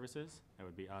extrication services. That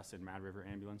would be us and Mad River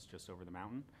Ambulance just over the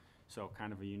mountain. So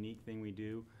kind of a unique thing we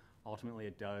do. Ultimately,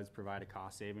 it does provide a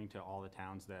cost saving to all the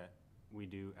towns that we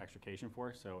do extrication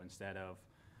for. So instead of,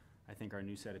 I think our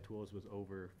new set of tools was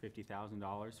over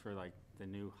 $50,000 for like the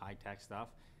new high-tech stuff.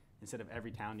 Instead of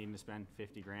every town needing to spend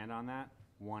 50 grand on that,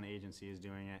 one agency is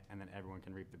doing it, and then everyone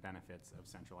can reap the benefits of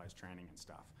centralized training and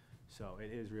stuff. So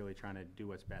it is really trying to do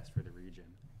what's best for the region.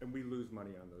 And we lose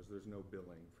money on those. There's no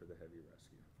billing for the heavy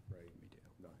rescue, right? We do.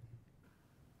 None.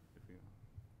 If we-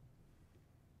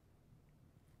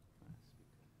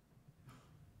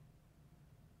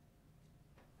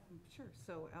 Sure,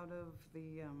 so out of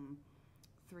the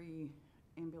 3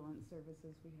 ambulance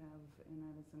services we have in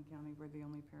Addison County, we're the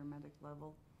only paramedic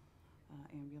level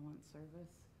ambulance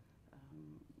service.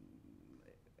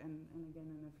 And again,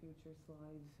 in a future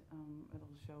slide,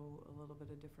 it'll show a little bit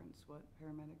of difference what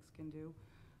paramedics can do.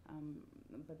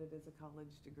 But it is a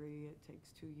college degree, it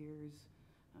takes 2 years,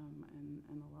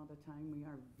 and a lot of time. We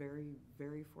are very,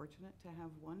 very fortunate to have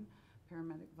one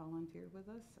paramedic volunteer with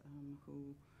us,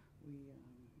 who we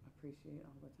appreciate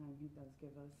all the time he does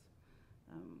give us.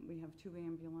 We have 2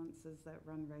 ambulances that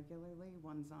run regularly.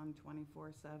 One's on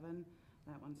 24/7,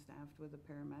 that one's staffed with a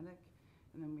paramedic.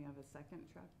 And then we have a second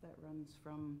truck that runs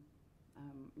from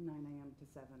 9 a.m. to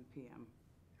 7 p.m.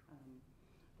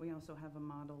 We also have a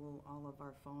model, all of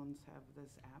our phones have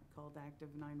this app called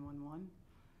Active 911.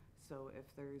 So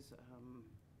if there's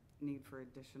need for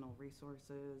additional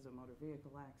resources, a motor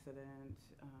vehicle accident,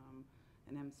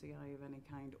 an MCI of any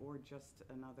kind, or just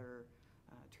another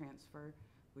transfer,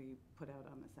 we put out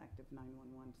on this Active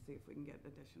 911 to see if we can get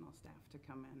additional staff to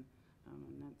come in.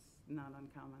 And that's not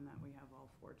uncommon that we have all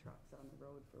 4 trucks on the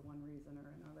road for one reason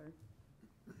or another.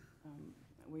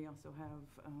 We also have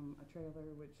a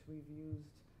trailer which we've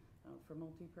used for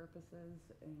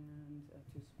multi-purposes and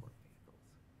 2 support vehicles.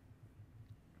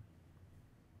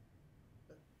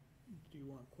 Do you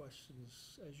want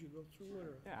questions as you go through it?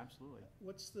 Or Yeah, absolutely.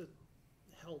 what's the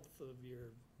health of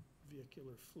your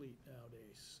vehicular fleet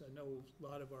nowadays? I know a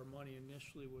lot of our money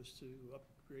initially was to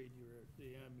upgrade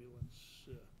the ambulance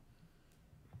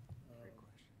Great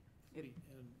question. fleet,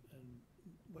 and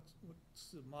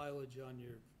what's the mileage on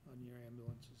your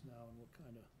ambulances now, and what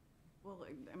kind of? Well,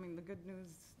 I mean, the good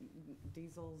news,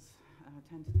 diesels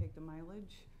tend to take the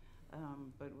mileage,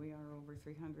 but we are over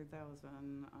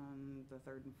 300,000 on the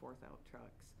 3rd and 4th out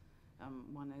trucks.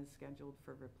 One is scheduled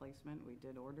for replacement. We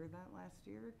did order that last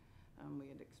year. We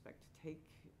had expect to take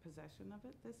possession of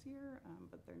it this year,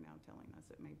 but they're now telling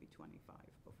us it may be 25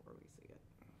 before we see it.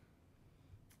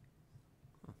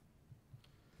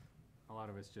 A lot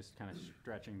of it's just kind of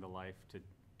stretching the life to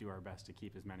do our best to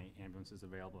keep as many ambulances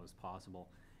available as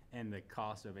possible. And the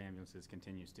cost of ambulances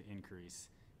continues to increase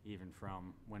even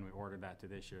from when we ordered that to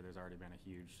this year. There's already been a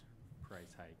huge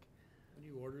price hike. When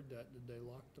you ordered that, did they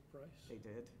lock the price? They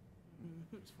did.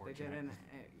 It's They did, fortunate. and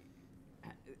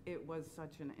it was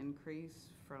such an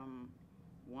increase from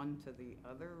one to the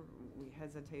other. We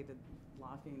hesitated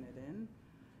locking it in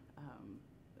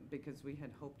because we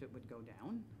had hoped it would go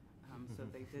down. So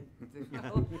they did,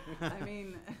 I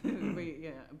mean,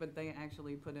 but they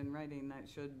actually put in writing that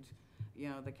should,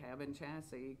 the cab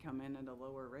chassis come in at a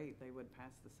lower rate, they would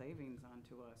pass the savings on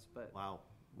to us, but. Wow,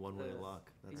 one way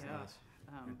luck, that's Yeah. nice.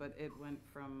 But it went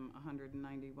from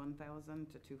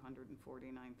 191,000 to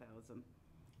 249,000.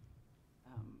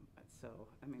 So,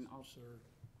 I mean, Absurd.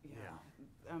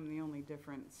 the only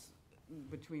difference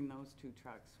between those 2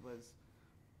 trucks was,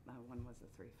 one was a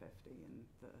 350 and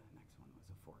the next one was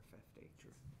a 450.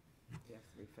 Sure. The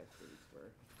F-350s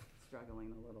were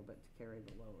struggling a little bit to carry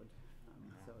the load.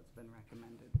 So it's been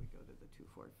recommended we go to the 2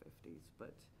 450s.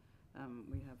 But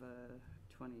we have a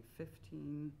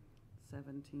 2015,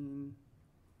 17,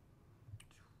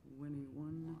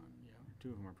 21. Yeah, 2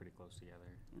 of them are pretty close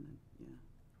together. And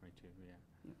 22, yeah.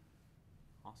 Yep.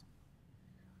 Awesome.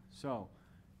 So,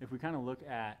 if we kind of look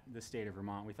at the state of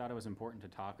Vermont, we thought it was important to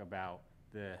talk about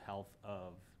the health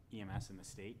of EMS in the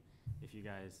state. If you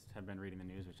guys have been reading the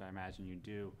news, which I imagine you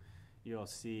do, you'll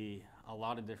see a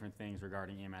lot of different things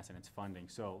regarding EMS and its funding.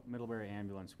 So, Middlebury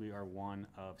Ambulance, we are one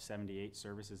of 78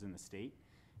 services in the state,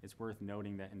 It's worth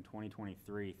noting that in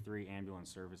 2023, 3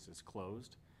 ambulance services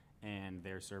closed, and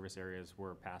their service areas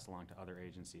were passed along to other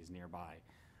agencies nearby.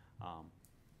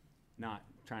 Not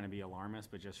trying to be alarmist,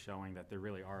 but just showing that there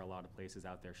really are a lot of places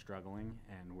out there struggling,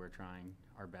 and we're trying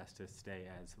our best to stay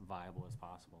as viable as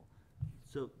possible.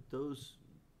 So those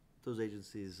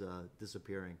agencies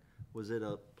disappearing, was it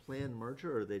a planned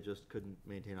merger, or they just couldn't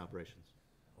maintain operations?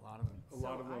 A lot of them. A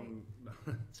lot of them.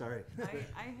 Sorry.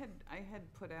 I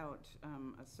had put out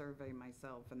a survey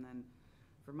myself, and then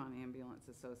Vermont Ambulance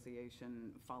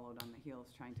Association followed on the heels,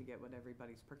 trying to get what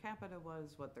everybody's per capita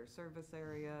was, what their service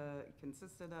area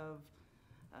consisted of,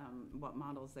 what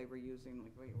models they were using,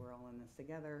 like, wait, we're all in this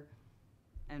together.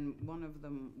 And one of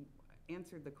them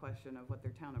answered the question of what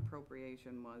their town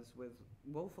appropriation was with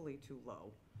woefully too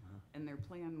low. And their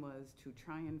plan was to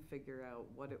try and figure out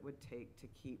what it would take to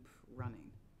keep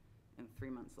running. And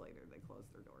 3 months later, they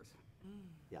closed their doors.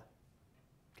 Yeah.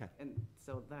 Okay. And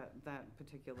so that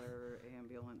particular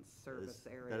ambulance service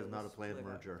area. That is not a was planned split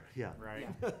up. merger, yeah. Right.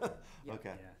 Yeah.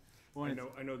 Okay. Yeah. Well,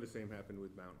 I know the same happened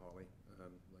with Mount Holly.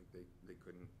 Like they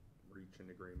couldn't reach an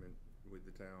agreement with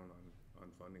the town on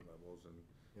funding levels, and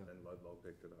then Ludlow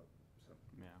picked it up, so.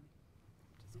 Yeah.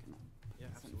 Just gonna put Yeah,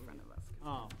 this in front of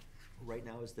us. Right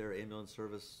now, is there ambulance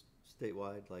service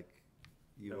statewide, like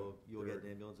you No, will get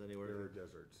an ambulance anywhere? There are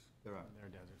deserts. There are. They're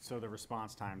deserts. So the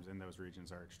response times in those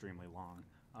regions are extremely long.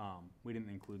 We didn't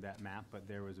include that map, but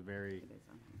there was a very, It is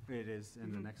on here. it is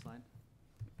in the next slide?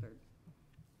 Third.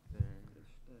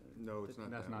 No, it's not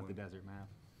that That's not the one. desert map.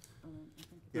 I think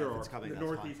Yeah, There it's are. coming, The that's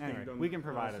fine. Northeast Anyway, Kingdom, we can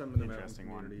provide some an of the mountain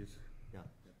interesting one. communities. Yeah.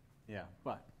 Yeah,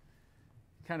 but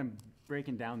kind of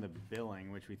breaking down the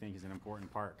billing, which we think is an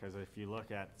important part, because if you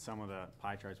look at some of the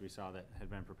pie charts we saw that had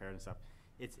been prepared and stuff,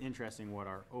 it's interesting what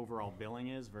our overall billing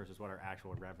is versus what our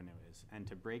actual revenue is. And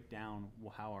to break down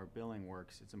how our billing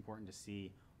works, it's important to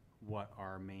see what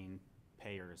our main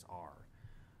payers are.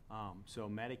 So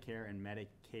Medicare and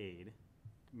Medicaid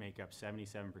make up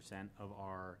 77% of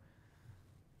our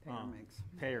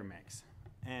payer mix.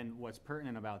 And what's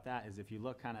pertinent about that is if you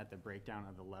look kind of at the breakdown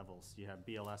of the levels, you have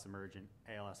BLS emergent,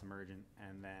 ALS emergent,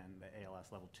 and then the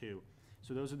ALS level 2.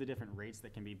 So those are the different rates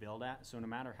that can be billed at. So no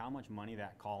matter how much money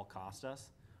that call cost us,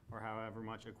 or however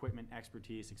much equipment,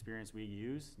 expertise, experience we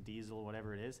use, diesel,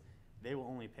 whatever it is, they will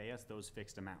only pay us those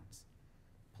fixed amounts,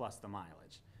 plus the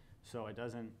mileage. So it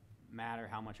doesn't matter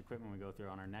how much equipment we go through.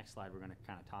 On our next slide, we're gonna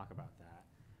kind of talk about that.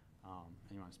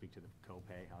 And you wanna speak to the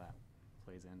copay, how that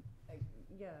plays in?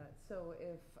 Yeah, so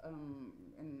if,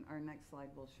 in our next slide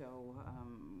will show,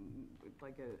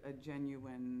 like a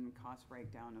genuine cost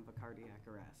breakdown of a cardiac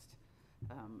arrest,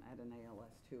 at an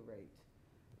ALS2 rate.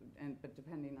 But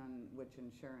depending on which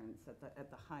insurance,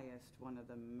 at the highest, one of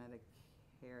the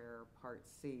Medicare Part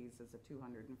C's is a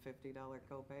 $250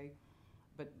 copay.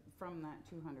 But from that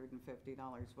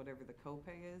 $250, whatever the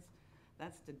copay is,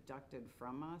 that's deducted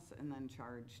from us and then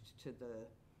charged to the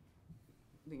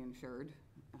insured.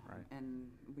 Right. And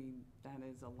that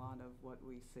is a lot of what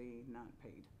we see not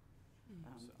paid.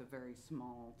 The very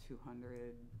small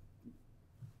 200.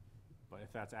 But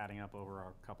if that's adding up over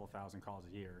a couple thousand calls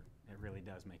a year, it really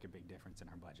does make a big difference in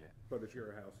our budget. But if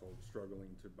you're a household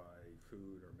struggling to buy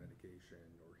food or medication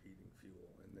or heating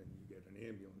fuel, and then you get an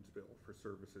ambulance bill for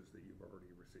services that you've already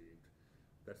received,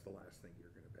 that's the last thing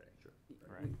you're gonna pay. Sure.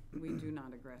 Right. We do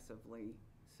not aggressively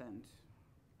send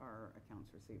our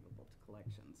accounts receivable to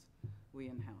collections. We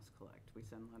in-house collect. We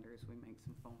send letters, we make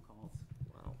some phone calls.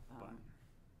 Wow. But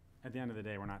at the end of the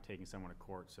day, we're not taking someone to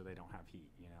court so they don't have heat,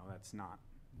 you know? That's not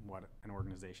what an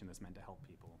organization that's meant to help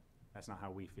people. That's not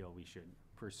how we feel we should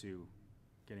pursue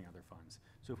getting other funds.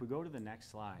 So if we go to the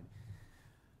next slide,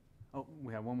 oh,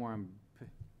 we have one more on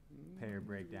payer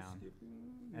breakdown,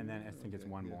 and then I think it's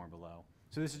one more below.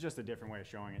 So this is just a different way of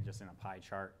showing it, just in a pie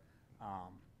chart.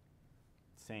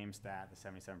 Same stat, the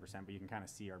 77%, but you can kind of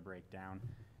see our breakdown.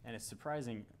 And it's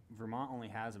surprising, Vermont only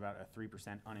has about a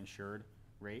 3% uninsured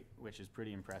rate, which is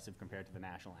pretty impressive compared to the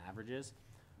national averages.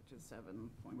 Which is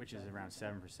 7.7. Which is around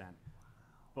 7%.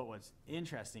 But what's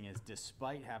interesting is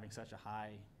despite having such a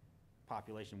high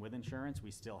population with insurance,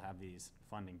 we still have these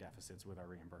funding deficits with our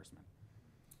reimbursement.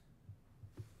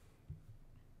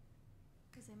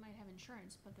 Because they might have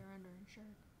insurance, but they're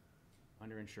underinsured.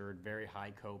 Underinsured, very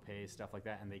high copays, stuff like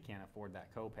that, and they can't afford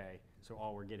that copay. So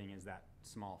all we're getting is that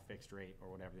small fixed rate or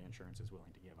whatever the insurance is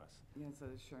willing to give us. As the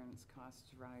insurance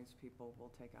costs rise, people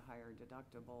will take a higher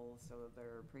deductible, so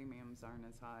their premiums aren't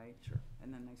as high. Sure.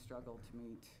 And then they struggle to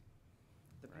meet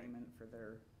the Right. payment for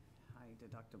their high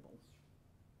deductibles.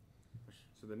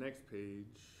 So the next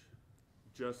page,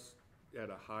 just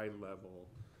at a high level,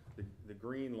 the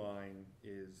green line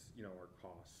is, our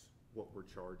costs, what we're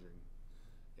charging.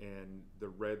 and the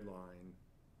red line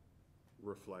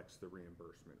reflects the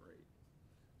reimbursement rate.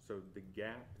 So the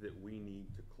gap that we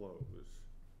need to close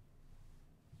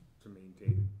to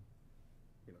maintain,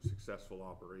 you know, successful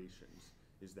operations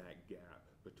is that gap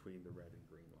between the red and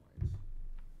green lines.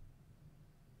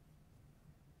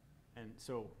 And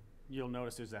so you'll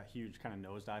notice there's that huge kind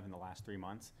of nosedive in the last 3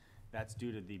 months. That's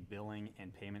due to the billing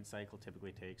and payment cycle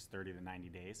typically takes 30 to 90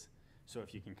 days. So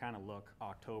if you can kind of look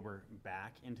October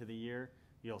back into the year,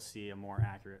 you'll see a more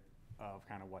accurate of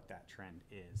kind of what that trend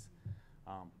is.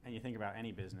 And you think about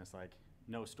any business, like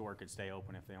no store could stay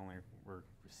open if they only were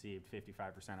received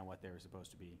 55% of what they were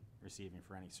supposed to be receiving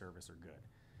for any service or good.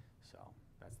 So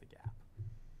that's the gap.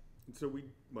 And so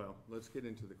well, let's get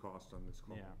into the cost on this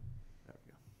call. Yeah. There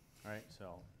we go. All right,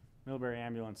 so Middlebury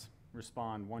Ambulance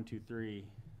respond 123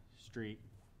 Street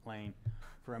Lane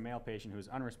for a male patient who is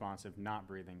unresponsive, not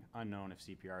breathing, unknown if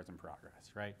CPR is in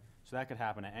progress, right? So that could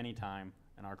happen at any time,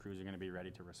 and our crews are going to be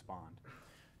ready to respond.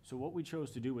 So what we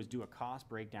chose to do was do a cost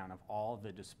breakdown of all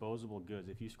the disposable goods.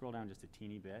 If you scroll down just a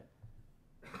teeny bit,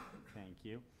 thank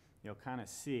you, you'll kind of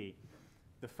see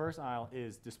the first aisle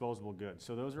is disposable goods.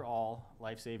 So those are all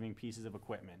life-saving pieces of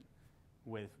equipment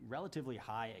with relatively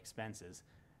high expenses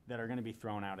that are going to be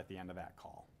thrown out at the end of that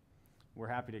call. We're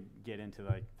happy to get into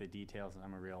like the details.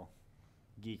 I'm a real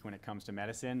geek when it comes to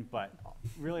medicine, but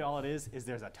really all it is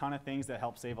there's a ton of things that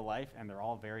help save a life, and they're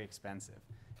all very expensive.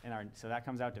 So that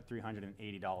comes out to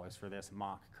 $380 for this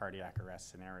mock cardiac arrest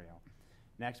scenario.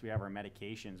 Next, we have our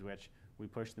medications, which we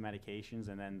push the medications,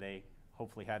 and then they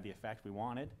hopefully had the effect we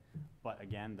wanted. But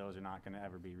again, those are not going to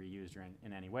ever be reused or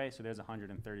in any way, so there's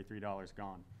 $133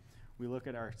 gone. We look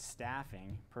at our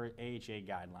staffing per AHA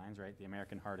guidelines, right, the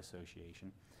American Heart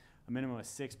Association. A minimum of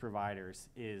 6 providers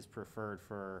is preferred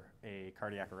for a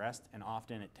cardiac arrest, and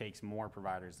often it takes more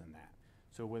providers than that.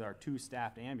 So with our 2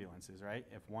 staffed ambulances, right,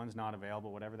 if one's not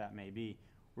available, whatever that may be,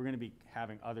 we're going to be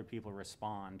having other people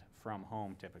respond from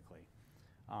home typically.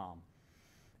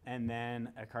 And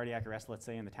then a cardiac arrest, let's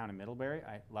say in the town of Middlebury,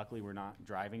 luckily we're not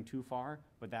driving too far,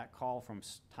 but that call from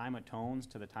time of tones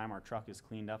to the time our truck is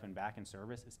cleaned up and back in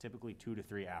service is typically 2 to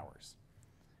 3 hours.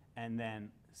 And then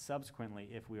subsequently,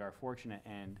 if we are fortunate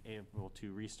and able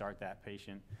to restart that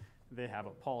patient, they have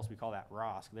a pulse, we call that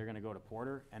ROSC, they're gonna go to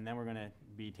Porter, and then we're gonna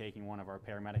be taking one of our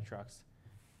paramedic trucks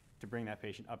to bring that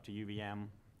patient up to UVM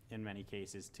in many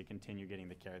cases to continue getting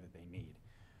the care that they need.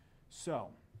 So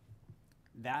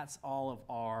that's all of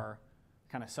our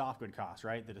kind of soft good costs,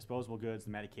 right? The disposable goods,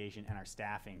 the medication, and our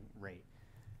staffing rate.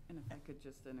 And if I could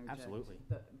just interject. Absolutely.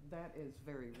 That is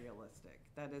very realistic.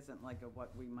 That isn't like a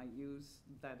what we might use.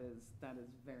 That is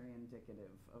very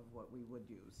indicative of what we would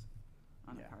use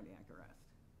on a cardiac arrest.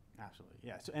 Absolutely,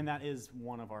 yeah. So, and that is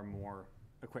one of our more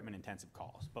equipment-intensive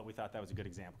calls, but we thought that was a good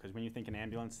example, because when you think an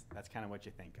ambulance, that's kind of what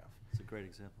you think of. It's a great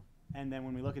example. And then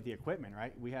when we look at the equipment,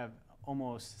 right, we have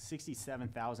almost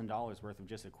 $67,000 worth of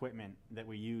just equipment that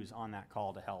we use on that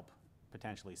call to help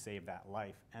potentially save that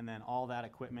life. And then all that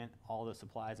equipment, all the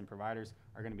supplies and providers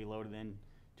are going to be loaded in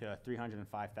to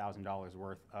 $305,000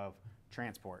 worth of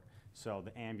transport. So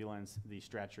the ambulance, the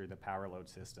stretcher, the power load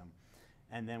system.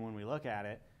 And then when we look at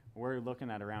it, we're looking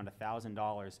at around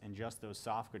 $1,000 in just those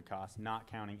soft good costs, not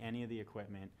counting any of the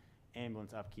equipment,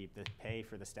 ambulance upkeep, the pay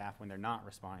for the staff when they're not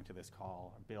responding to this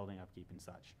call, or building upkeep and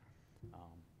such.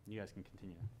 You guys can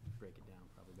continue to break it down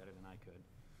probably better than I could.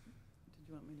 Did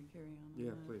you want me to carry on?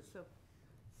 Yeah, please.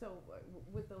 So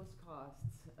with those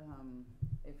costs,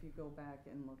 if you go back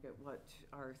and look at what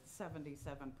our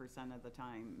 77% of the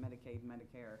time Medicaid,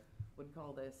 Medicare would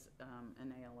call this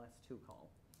an ALS 2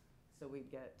 call. So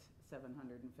we'd get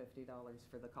 $750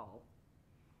 for the call.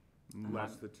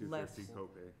 Less the $250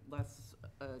 copay. Less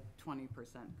a 20%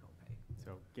 copay.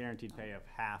 So guaranteed pay of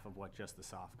half of what just the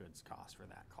soft goods cost for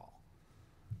that call.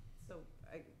 So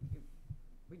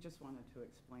we just wanted to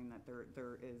explain that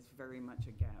there is very much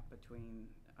a gap between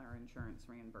our insurance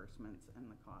reimbursements and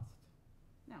the cost.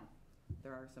 Now,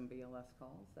 there are some BLS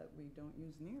calls that we don't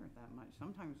use near that much.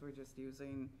 Sometimes we're just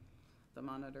using the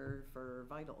monitor for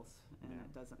vitals, and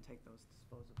it doesn't take those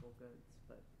disposable goods,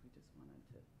 but we just wanted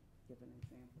to give an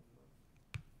example.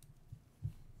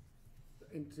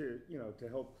 And to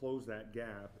help close that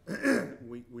gap,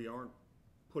 we aren't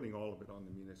putting all of it on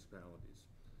the municipalities,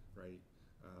 right?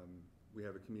 We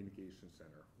have a communication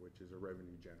center, which is a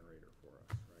revenue generator for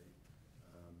us, right?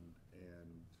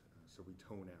 So we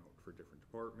tone out for different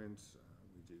departments.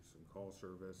 We do some call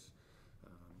service.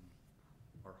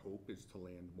 Our hope is to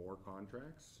land more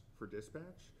contracts for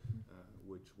dispatch,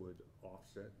 which would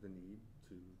offset the need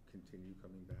to continue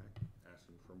coming back,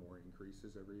 asking for more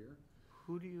increases every year.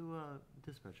 Who do you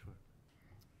dispatch for?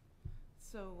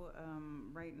 So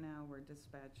right now we're we're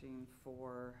dispatching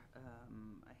for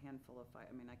a handful of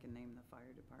I mean, I can name the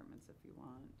fire departments if you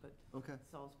want, but Okay.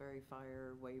 Salisbury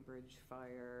Fire, Weybridge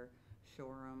Fire,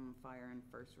 Shoreham Fire and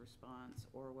First Response,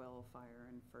 Orwell Fire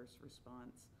and First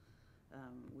Response.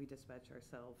 We dispatch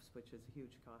ourselves, which is a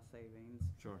huge cost savings.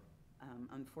 Sure.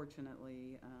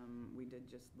 Unfortunately, we did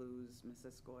just lose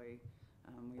Missisquoi.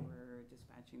 We were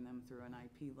dispatching them through an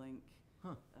IP link,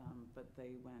 Huh. but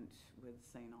they went with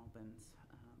St. Albans.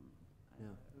 Yeah.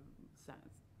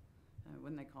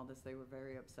 When they called us, they were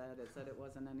very upset. It said it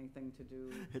wasn't anything to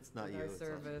do It's not with you, our it's us.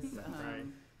 service. Right.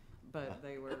 But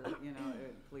they were,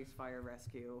 police, fire,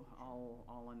 rescue,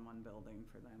 all in one building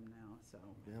for them now, so.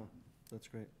 Yeah, that's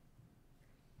great.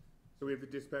 So we have the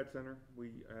dispatch center.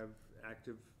 We have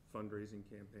active fundraising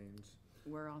campaigns.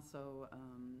 We're also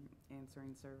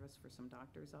answering service for some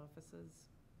doctor's offices.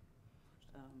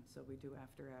 So we do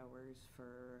after hours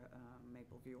for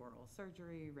Mapleview Oral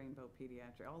Surgery, Rainbow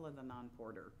Pediatric, all of the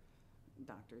non-Porter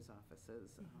doctor's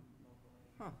offices.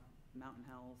 Huh. Mountain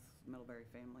Health, Middlebury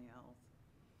Family Health.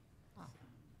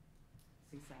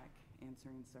 CSAC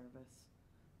answering service.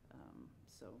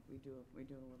 So we do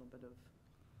a little bit of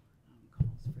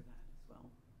calls for that as well.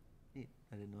 Neat.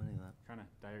 I didn't know any of that. Trying to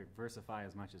diversify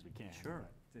as much as we can. Sure.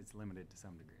 But it's limited to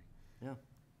some degree. Yeah.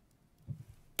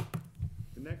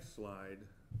 The next slide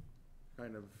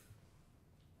kind of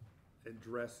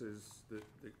addresses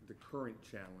the current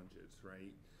challenges,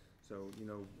 right? So,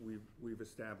 we've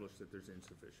established that there's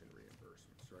insufficient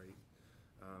reimbursements, right?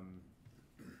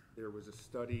 There was a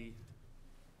study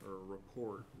or a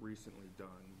report recently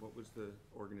done. What was the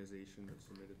organization that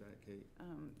submitted that, Kate?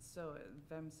 So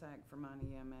VEMSAC, Vermont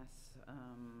EMS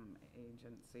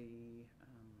Agency.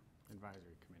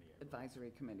 Advisory committee. I believe.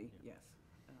 Advisory committee, Yeah. yes.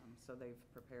 So they've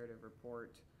prepared a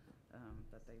report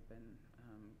that they've been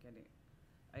getting.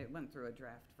 I went through a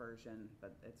draft version,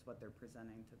 but it's what they're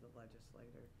presenting to the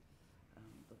legislative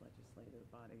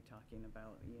body, talking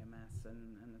about EMS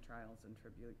and the trials and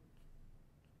tribulations.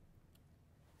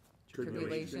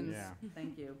 Yeah.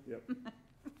 Thank you. Yep.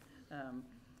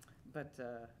 But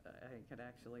I could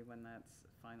actually, when that's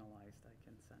finalized, I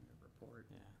can send a report.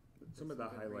 Yeah. Some of the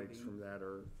Good highlights reading. from that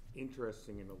are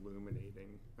interesting and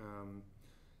illuminating.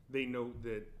 They note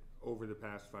that over the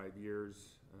past 5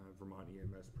 years, Vermont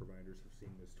EMS providers have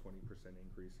seen this 20%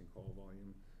 increase in call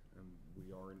volume.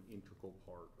 We are an integral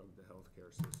part of the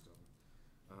healthcare system.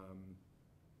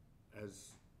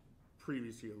 As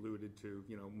previously alluded to,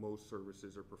 most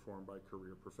services are performed by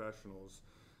career professionals,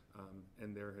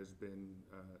 and there has been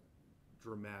a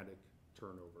dramatic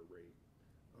turnover rate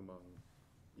among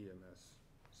EMS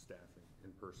staffing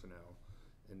and personnel.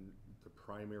 And the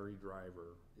primary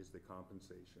driver is the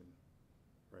compensation,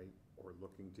 right? Or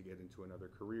looking to get into another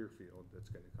career field that's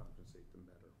going to compensate them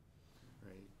better,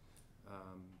 right?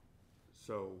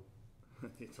 So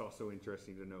it's also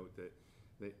interesting to note that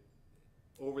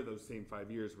over those same 5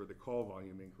 years where the call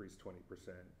volume increased 20%,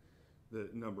 the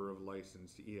number of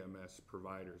licensed EMS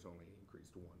providers only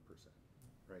increased 1%,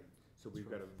 right? So we've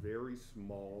got a very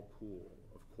small pool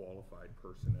of qualified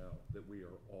personnel that we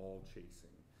are all chasing.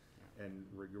 And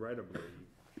regrettably,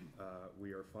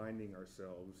 we are finding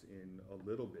ourselves in a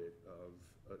little bit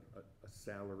of a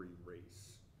salary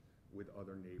race with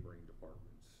other neighboring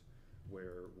departments,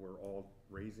 where we're all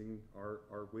raising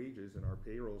our wages and our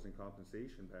payrolls and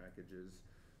compensation packages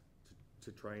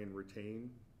to try and retain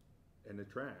and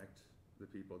attract the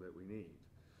people that we need.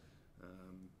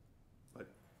 But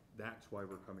that's why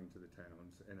we're coming to the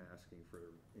towns and asking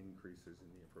for increases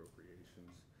in the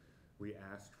appropriations. We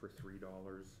asked for $3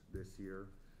 this year.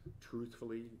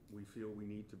 Truthfully, we feel we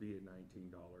need to be at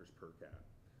 $19 per cap,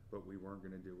 but we weren't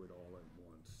going to do it all at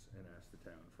once and ask the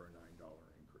town for a $9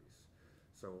 increase.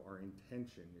 So our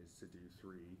intention is to do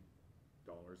 $3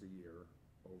 a year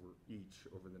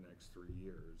over the next 3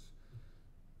 years.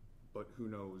 But who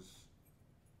knows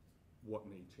what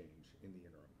may change in the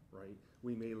interim, right?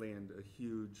 We may land a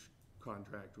huge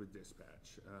contract with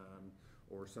dispatch,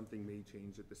 or something may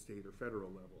change at the state or federal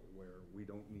level where we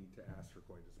don't need to ask for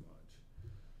quite as much.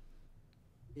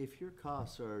 If your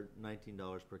costs are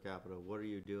 $19 per capita, what are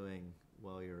you doing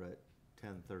while you're at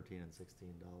 $10, $13, and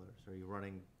 $16? Are you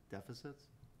running deficits?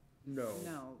 No.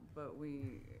 No, but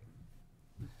we,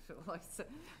 like I said,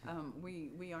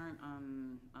 we aren't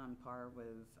on par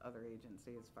with other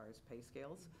agencies as far as pay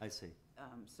scales. I see.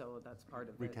 So that's part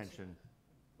of it. Retention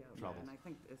Yeah, troubles. and I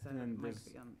think is that And then it might there's-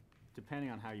 be Depending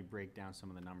on how you break down some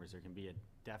of the numbers, there can be a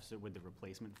deficit with the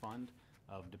replacement fund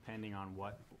of depending on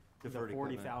what the Deferred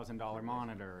equipment. $40,000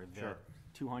 monitor, the Sure.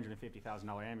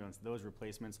 $250,000 ambulance, those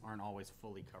replacements aren't always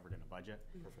fully covered in a budget.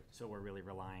 Perfect. So we're really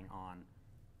relying on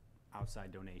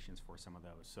outside donations for some of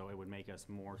those. So it would make us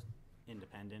more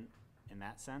independent in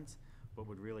that sense, but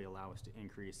would really allow us to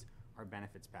increase our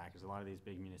benefits package. A lot of these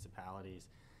big municipalities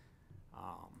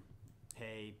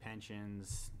pay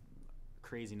pensions,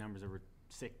 crazy numbers of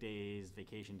sick days,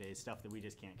 vacation days, stuff that we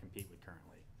just can't compete with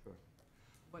currently. Sure.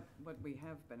 What we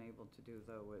have been able to do,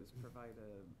 though, is provide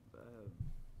a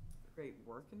great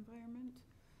work environment,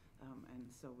 and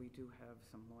so we do have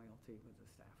some loyalty with the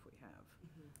staff we have.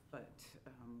 But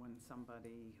when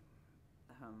somebody,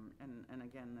 and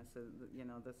again, this is,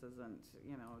 this isn't,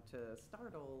 to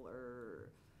startle or,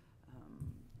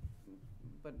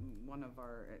 but one of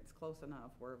our, it's close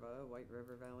enough, Werva, White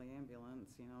River Valley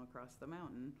Ambulance, across the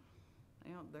mountain,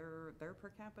 their per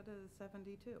capita is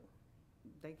 72.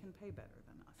 They can pay better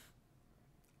than us.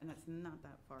 And that's not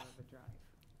that far of a drive.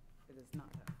 It is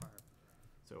not that far.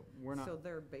 So we're not. So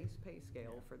their base pay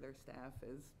scale for their staff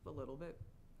is a little bit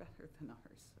better than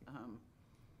ours.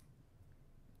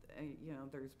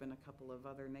 There's been a couple of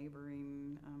other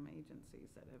neighboring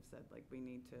agencies that have said, like, we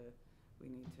need to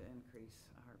increase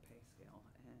our pay scale,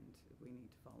 and we need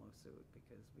to follow suit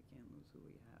because we can't lose who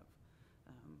we have.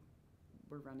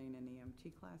 We're running an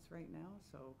EMT class right now,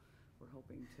 so we're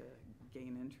hoping to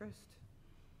gain interest.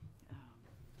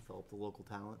 Develop the local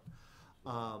talent.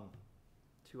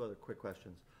 Two other quick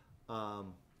questions.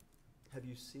 Have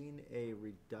you seen a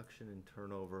reduction in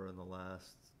turnover in the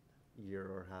last year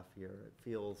or half year? It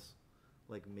feels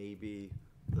like maybe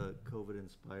the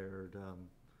COVID-inspired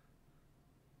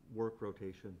work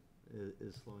rotation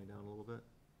is slowing down a little bit.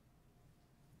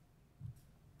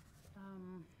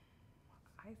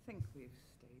 I think we've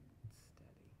stayed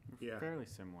steady. Yeah. Fairly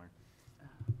similar.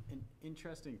 An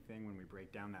interesting thing when we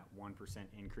break down that 1%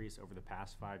 increase over the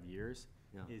past 5 years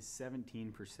is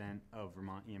 17% of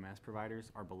Vermont EMS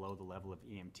providers are below the level of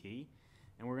EMT.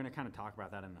 And we're going to kind of talk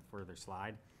about that in the further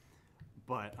slide.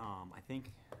 But I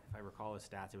think, if I recall the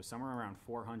stats, it was somewhere around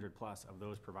 400 plus of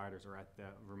those providers are at the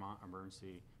Vermont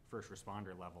Emergency First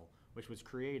Responder level, which was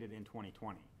created in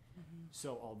 2020.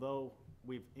 So although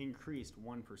we've increased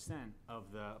 1%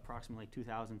 of the approximately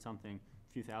 2,000 something,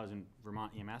 few thousand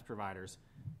Vermont EMS providers,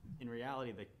 in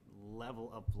reality, the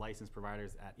level of licensed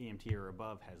providers at EMT or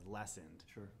above has lessened.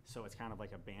 Sure. So it's kind of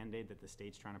like a Band-Aid that the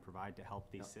state's trying to provide to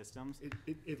help these systems.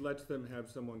 It lets them have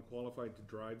someone qualified to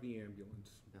drive the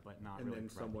ambulance, but not and really then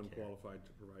provide someone the care. qualified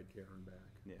to provide care and back.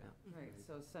 Yeah. Right,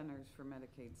 so Centers for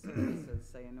Medicaid Services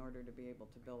say in order to be able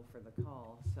to bill for the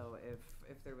call, so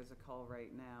if there was a call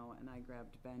right now and I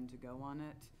grabbed Ben to go on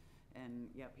it, and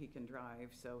yep, he can drive,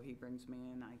 so he brings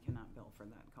me in, I cannot bill for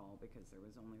that call because there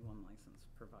was only one licensed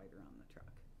provider on the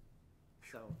truck.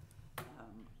 So,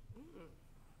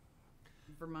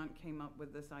 Vermont came up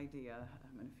with this idea,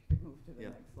 and if you could move to the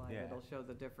next slide, it'll show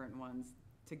the different ones,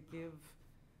 to give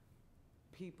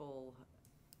people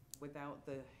without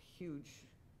the huge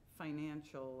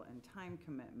financial and time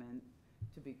commitment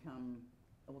to become,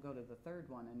 we'll go to the third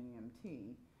one, an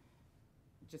EMT,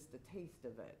 just a taste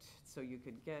of it. So you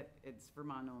could get, it's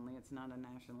Vermont only, it's not a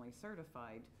nationally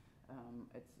certified,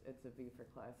 it's a V for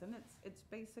class, and it's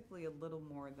basically a little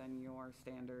more than your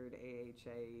standard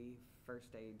AHA first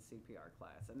aid CPR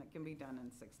class, and it can be done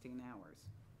in 16 hours.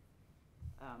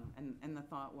 And the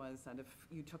thought was that if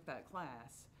you took that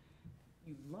class,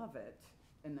 you'd love it,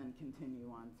 and then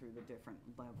continue on through the different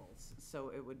levels.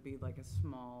 So it would be like a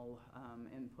small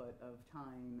input of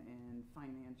time and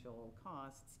financial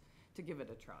costs to give it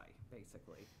a try,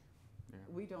 basically. Yeah.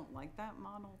 We don't like that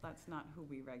model. That's not who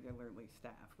we regularly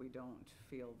staff. We don't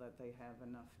feel that they have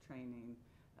enough training,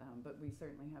 but we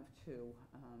certainly have two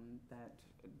that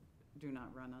do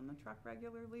not run on the truck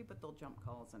regularly, but they'll jump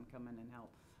calls and come in and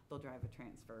help. They'll drive a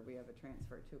transfer. We have a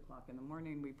transfer at 2 o'clock in the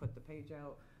morning. We put the page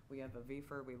out. We have a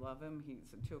VFR. We love him.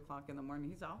 He's at 2 o'clock in the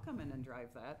morning. I'll come in and drive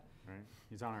that. Right.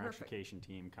 He's on our Perfect. education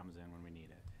team, comes in when we need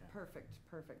it. Yeah.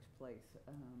 Perfect place.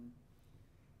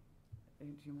 Do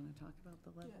you want to talk about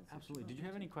the levels? Absolutely. Did you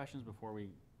have any questions before we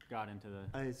got into the?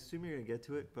 I assume you're going to get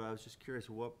to it, but I was just curious,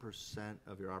 what percent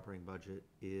of your operating budget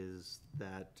is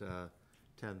that $10,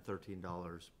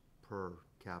 $13 per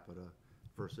capita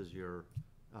versus your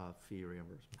fee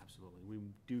reimbursement? Absolutely. We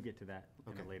do get to that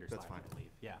in a later slide, that's fine. I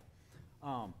believe. Yeah.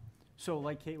 So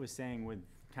like Kate was saying, with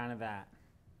kind of that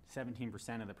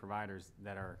 17% of the providers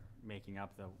that are making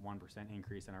up the 1%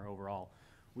 increase in our overall,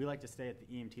 we like to stay at the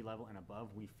EMT level and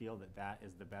above. We feel that that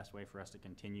is the best way for us to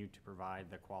continue to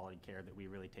provide the quality care that we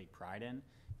really take pride in.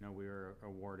 You know, we were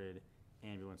awarded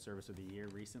Ambulance Service of the Year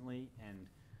recently, and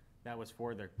that was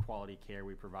for the quality care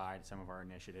we provide, some of our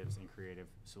initiatives and creative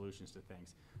solutions to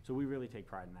things. So we really take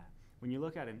pride in that. When you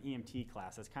look at an EMT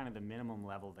class, that's kind of the minimum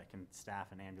level that can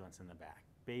staff an ambulance in the back.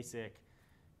 Basic,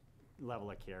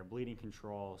 level of care, bleeding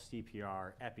control,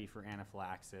 CPR, epi for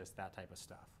anaphylaxis, that type of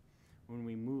stuff. When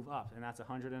we move up, and that's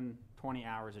 120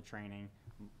 hours of training,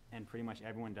 and pretty much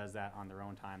everyone does that on their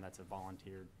own time. That's a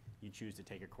volunteer. You choose to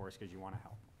take a course because you want to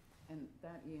help. And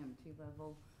that EMT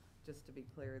level, just to be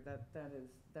clear, that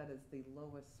is the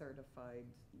lowest certified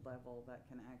level that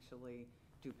can actually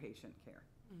do patient care.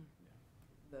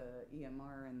 The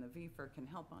EMR and the VFR can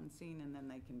help on scene, and then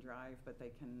they can drive, but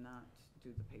they cannot do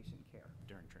the patient care.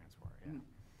 During transport, yeah.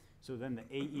 So then the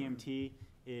AEMT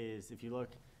is, if you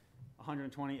look,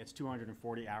 120, it's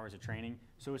 240 hours of training.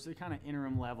 So it's the kind of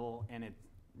interim level, and it's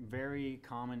very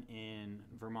common in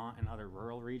Vermont and other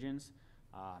rural regions.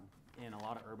 In a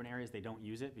lot of urban areas, they don't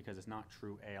use it because it's not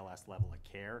true ALS level of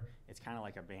care. It's kind of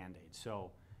like a Band-Aid.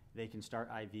 So they can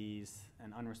start IVs,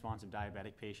 an unresponsive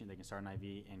diabetic patient, they can start an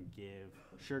IV and give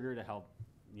sugar to help,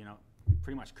 you know,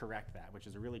 pretty much correct that, which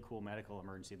is a really cool medical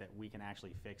emergency that we can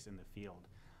actually fix in the field.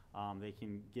 They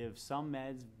can give some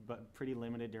meds, but pretty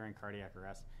limited during cardiac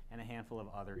arrest, and a handful of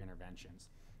other interventions.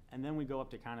 And then we go up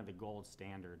to kind of the gold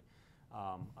standard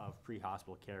of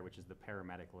pre-hospital care, which is the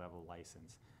paramedic level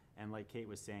license. And like Kate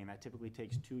was saying, that typically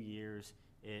takes 2 years.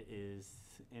 It is,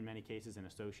 in many cases, an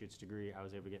associate's degree. I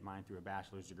was able to get mine through a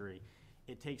bachelor's degree.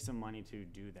 It takes some money to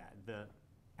do that. The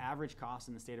average cost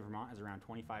in the state of Vermont is around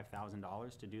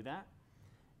 $25,000 to do that.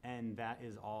 And that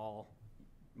is all,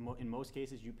 in most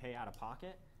cases, you pay out of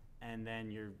pocket, and then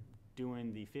you're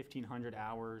doing the 1,500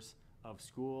 hours of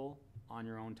school on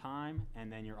your own time,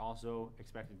 and then you're also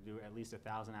expected to do at least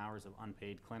 1,000 hours of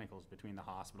unpaid clinicals between the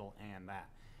hospital and that.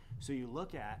 So you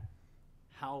look at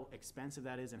how expensive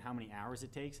that is and how many hours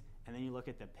it takes, and then you look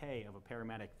at the pay of a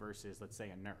paramedic versus, let's say,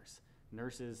 a nurse.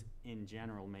 Nurses in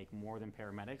general make more than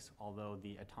paramedics, although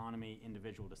the autonomy,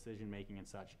 individual decision-making and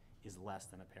such is less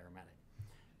than a paramedic.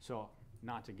 So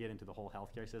not to get into the whole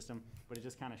healthcare system, but it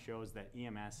just kind of shows that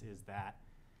EMS is that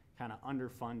kind of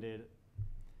underfunded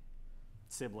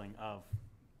sibling of,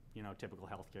 you know, typical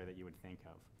healthcare that you would think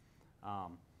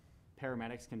of.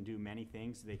 Paramedics can do many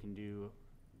things. They can do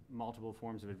multiple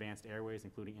forms of advanced airways,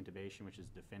 including intubation, which is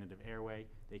definitive airway.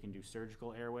 They can do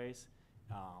surgical airways,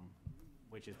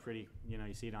 which is pretty, you know,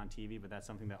 you see it on TV, but that's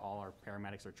something that all our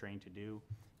paramedics are trained to do.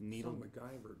 Needle. Some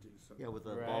MacGyver do something. Yeah, with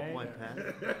a Right. ballpoint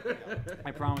pen.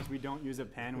 I promise we don't use a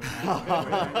pen.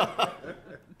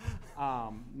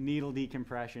 Needle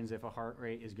decompressions. If a heart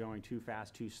rate is going too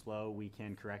fast, too slow, we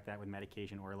can correct that with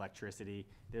medication or electricity.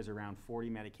 There's around 40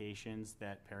 medications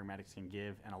that paramedics can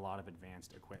give, and a lot of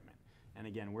advanced equipment. And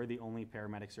again, we're the only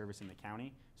paramedic service in the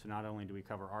county, so not only do we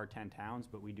cover our 10 towns,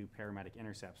 but we do paramedic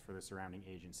intercepts for the surrounding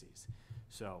agencies.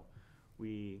 So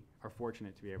we are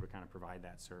fortunate to be able to kind of provide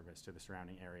that service to the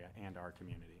surrounding area and our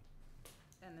community.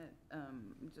 And it,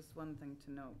 just one thing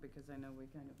to note, because I know we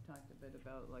kind of talked a bit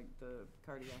about like the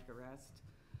cardiac arrest,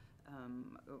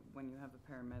 when you have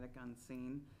a paramedic on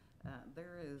scene,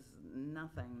 there is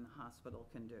nothing the hospital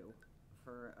can do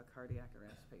for a cardiac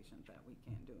arrest patient that we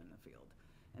can't do in the field.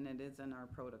 And it is in our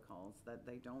protocols that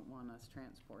they don't want us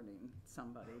transporting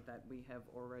somebody that we have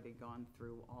already gone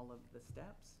through all of the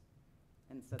steps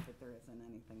and said that there isn't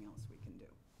anything else we can do,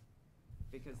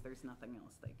 because there's nothing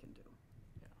else they can do.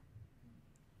 Yeah.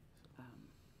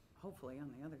 Hopefully on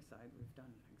the other side, we've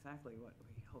done exactly what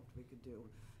we hoped we could do,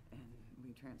 and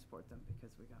we transport them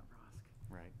because we got ROSC.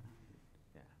 Right.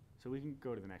 Yeah. So we can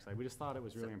go to the next slide. We just thought it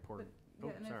was really important.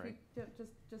 Yeah, and sorry. if you,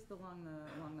 just along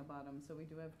the bottom, so we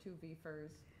do have 2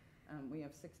 VFers. We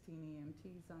have 16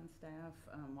 EMTs on staff.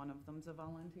 One of them's a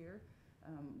volunteer.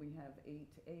 We have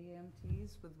 8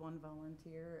 AMTs with 1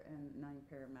 volunteer and 9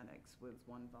 paramedics with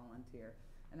 1 volunteer.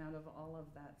 And out of all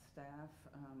of that staff,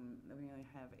 we only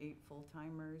have 8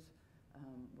 full-timers,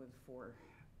 with 4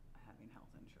 having health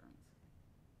insurance.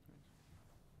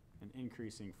 And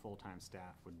increasing full-time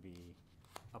staff would be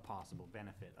a possible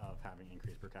benefit of having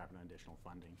increased per capita and additional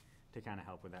funding to kind of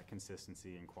help with that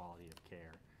consistency and quality of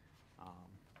care.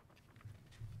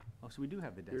 Oh, so we do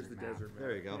have the desert Here's the map. desert map.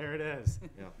 There you go. There it is.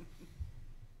 Yeah.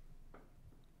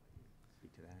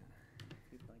 Speak to that.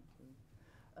 If you'd like to.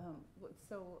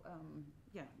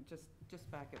 Yeah, just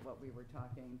back at what we were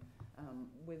talking,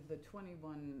 with the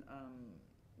 21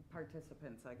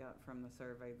 participants I got from the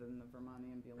survey, then the Vermont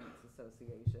Ambulance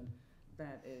Association,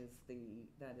 that is the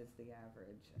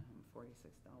average,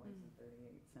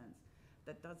 $46.38.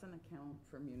 That doesn't account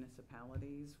for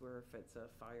municipalities where if it's a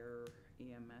fire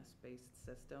EMS-based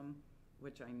system,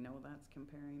 which I know that's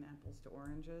comparing apples to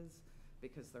oranges,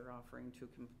 because they're offering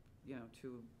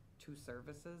two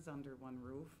services under one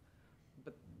roof.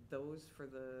 But those, for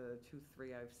the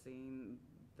 2-3 I've seen,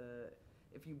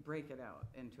 if you break it out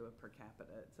into a per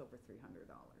capita, it's over $300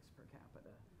 per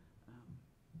capita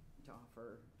to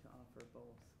offer for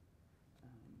both.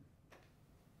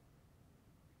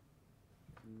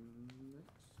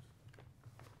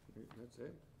 That's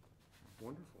it.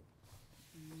 Wonderful.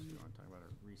 So you want to talk about our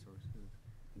resources?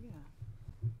 Yeah,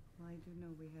 well, I do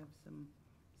know we have some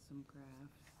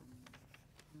graphs, and I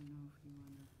don't know if you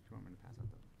wanna. Do you want me to pass out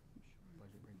the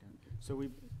budget breakdown? So we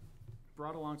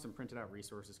brought along some printed out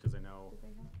resources, because I know Do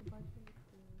they have the budget?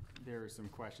 there are some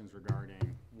questions regarding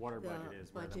what our budget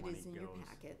is, where the money Budget is in your goes.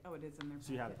 packet. Oh, it is in their packet.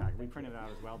 So you have the packet. We printed it out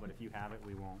as well, but if you have it,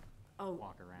 we won't Oh,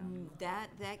 walk around. that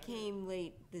came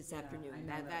late this Yeah, I afternoon. know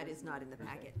That that is was not in the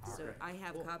packet, so Okay. I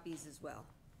have Cool. copies as well.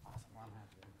 Awesome, well, I'm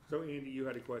happy. So Andy, you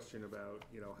had a question about,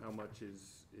 how much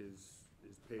is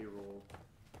payroll.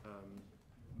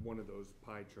 One of those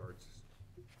pie charts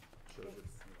shows it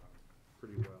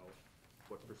pretty well,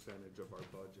 what percentage of our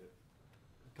budget.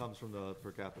 Comes from the per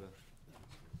capita.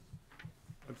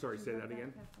 I'm sorry, say that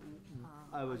again?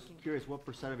 I was curious, what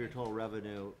percent of your total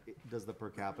revenue does the per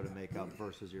capita make up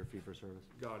versus your fee for service?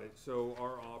 Got it. So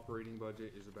our operating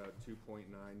budget is about 2.9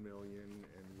 million,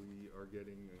 and we are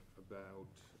getting about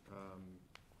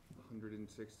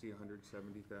 160,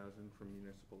 170,000 from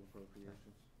municipal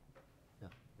appropriations. Yeah.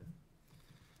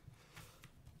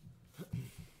 Yeah, I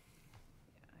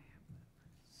have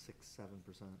that.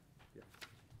 6-7%. Yeah.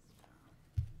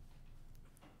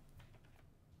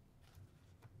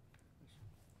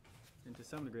 And to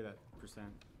some degree, that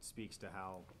percent speaks to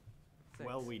how Six.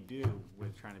 well we do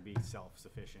with trying to be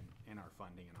self-sufficient in our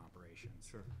funding and operations.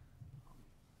 Sure.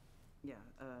 Yeah,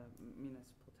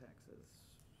 municipal taxes,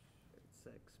 6%.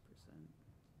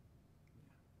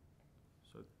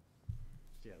 So,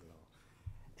 yeah, it all.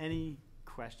 Any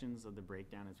questions of the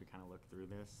breakdown as we kind of look through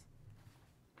this?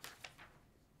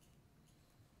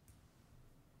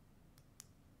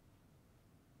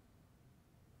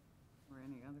 Or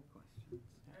any other questions?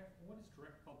 What is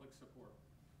direct public support?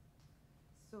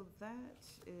 So that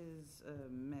is a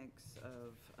mix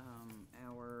of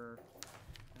our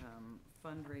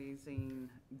fundraising,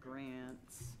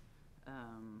 grants,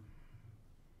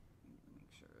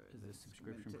 make sure. Is the it's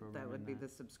subscription meant to- program That in would be that? the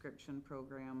subscription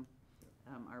program,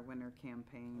 our winter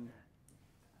campaign.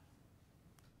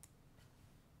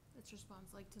 That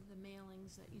responds like to the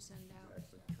mailings that you send out.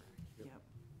 Exactly. Yep. Yep.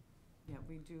 Yeah,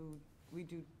 we do,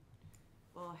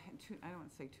 well, I don't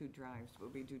want to say 2 drives,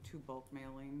 but we do 2 bulk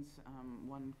mailings.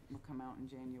 One will come out in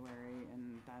January,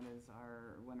 and that is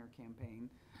our winter campaign,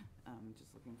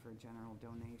 just looking for general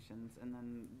donations. And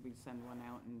then we send one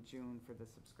out in June for the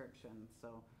subscription,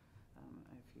 so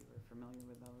if you are familiar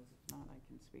with those, if not, I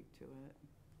can speak to it.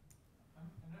 I'm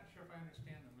not sure if I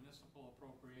understand the municipal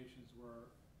appropriations where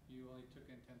you only took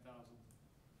in 10,000. 10,000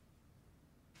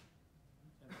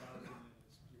 is,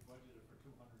 you budgeted for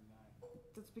 209.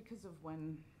 That's because of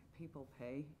when people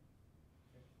pay.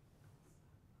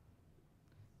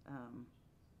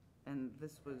 And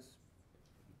this was,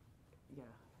 yeah.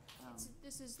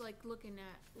 This is like looking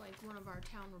at like one of our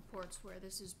town reports where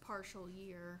this is partial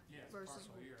year Yes, versus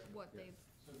partial year. what Yeah. they've.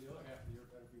 So the other half of the year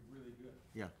better be really good.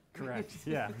 Yeah. Correct,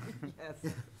 yeah. Yes,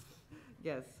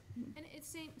 yes. And it's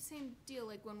same deal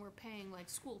like when we're paying like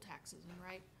school taxes, and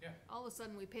right? Yeah. All of a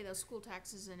sudden we pay those school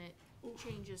taxes and it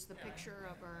changes the Yeah, I- picture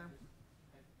of our,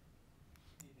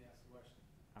 I need to ask the question.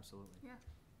 Absolutely. yeah.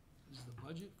 Is the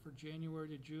budget for January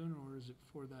to June, or is it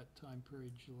for that time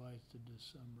period, July to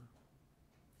December?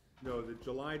 No, the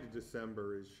July to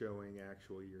December is showing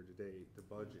actual year-to-date. The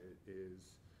budget is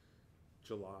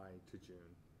July to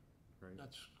June, right?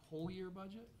 That's whole year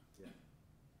budget? Yeah.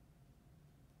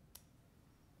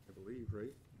 I believe, right?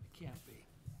 It can't be.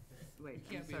 Wait, You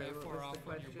I'm can't be sorry, that what far was off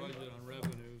the on your question? budget on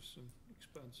revenues and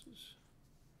expenses.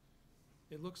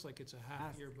 It looks like it's a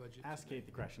half-year budget. Ask to me. Kate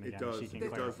the question It again, does, she can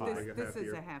it does clarify. look like a This half is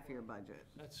year. a half-year budget.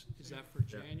 Is that for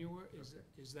Yeah. January? Okay.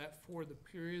 Is that for the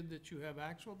period that you have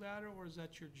actual data, or is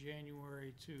that your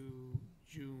January to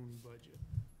June budget?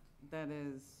 That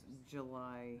is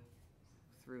July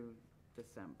through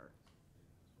December.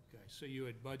 Okay, so you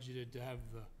had budgeted to have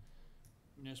the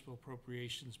municipal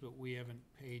appropriations, but we haven't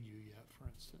paid you yet, for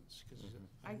instance, because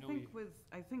I know you.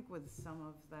 I think with some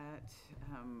of that,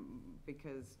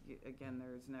 because again,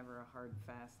 there's never a hard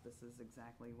fast, this is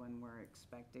exactly when we're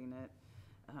expecting it.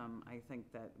 I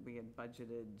think that we had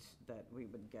budgeted that we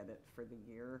would get it for the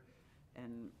year,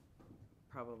 and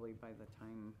probably by the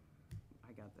time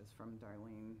I got this from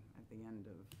Darlene at the end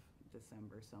of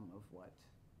December, some of what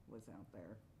was out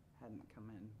there hadn't come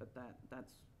in, but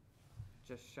that's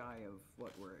just shy of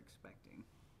what we're expecting.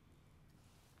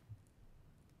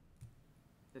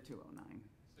 The 209.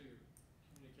 So your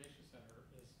communication center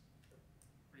is a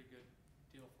pretty good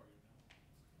deal for you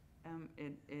now.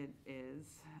 It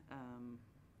is,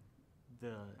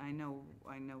 I know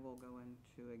we'll go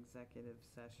into executive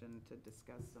session to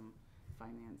discuss some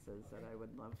finances that I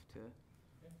would love to.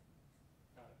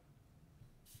 Got it.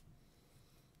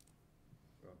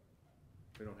 Well,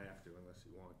 we don't have to unless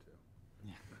you want to.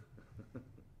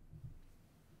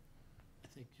 I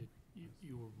think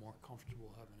you were more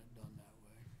comfortable having it done that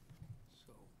way,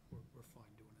 so we're fine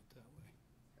doing it that way.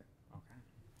 Okay.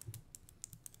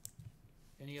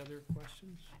 Any other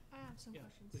questions? I have some Yeah,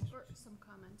 questions, please. or some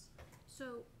comments.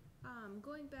 So,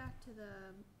 going back to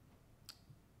the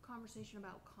conversation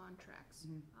about contracts.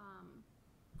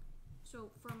 So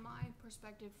from my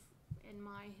perspective and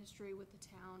my history with the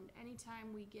town,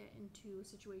 anytime we get into a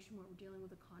situation where we're dealing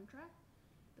with a contract,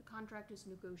 the contract is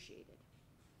negotiated.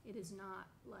 It is not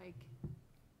like,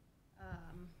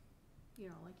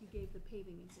 like you gave the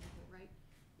paving example, right?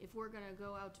 If we're gonna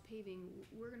go out to paving,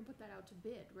 we're gonna put that out to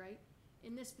bid, right?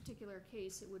 In this particular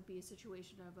case, it would be a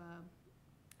situation of a,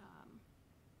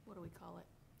 what do we call it?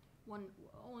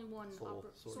 Only one sole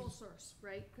source,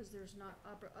 right? Because there's not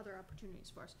other opportunities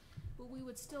for us. But we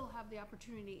would still have the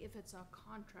opportunity, if it's a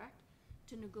contract,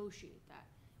 to negotiate that.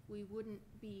 We wouldn't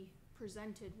be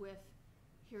presented with,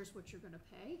 here's what you're gonna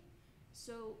pay.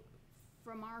 So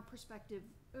from our perspective,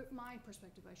 my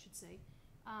perspective, I should say,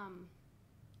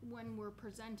 when we're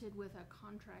presented with a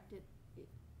contract,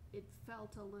 it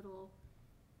felt a little,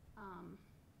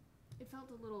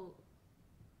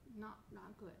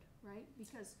 not good, right?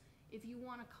 Because if you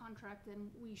want a contract, then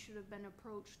we should have been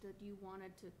approached that you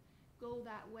wanted to go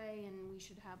that way, and we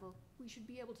should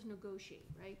be able to negotiate,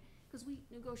 right? Because we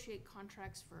negotiate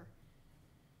contracts for,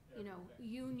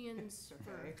 unions,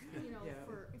 for,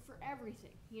 for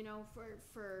everything,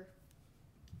 for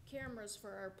cameras, for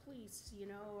our police,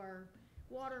 our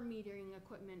water metering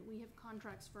equipment. We have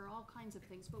contracts for all kinds of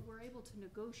things, but we're able to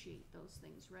negotiate those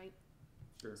things, right?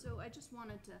 Sure. So I just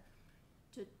wanted to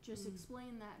just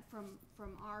explain that from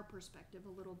our perspective a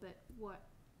little bit, or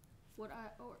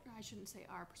I shouldn't say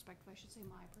our perspective, I should say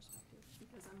my perspective,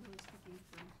 because I'm really speaking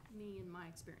from me and my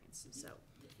experiences, so.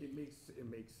 It makes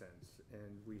sense,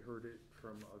 and we heard it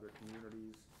from other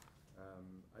communities.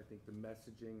 I think the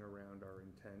messaging around our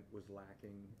intent was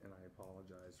lacking, and I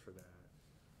apologize for that.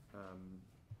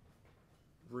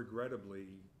 Regrettably,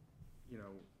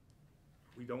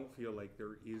 we don't feel like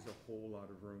there is a whole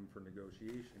lot of room for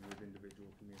negotiation with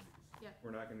individual communities. Yeah.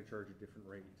 We're not gonna charge a different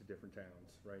rate to different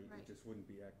towns, right? Right. It just wouldn't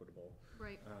be equitable.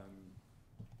 Right.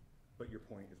 But your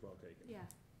point is well taken. Yeah,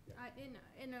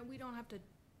 Yeah. we don't have to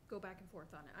go back and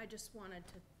forth on it. I just wanted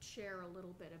to share a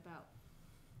little bit about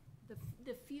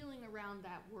the feeling around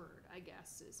that word, I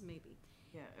guess, is maybe.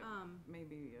 Yeah,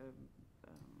 maybe,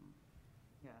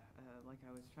 like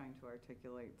I was trying to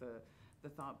articulate, the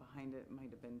thought behind it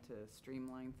might have been to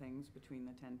streamline things between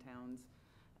the 10 towns,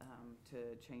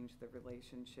 to change the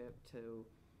relationship to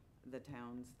the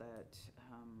towns that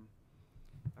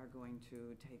are going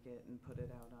to take it and put it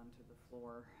out onto the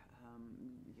floor.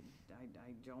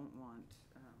 I don't want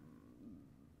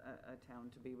a town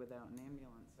to be without an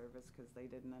ambulance service because they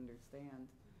didn't understand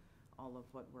all of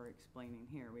what we're explaining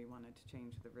here. We wanted to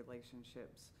change the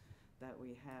relationships that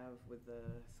we have with the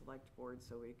select board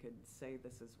so we could say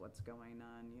this is what's going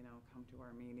on, come to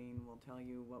our meeting, we'll tell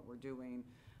you what we're doing.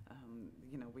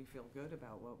 We feel good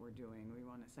about what we're doing. We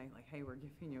want to say like, hey, we're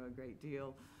giving you a great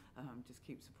deal, just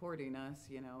keep supporting us,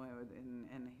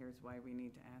 and here's why we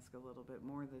need to ask a little bit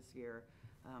more this year.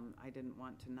 I didn't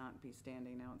want to not be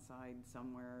standing outside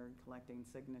somewhere collecting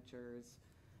signatures,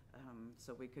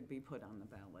 so we could be put on the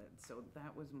ballot. So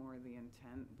that was more the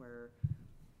intent where,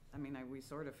 we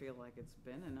sort of feel like it's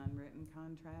been an unwritten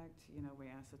contract. We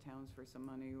ask the towns for some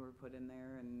money, we're put in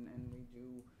there, and we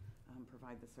do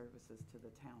provide the services to the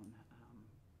town.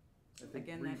 I think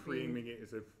Again, reframing it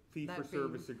as a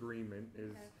fee-for-service agreement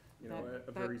is,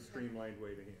 a very streamlined way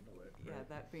to handle it. Yeah, right?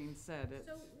 that being said, it's.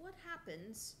 So what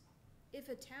happens if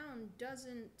a town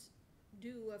doesn't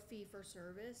do a fee for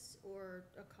service or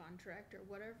a contract or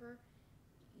whatever?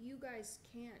 You guys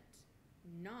can't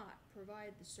not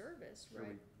provide the service, So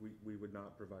right? we would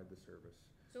not provide the service.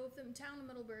 So if the town of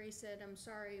Middlebury said, I'm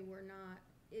sorry, we're not,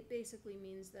 it basically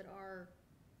means that our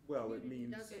Well, it community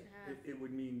means, doesn't have. it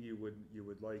would mean you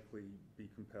would likely be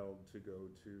compelled to go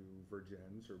to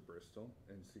Virgins or Bristol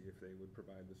and see if they would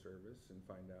provide the service and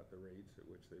find out the rates at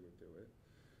which they would do it.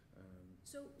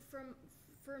 So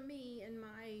for me and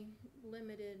my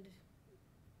limited,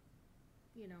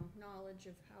 knowledge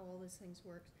of how all these things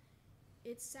work,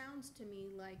 it sounds to me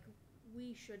like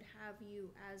we should have you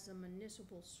as a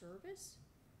municipal service,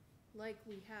 like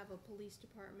we have a police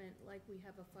department, like we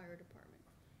have a fire department.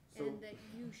 So- And that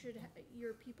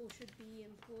your people should be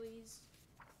employees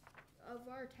of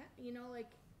our town,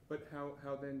 But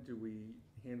how then do we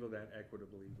handle that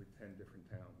equitably with 10 different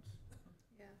towns,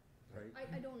 Yeah. right?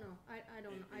 I don't know. I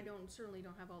certainly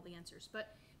don't have all the answers,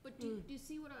 but do you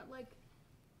see what I, like,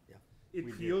 It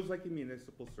We do. feels like a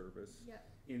municipal service. yeah,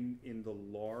 In the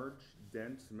large,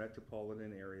 dense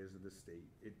metropolitan areas of the state,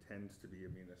 it tends to be a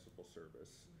municipal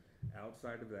service.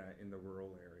 Outside of that, in the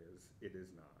rural areas, it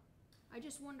is not. I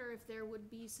just wonder if there would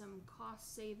be some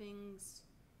cost savings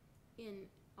in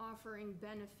offering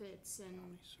benefits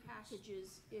and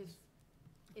packages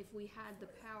if we had the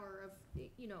power of,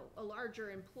 a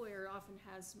larger employer often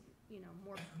has,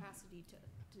 more capacity to,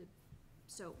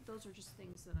 so those are just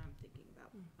things that I'm thinking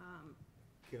about.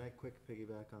 Can I quick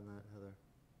piggyback on that, Heather?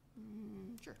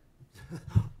 Sure.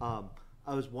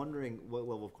 I was wondering what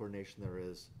level of coordination there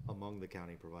is among the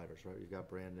county providers, right? You've got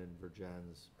Brandon,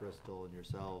 Virgins, Bristol, and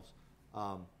yourselves.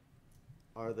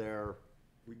 Are there,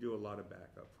 We do a lot of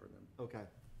backup for them. okay,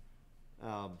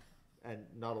 and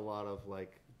not a lot of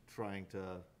like trying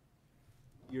to,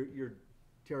 your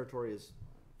territory is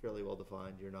fairly well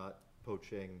defined. You're not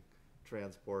poaching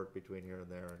transport between here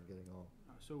and there and getting all.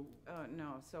 So,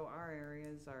 No, so our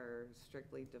areas are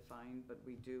strictly defined, but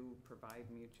we do provide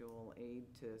mutual aid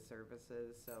to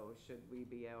services. So should we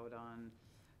be out on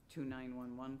 2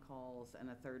 911 calls and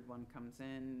a third one comes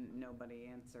in, nobody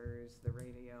answers the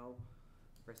radio,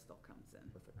 Bristol comes in.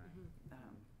 Perfect.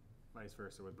 vice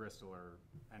versa with Bristol or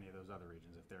any of those other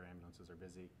regions, if their ambulances are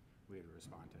busy, we would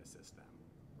respond to assist them.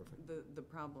 Perfect. The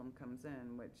problem comes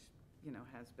in, which,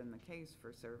 has been the case for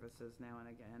services now and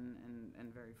again, and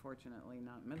very fortunately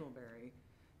not Middlebury,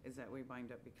 is that we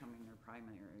wind up becoming their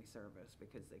primary service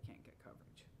because they can't get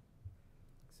coverage.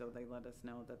 So they let us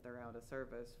know that they're out of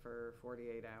service for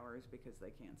 48 hours because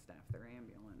they can't staff their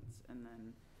ambulance, and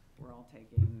then we're all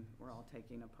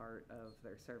taking a part of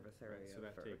their service area. So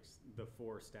that takes the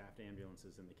 4 staffed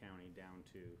ambulances in the county down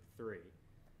to 3.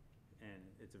 And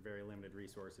it's a very limited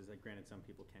resources. Granted, some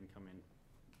people can come in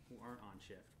who aren't on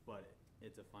shift, but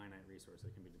it's a finite resource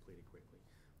that can be depleted quickly.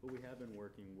 But we have been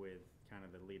working with kind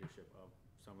of the leadership of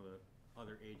some of the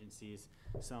other agencies.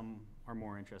 Some are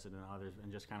more interested than others, and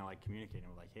just kind of like communicating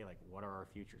with like, hey, like what are our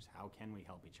futures? How can we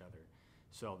help each other?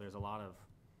 So there's a lot of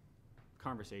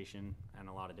conversation and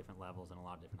a lot of different levels and a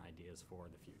lot of different ideas for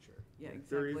the future. Yeah,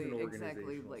 There is an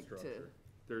exactly, organizational like structure.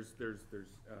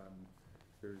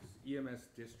 There's EMS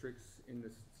districts in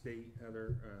the state,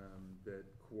 Heather, that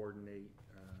coordinate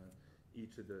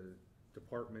each of the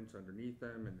departments underneath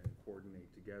them and then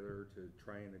coordinate together to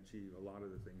try and achieve a lot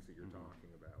of the things that you're talking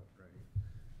about, right?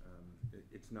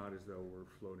 It's not as though we're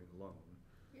floating alone.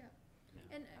 Yeah,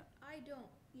 and I don't,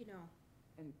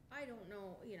 And- I don't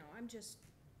know, I'm just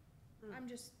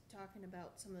talking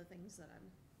about some of the things that I'm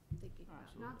thinking about.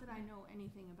 Not that I know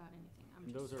anything about anything, I'm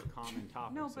And just. those are common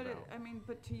topics No, but about.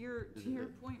 but to your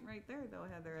point right there though,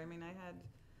 Heather,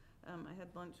 I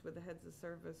had lunch with the heads of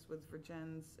service with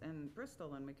Virgins and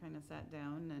Bristol, and we kind of sat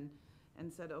down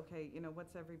and said, okay,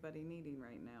 what's everybody needing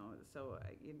right now? So,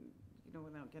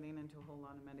 without getting into a whole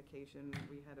lot of medication,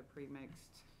 we had a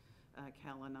pre-mixed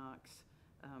Calinox.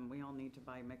 We all need to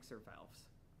buy mixer valves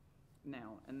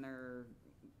now, and they're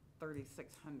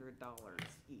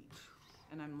 $3,600 each.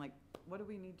 And I'm like, what do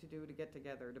we need to do to get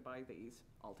together to buy these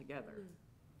all together?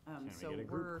 Can we So get a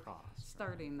group we're cost?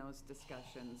 starting those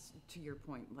discussions, to your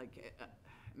point, like,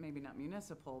 maybe not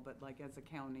municipal, but like as a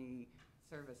county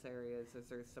service areas, is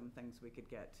there some things we could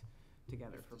get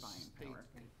together for buying power?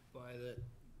 Buy that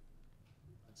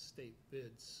on state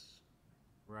bids.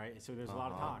 Right, so there's a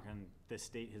lot of talk, and the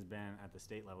state has been, at the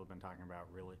state level, been talking about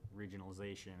really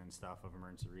regionalization and stuff of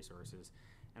emergency resources.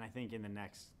 And I think in the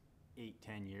next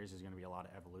 8-10 years, there's gonna be a lot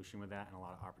of evolution with that and a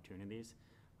lot of opportunities.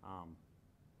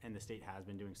 And the state has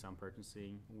been doing some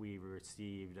purchasing. We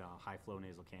received high-flow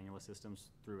nasal cannula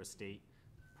systems through a state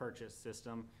purchase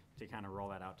system to kind of roll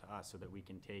that out to us so that we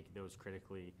can take those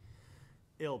critically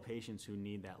ill patients who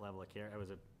need that level of care. It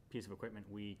was a piece of equipment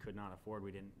we could not afford.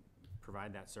 We didn't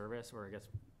provide that service, or I guess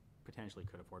potentially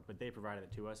could afford, but they provided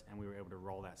it to us, and we were able to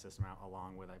roll that system out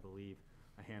along with, I believe,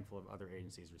 a handful of other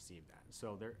agencies received that.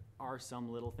 So there are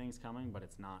some little things coming, but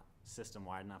it's not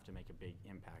system-wide enough to make a big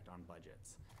impact on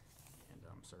budgets and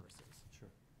services. Sure.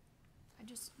 I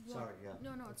just. Sorry, yeah.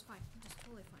 No, it's fine, just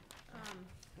totally fine.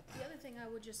 The other thing I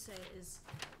would just say is,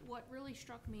 what really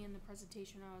struck me in the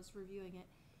presentation when I was reviewing it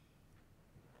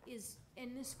is,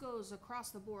 and this goes across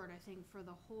the board, I think, for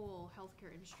the whole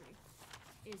healthcare industry,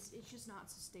 is it's just not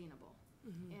sustainable.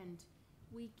 And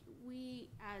we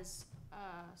as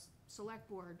a select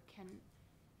board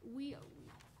we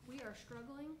are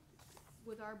struggling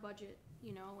with our budget,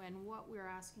 and what we're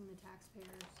asking the taxpayers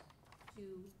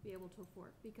to be able to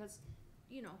afford, because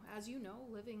you know, as you know,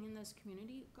 living in this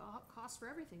community, costs for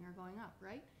everything are going up,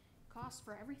 right? Costs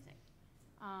for everything.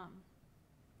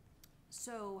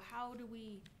 So how do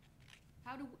we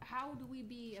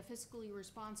be a fiscally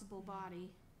responsible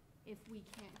body if we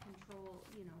can't control,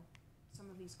 you know, some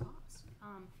of these costs?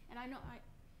 And I know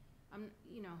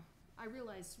I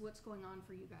realize what's going on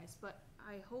for you guys, but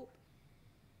I hope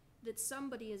that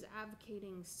somebody is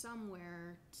advocating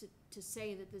somewhere to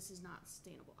say that this is not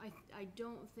sustainable. I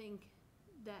don't think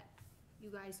that you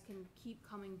guys can keep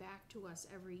coming back to us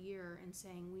every year and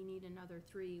saying, we need another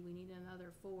 3, we need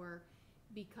another 4,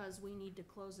 because we need to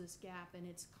close this gap and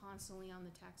it's constantly on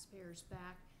the taxpayer's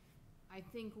back. I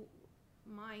think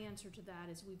my answer to that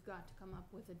is we've got to come up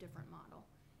with a different model.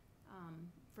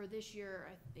 For this year,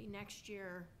 next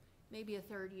year, maybe a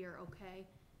third year, okay,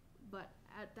 but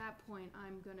at that point,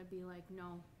 I'm gonna be like,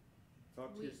 no.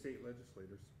 Talk to your state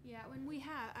legislators. Yeah, when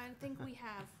I think we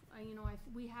have,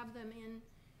 we have them in,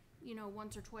 you know,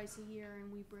 once or twice a year,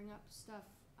 and we bring up stuff.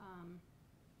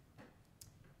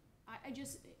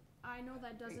 I know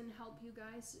that doesn't help you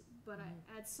guys, but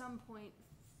at some point,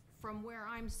 from where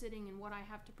I'm sitting and what I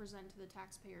have to present to the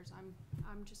taxpayers,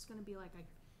 I'm just gonna be like, I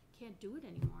can't do it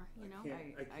anymore, you know?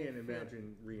 I can't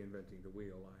imagine reinventing the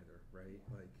wheel either, right?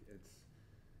 Like, it's.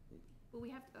 But we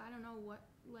have to, I don't know what,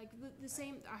 like, the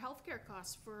same, our healthcare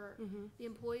costs for the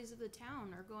employees of the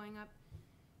town are going up,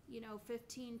 you know,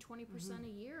 15-20% a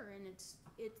year, and it's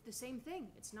the same thing.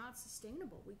 It's not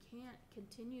sustainable. We can't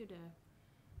continue to,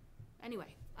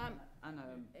 anyway.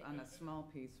 On a small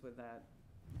piece with that,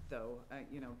 though,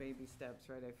 you know, baby steps,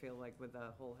 right? I feel like with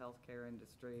the whole healthcare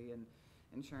industry and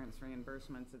insurance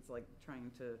reimbursements, it's like trying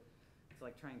to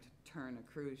turn a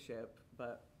cruise ship,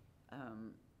 but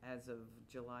as of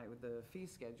July, with the fee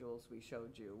schedules we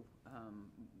showed you,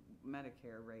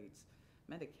 Medicare rates,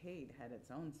 Medicaid had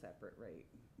its own separate rate,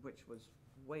 which was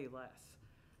way less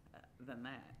than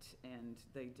that, and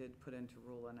they did put into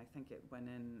rule, and I think it went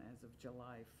in as of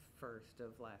July 1st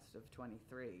of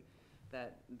 23,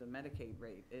 that the Medicaid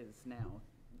rate is now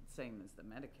same as the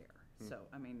Medicare. So,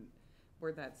 I mean,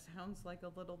 where that sounds like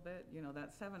a little bit, you know,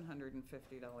 that $750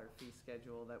 fee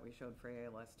schedule that we showed for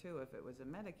ALS2, if it was a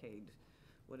Medicaid,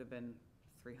 would have been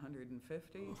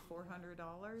 $350,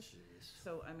 $400.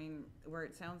 So, I mean, where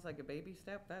it sounds like a baby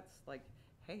step, that's like,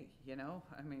 hey, you know,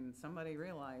 I mean, somebody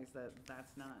realized that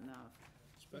that's not enough.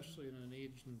 Especially in an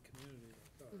aging community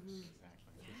like ours.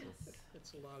 Exactly.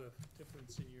 It's a lot of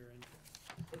difference in your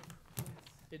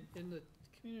income. In the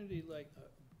community like,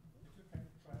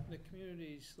 the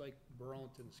communities like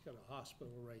Burlington's got a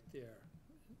hospital right there.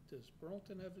 Does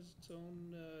Burlington have its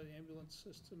own ambulance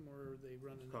system, or are they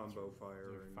running it Combo through-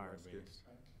 fire and Fire rescue. based.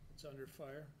 It's under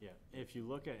fire? Yeah, if you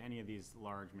look at any of these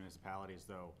large municipalities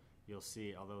though, you'll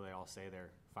see, although they all say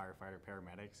they're firefighter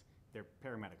paramedics, they're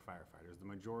paramedic firefighters. The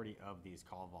majority of these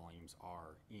call volumes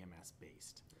are EMS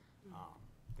based.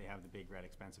 They have the big red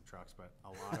expensive trucks, but a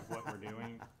lot of what we're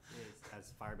doing is,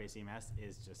 as fire-based EMS,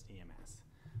 is just EMS.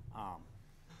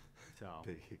 So,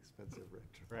 Big expensive red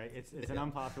truck. right, it's an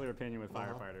unpopular opinion with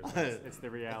firefighters. It's the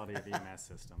reality of EMS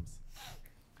systems.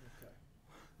 Okay.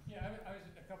 Yeah, I was,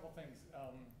 a couple things,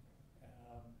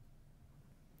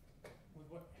 with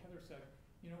what Heather said,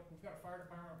 you know, we've got a fire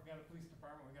department, we've got a police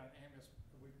department, we've got an ambulance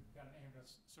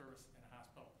service and a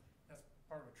hospital. That's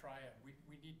part of a triad. We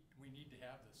need to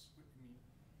have this. I mean,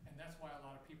 and that's why a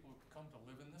lot of people come to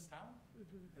live in this town,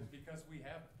 is because we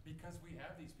have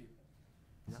these people.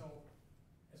 Yeah. So,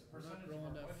 as a We're not percentage of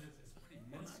growing our that, budget, it's pretty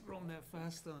we're not minuscule. growing that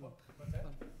fast What's that?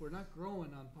 we're not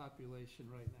growing on population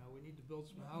right now. We need to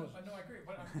build some houses. No, I agree,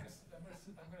 but I'm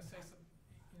gonna say some,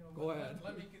 you know. Go ahead.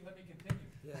 Let me continue.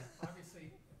 Yeah.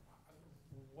 Obviously,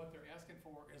 what they're asking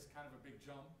for is kind of a big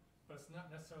jump, but it's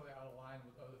not necessarily out of line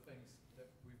with other things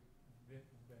that we've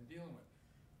been dealing with.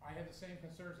 I had the same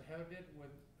concerns that Heather did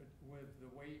with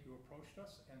the way you approached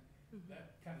us, and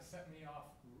that kind of set me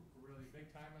off really big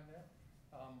time in there.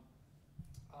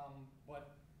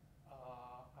 But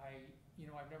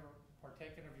I've never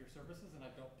partaken of your services, and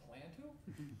I don't plan to.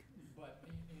 But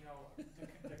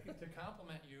to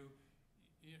compliment you,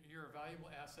 you're a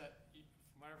valuable asset.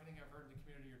 From everything I've heard in the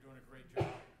community, you're doing a great job.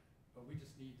 But we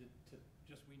just need to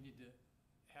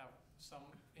have some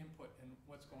input in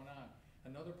what's going on.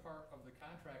 Another part of the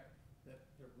contract that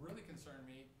really concerned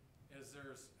me is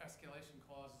there's escalation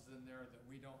clauses in there that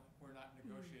we're not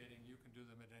negotiating. You can do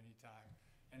them at any time.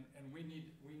 And we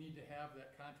need to have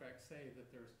that contract say that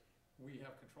we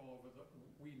have control over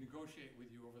we negotiate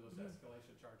with you over those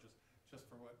escalation charges, just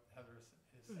for what Heather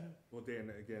has said. Well,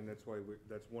 Dan, again, that's why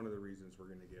that's one of the reasons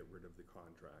we're gonna get rid of the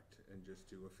contract and just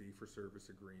do a fee-for-service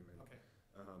agreement. Okay.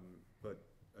 But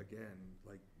again,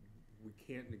 like, we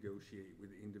can't negotiate with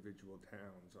individual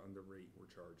towns on the rate we're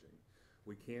charging.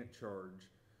 We can't charge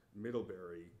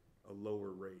Middlebury a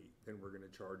lower rate than we're gonna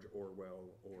charge Orwell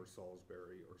or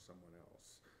Salisbury or someone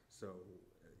else. So,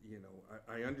 you know,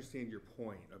 I understand your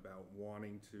point about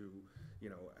wanting to, you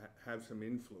know, have some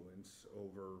influence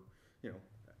over, you know,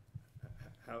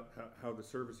 how the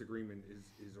service agreement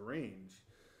is arranged.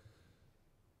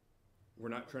 We're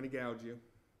not trying to gouge you.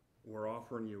 We're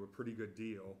offering you a pretty good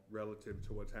deal relative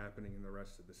to what's happening in the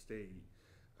rest of the state.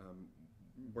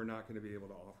 We're not gonna be able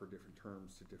to offer different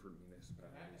terms to different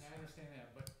municipalities. And I understand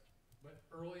that, but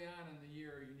early on in the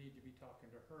year, you need to be talking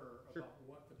to her Sure. about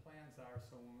what the plans are,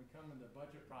 so when we come in the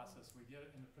budget process, we get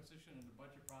it in a position in the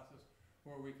budget process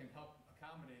where we can help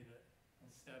accommodate it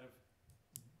instead of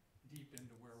deep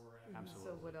into where we're at. Absolutely.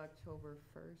 So would October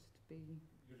 1st be?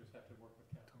 You just have to work with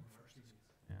Captain.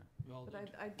 Well, But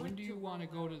I'd when like do to you wanna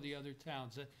roll go to out- the other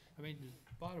towns? I mean, the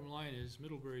bottom line is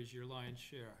Middlebury's your lion's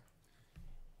share.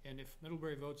 And if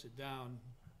Middlebury votes it down,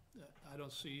 I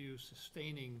don't see you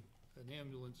sustaining an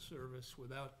ambulance service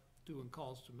without doing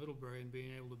calls to Middlebury and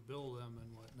being able to bill them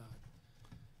and whatnot.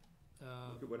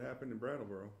 Look at what happened in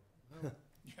Brattleboro. Well,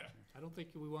 I don't think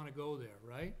we wanna go there,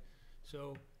 right?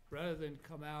 So, rather than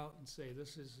come out and say,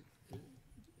 this is,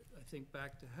 I think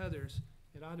back to Heather's,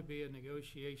 it ought to be a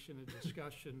negotiation, a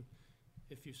discussion.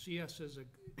 If you see us as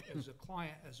a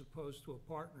client as opposed to a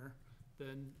partner,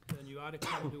 then you ought to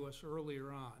come to us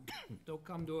earlier on. Don't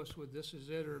come to us with this is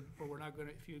it, or we're not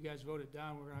gonna, if you guys vote it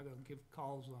down, we're not gonna give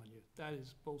calls on you. That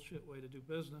is bullshit way to do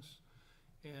business.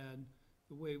 And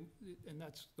the way, and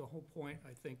that's the whole point,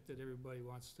 I think, that everybody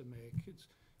wants to make.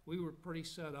 We were pretty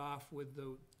set off with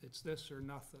it's this or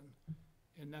nothing.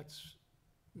 And that's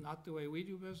not the way we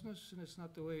do business, and it's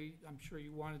not the way I'm sure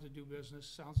you wanted to do business.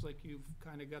 Sounds like you've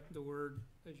kind of gotten the word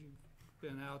as you've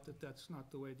been out that that's not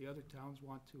the way the other towns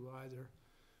want to either.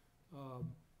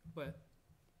 But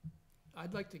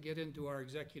I'd like to get into our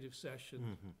executive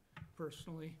session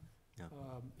personally. Yeah.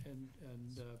 Been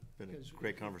a because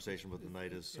great conversation, but the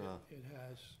night is it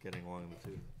has. getting long in the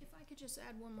tooth. If I could just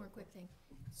add one more quick thing.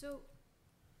 So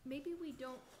maybe we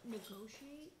don't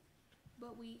negotiate,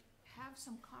 but we have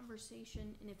some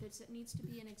conversation, and if it needs to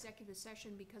be an executive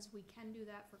session, because we can do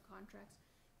that for contracts,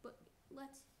 but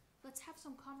let's have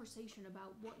some conversation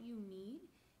about what you need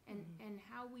and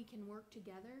how we can work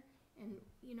together. And,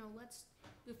 you know,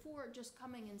 before just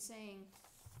coming and saying,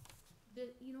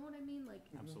 you know what I mean? Like,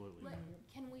 Absolutely.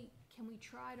 can we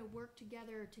try to work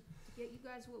together to get you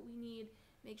guys what we need,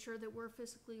 make sure that we're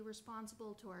fiscally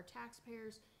responsible to our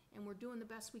taxpayers, and we're doing the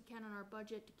best we can on our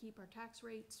budget to keep our tax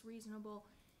rates reasonable.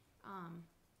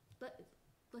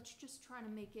 Let's just try to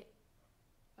make it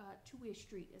a two-way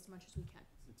street as much as we can.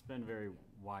 It's been very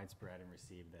widespread and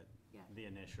received that Yeah. the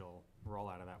initial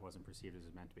rollout of that wasn't perceived as it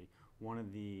was meant to be. One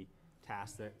of the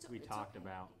tasks that we It's talked okay.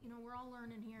 about. You know, we're all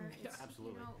learning here. It's,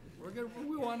 Absolutely. You know,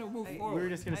 We want to move I- forward. We were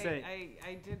just gonna say,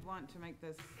 I did want to make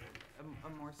this a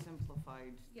more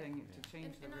simplified Yeah. thing to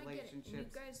change the and I get it. And you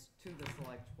relationships guys, to the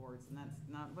select boards, and that's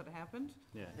not what happened.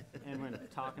 yeah, and when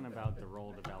talking about the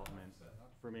role development,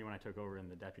 for me, when I took over in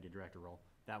the deputy director role,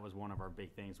 that was one of our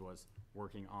big things, was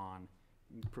working on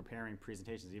preparing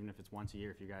presentations, even if it's once a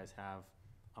year. If you guys have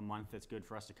a month that's good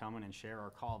for us to come in and share our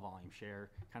call volume, share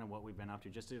kind of what we've been up to,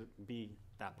 just to be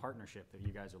that partnership that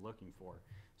you guys are looking for,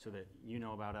 so that you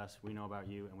know about us, we know about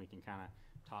you, and we can kind of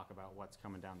talk about what's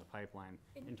coming down the pipeline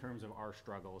in terms of our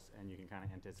struggles, and you can kind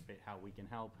of anticipate how we can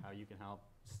help, how you can help,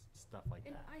 stuff like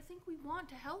and that. I think we want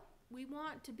to help. We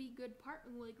want to be good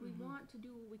we want to do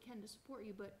what we can to support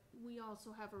you, but we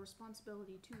also have a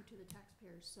responsibility too to the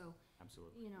taxpayers. So,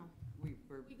 Absolutely. you know, We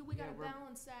gotta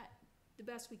balance that the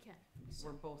best we can. So,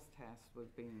 We're both tasked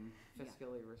with being Yeah.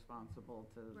 fiscally responsible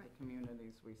to the Right.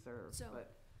 communities we serve, So-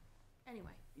 but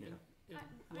anyway, Yeah.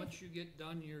 Once you get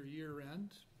done your year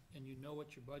end and you know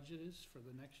what your budget is for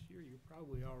the next year, you're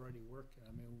probably already working.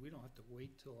 I mean, we don't have to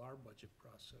wait till our budget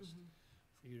process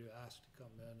for you to ask to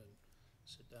come in and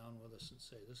sit down with us and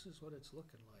say, this is what it's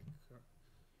looking like.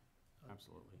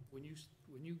 Absolutely.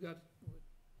 When you got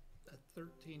a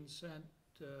 13-cent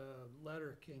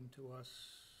letter came to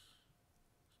us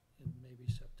in maybe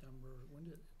September,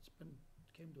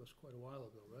 came to us quite a while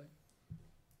ago, right?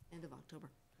 End of October,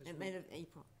 As and we- end of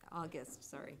April, August,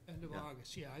 sorry. End of Yeah.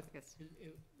 August, yeah. August.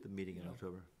 The meeting in you know,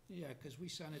 October. Yeah, because we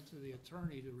sent it to the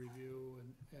attorney to review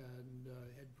and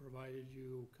had provided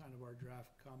you kind of our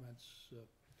draft comments.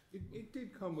 It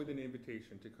did come with an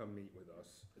invitation to come meet with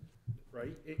us,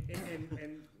 right? And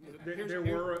Here's- there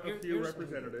here- were a here- few here's-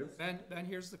 representatives. Ben,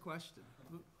 here's the question.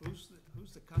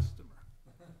 Who's the customer?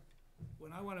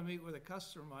 When I want to meet with a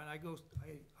customer of mine, I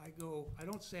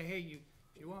don't say, hey,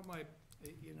 if you want my,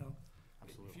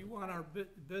 Absolutely. If you want our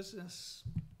business,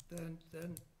 then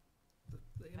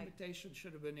the invitation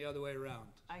should have been the other way around.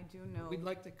 I do know. We'd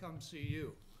like to come see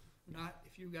you, not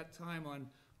if you got time on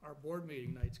our board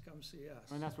meeting nights, come see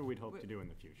us. And that's what we'd hope to do in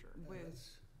the future.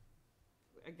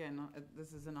 Again,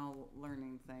 this is an all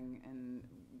learning thing, and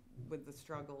with the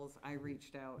struggles, I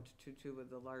reached out to two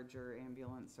of the larger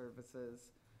ambulance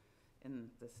services in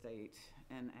the state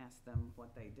and asked them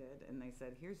what they did, and they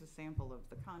said, here's a sample of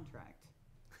the contract,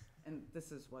 and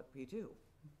this is what we do.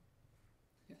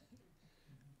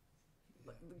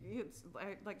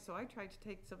 So I tried to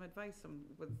take some advice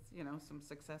with, some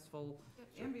successful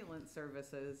ambulance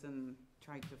services and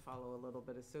tried to follow a little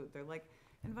bit of suit. They're like,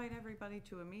 invite everybody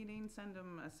to a meeting, send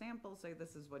them a sample, say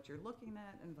this is what you're looking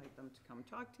at, invite them to come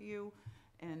talk to you,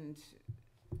 and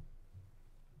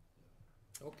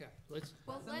okay, let's.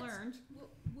 Learned.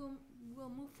 We'll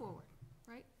move forward,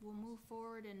 right? We'll move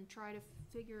forward and try to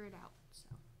figure it out,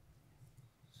 so.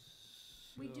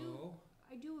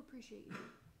 I do appreciate you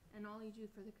and all you do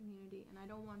for the community, and I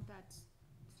don't want that,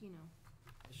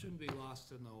 It shouldn't be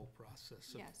lost in the whole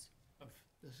process. Yes.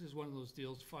 This is one of those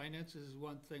deals. Finances is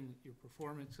one thing, your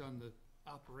performance on the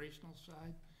operational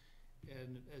side,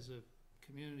 and as a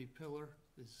community pillar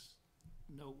is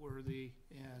noteworthy,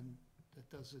 and that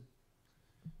doesn't,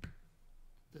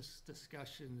 this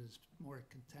discussion is more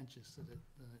contentious than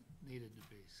it needed to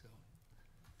be, so.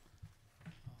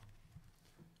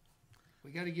 We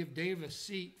gotta give Dave a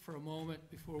seat for a moment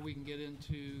before we can get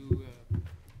into,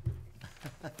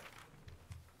 the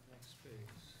next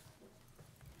phase.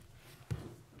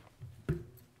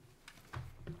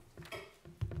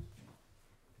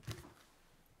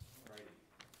 Alrighty,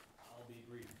 I'll be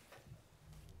brief.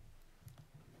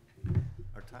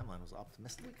 Our timeline was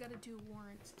optimistic. We gotta do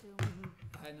warrants too.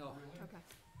 I know. Okay.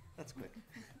 That's quick.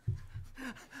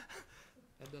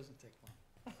 That doesn't take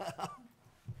long.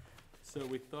 So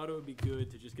we thought it would be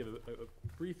good to just give a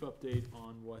brief update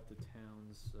on what the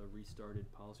town's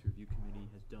restarted policy review committee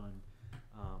has done.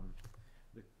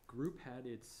 The group had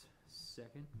its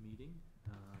second meeting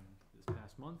this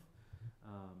past month.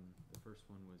 The first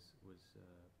one was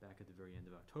back at the very end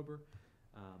of October.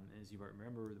 As you might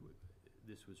remember,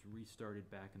 this was restarted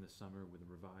back in the summer with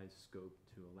a revised scope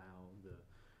to allow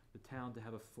the town to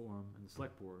have a forum, and the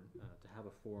select board to have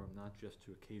a forum, not just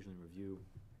to occasionally review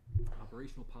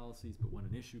operational policies, but when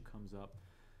an issue comes up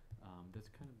that's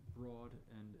kind of broad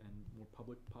and more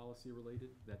public policy related,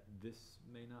 that this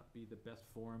may not be the best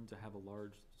forum to have a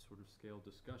large sort of scale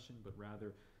discussion, but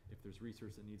rather if there's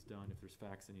research that needs done, if there's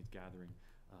facts that needs gathering,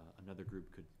 another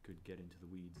group could get into the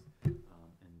weeds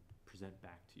and present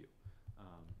back to you.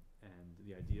 And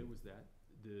the idea was that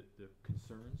the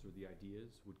concerns or the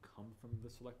ideas would come from the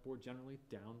select board generally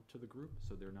down to the group,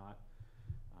 so they're not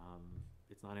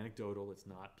it's not anecdotal, it's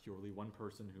not purely one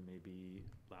person who may be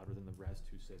louder than the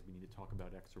rest who says we need to talk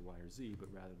about X or Y or Z,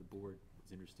 but rather the board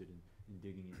is interested in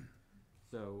digging in.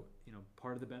 So,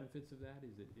 part of the benefits of that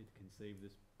is that it can save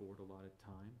this board a lot of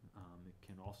time. It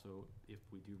can also, if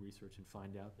we do research and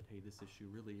find out that, hey, this issue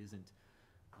really isn't,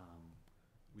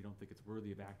 we don't think it's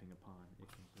worthy of acting upon, it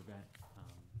can prevent,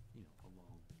 a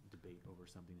long debate over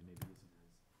something that maybe isn't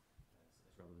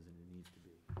as relevant as it needs to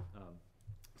be.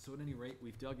 So at any rate,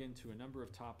 we've dug into a number of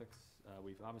topics.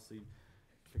 We've obviously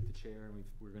picked the chair, and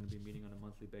we're going to be meeting on a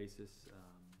monthly basis.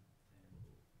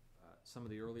 Some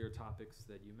of the earlier topics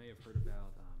that you may have heard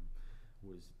about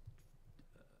was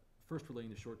first relating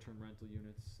to short-term rental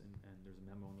units, and there's a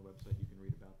memo on the website, you can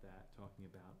read about that, talking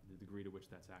about the degree to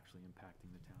which that's actually impacting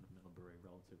the town of Middlebury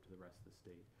relative to the rest of the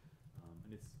state.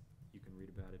 And you can read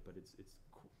about it, but it's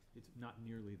not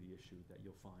nearly the issue that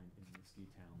you'll find in the ski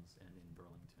towns and in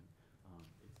Burlington.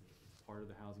 It's part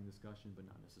of the housing discussion, but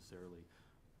not necessarily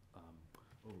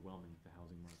overwhelming the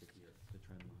housing market here. The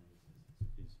trend line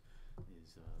is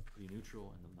pretty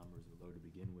neutral, and the numbers are low to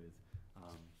begin with.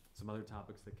 Some other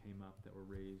topics that came up that were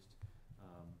raised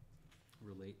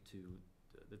relate to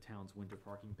the town's winter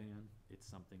parking ban. It's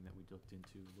something that we looked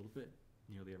into a little bit.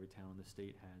 Nearly every town in the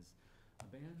state has a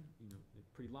ban.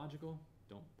 It's pretty logical.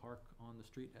 Don't park on the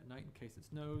street at night in case it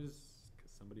snows,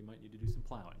 because somebody might need to do some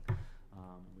plowing.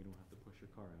 We don't have to push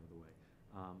your car out of the way.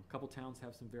 A couple towns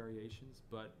have some variations,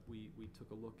 but we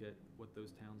took a look at what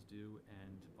those towns do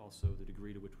and also the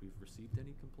degree to which we've received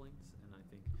any complaints. And I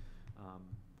think,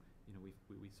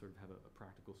 we sort of have a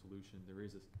practical solution. There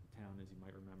is a town, as you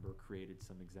might remember, created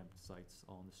some exempt sites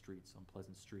on the streets on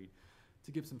Pleasant Street to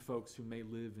give some folks who may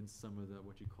live in some of the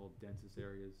what you call densest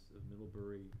areas of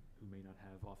Middlebury who may not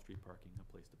have off-street parking a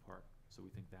place to park. So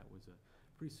we think that was a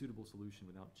pretty suitable solution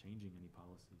without changing any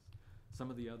policies.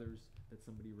 Some of the others that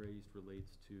somebody raised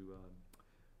relates to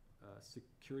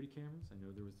security cameras. I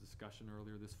know there was discussion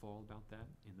earlier this fall about that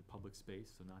in the public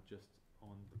space, so not just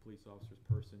on the police officers'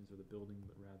 persons or the building,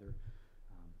 but rather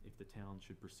if the town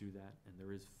should pursue that. And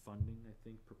there is funding, I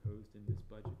think, proposed in this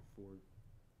budget for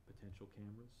potential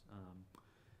cameras.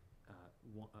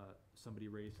 Somebody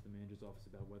raised to the manager's office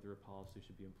about whether a policy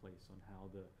should be in place on how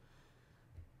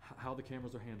the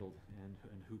cameras are handled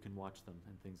and who can watch them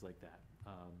and things like that.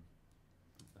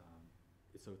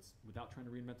 So it's, without trying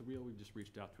to reinvent the wheel, we've just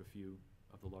reached out to a few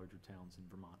of the larger towns in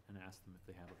Vermont and asked them if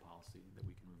they have a policy that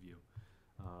we can review.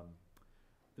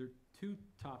 There are two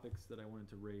topics that I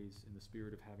wanted to raise in the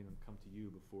spirit of having them come to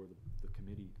you before the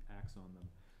committee acts on them,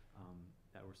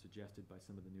 that were suggested by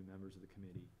some of the new members of the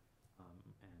committee.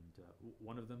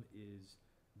 One of them is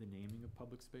the naming of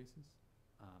public spaces.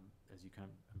 As you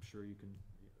I'm sure you can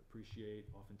appreciate,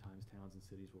 oftentimes towns and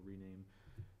cities will rename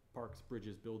parks,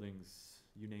 bridges, buildings,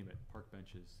 you name it, park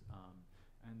benches.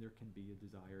 And there can be a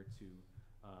desire to,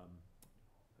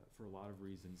 for a lot of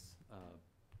reasons,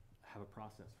 have a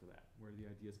process for that, where the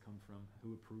ideas come from,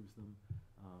 who approves them.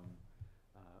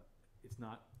 It's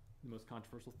not the most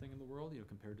controversial thing in the world,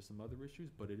 compared to some other issues,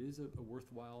 but it is a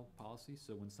worthwhile policy.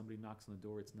 So when somebody knocks on the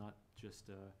door, it's not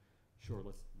just, sure,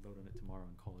 let's vote on it tomorrow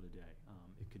and call it a day.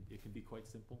 It can be quite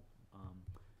simple.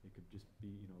 It could just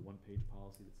be, a one-page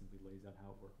policy that simply lays out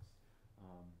how it works.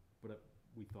 But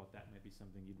we thought that might be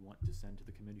something you'd want to send to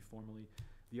the committee formally.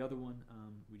 The other one,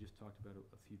 we just talked about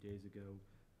a few days ago,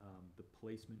 the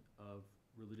placement of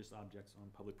religious objects on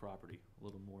public property. A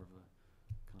little more of a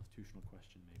constitutional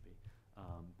question maybe.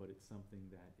 But it's something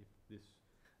that if this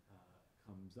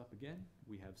comes up again,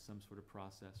 we have some sort of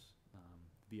process.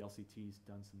 The VLCT's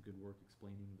done some good work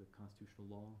explaining the constitutional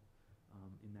law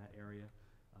in that area.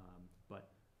 But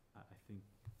I think,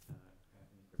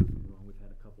 correct me if I'm wrong, we've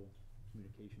had a couple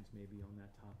communications maybe on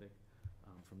that topic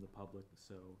from the public.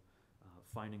 So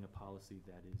finding a policy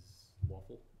that is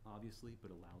lawful, obviously,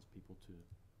 but allows people to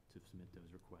submit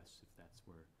those requests if that's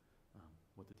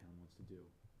what the town wants to do.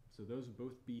 So those would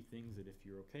both be things that if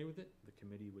you're okay with it, the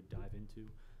committee would dive into.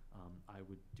 I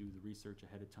would do the research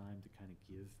ahead of time to kind of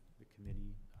give the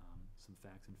committee some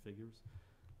facts and figures,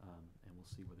 and we'll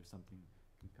see whether something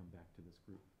can come back to this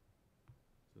group.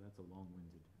 So that's a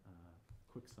long-winded,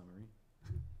 quick summary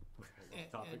of all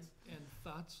those topics. And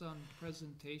thoughts on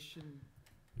presentation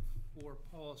for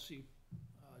policy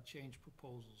change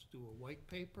proposals? Do a white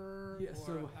paper? Yeah,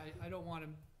 or I don't want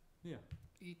to Yeah.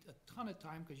 eat a ton of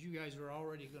time, because you guys are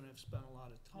already going to have spent a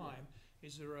lot of time.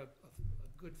 Is there a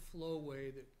good flow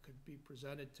way that could be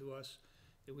presented to us,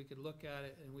 that we could look at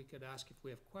it and we could ask if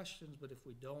we have questions, but if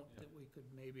we don't, that we could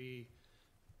maybe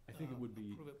I think it would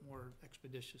be approve it more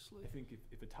expeditiously? I think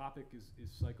if a topic is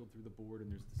cycled through the board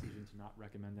and there's a decision to not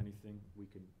recommend anything, we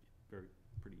could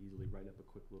pretty easily write up a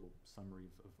quick little summary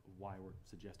of why we're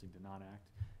suggesting to not act.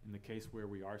 In the case where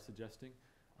we are suggesting,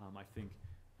 I think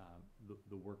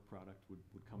the work product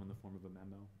would come in the form of a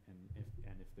memo,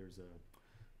 and if there's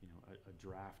a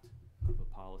draft of a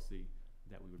policy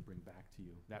that we would bring back to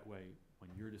you. That way, when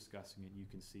you're discussing it, you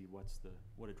can see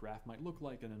what a draft might look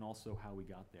like, and then also how we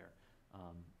got there.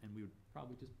 And we would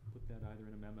probably just put that either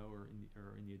in a memo or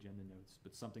in the agenda notes,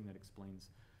 but something that explains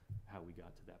how we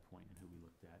got to that point and who we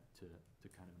looked at to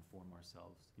kind of inform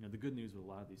ourselves. The good news with a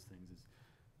lot of these things is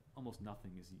almost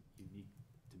nothing is unique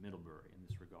to Middlebury in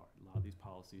this regard. A lot of these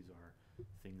policies are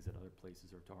things that other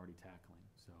places are already tackling.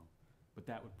 So, but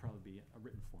that would probably be a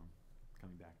written form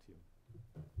coming back to you.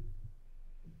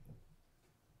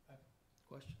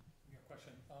 Question? Yeah,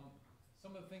 question.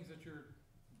 Some of the things that you're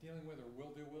dealing with or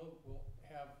will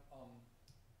have,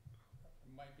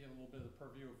 might be a little bit of the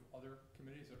purview of other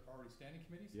committees that are already standing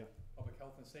committees. Yeah. Public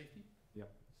health and safety. Yep.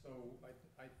 So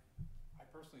I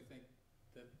personally think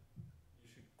that you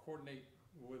should coordinate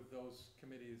with those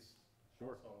committees.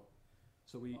 Sure. Also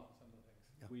So we, on some of the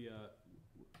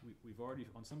things. we've already,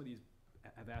 on some of these,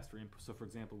 have asked for input. So for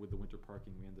example, with the winter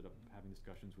parking, we ended up having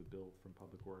discussions with Bill from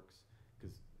Public Works,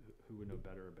 because who would know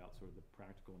better about sort of the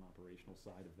practical and operational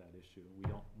side of that issue? We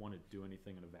don't want to do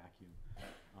anything in a vacuum.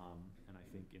 And I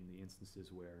think in the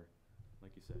instances where,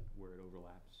 like you said, where it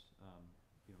overlaps,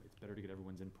 it's better to get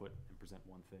everyone's input and present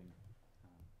one thing,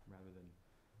 rather than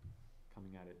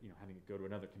coming at it, having it go to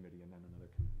another committee and then another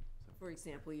committee. So. For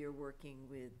example, you're working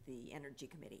with the Energy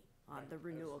Committee on the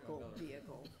renewable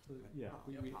vehicle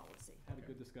policy. Had a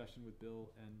good discussion with Bill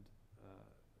and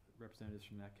representatives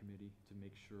from that committee to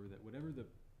make sure that whatever the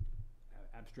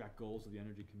abstract goals of the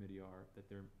Energy Committee are, that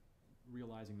they're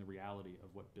realizing the reality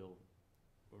of what Bill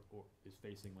or is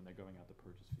facing when they're going out to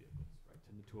purchase vehicles, right?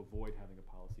 To avoid having a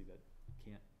policy that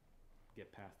can't get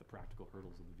past the practical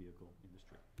hurdles of the vehicle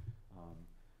industry.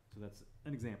 So that's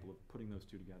an example of putting those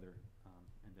two together,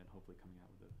 and then hopefully coming out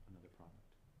with another product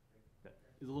that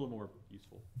is a little more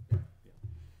useful. Yeah.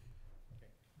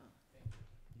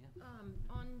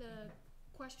 On the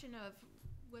question of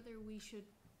whether we should,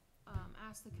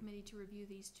 ask the committee to review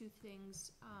these two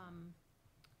things,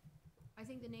 I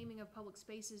think the naming of public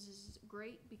spaces is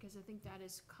great, because I think that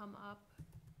has come up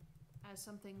as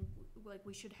something, like,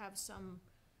 we should have some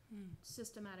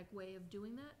systematic way of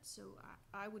doing that, so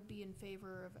I would be in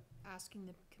favor of asking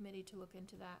the committee to look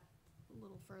into that a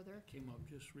little further. Came up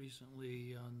just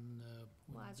recently on,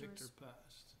 when Victor Lazarus.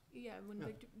 passed. Yeah, when Yeah.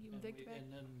 Victor, And Victor,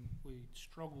 and then we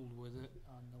struggled with it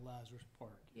on the Lazarus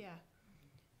Park. yeah.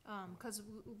 'Cause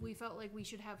we felt like we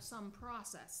should have some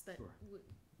process that Sure.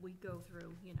 we go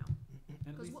through, you know. And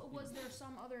at Cause least, you was know, there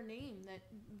some other name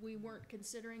that we weren't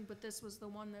considering, but this was the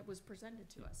one that was presented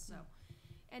to us, so.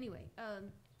 Anyway,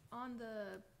 on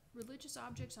the religious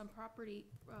objects on property,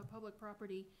 public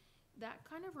property, that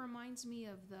kind of reminds me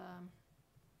of the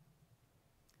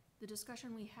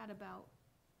discussion we had about,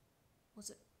 was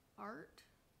it art?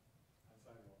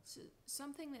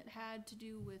 Something that had to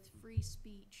do with free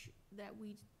speech, that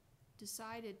we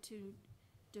decided to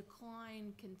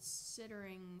decline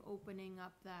considering opening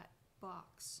up that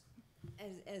box.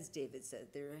 As David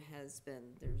said,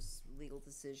 there's legal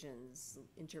decisions,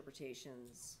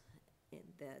 interpretations, and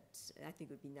that I think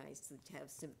would be nice to have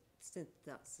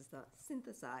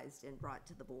synthesized and brought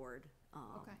to the board,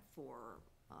 Okay. for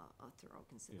a thorough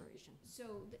consideration.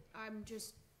 So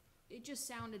it just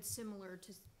sounded similar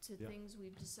to Yeah. things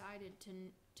we've decided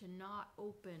to not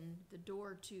open the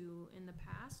door to in the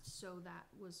past, so that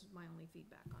was my only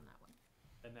feedback on that one.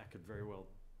 and that could very well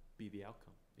be the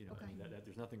outcome, you know, I Okay. mean, that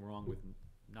there's nothing wrong with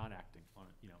not acting on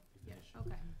it, you know, if Yeah, an issue, okay.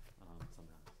 sometimes.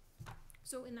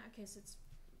 So in that case,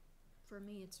 for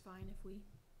me, it's fine if we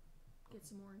get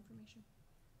some more information.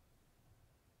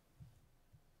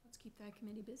 Let's keep that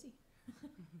committee busy. It's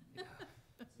an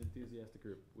enthusiastic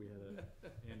group, we had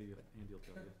Andy will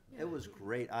tell you. It was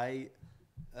great. I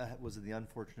was in the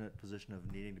unfortunate position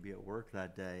of needing to be at work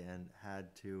that day and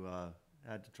had to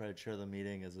try to chair the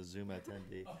meeting as a Zoom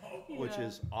attendee, which Yeah.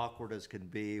 is awkward as can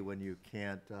be when you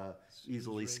can't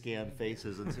easily scan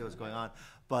faces and see what's going on.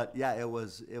 But yeah, it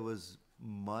was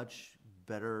much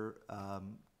better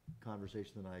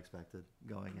conversation than I expected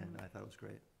going in. I thought it was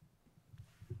great.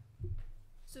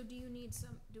 So do we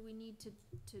need to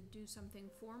do something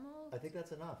formal? I think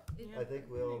that's enough. Yeah. I think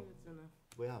we'll It's enough.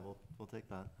 we'll take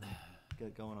that and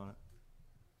get going on it.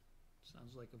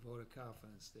 Sounds like a vote of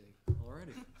confidence, Dave.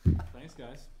 Alrighty, thanks,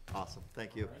 guys. Awesome.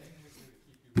 Thank you.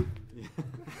 Appreciate it.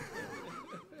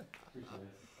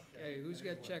 Okay, who's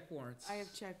got check warrants? I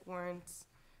have check warrants.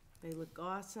 They look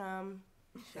awesome.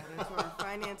 Shout out to our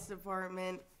finance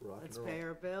department. Rock and Let's roll. pay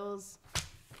our bills.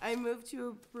 I move to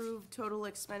approve total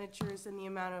expenditures in the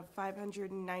amount of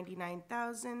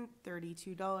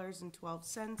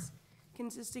 $599,032.12,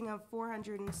 consisting of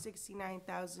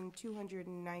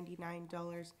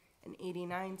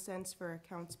 $469,299.89 for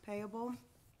accounts payable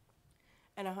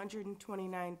and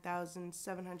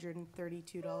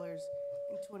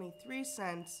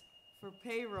 $129,732.23 for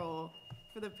payroll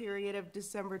for the period of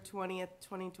December 20th,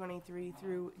 2023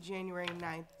 through January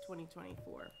 9th,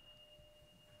 2024. And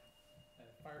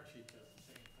the fire chief does the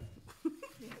same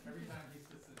thing. Every time he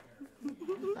sits in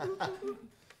here.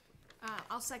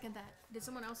 I'll second that. Did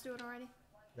someone else do it already?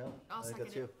 No, I'll I think second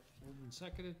that's it. you. Moved and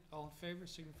seconded, all in favor,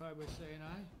 signify by saying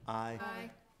aye. Aye. Aye.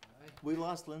 We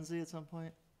lost Lindsay at some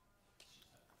point.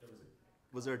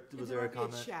 Was there a There might be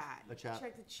comment? Chat. A chat?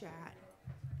 Check the chat.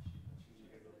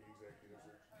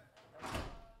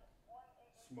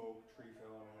 Smoke, tree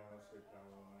fell in the house, hit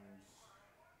power lines.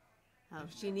 Oh,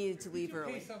 she needed to leave Could you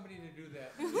early. pay somebody to do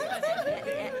that? You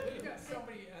got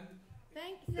somebody and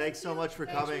Thanks so much for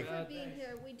coming. Thank you for being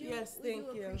here. We do, Yes, we do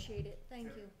thank you. appreciate it. Thank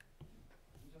you.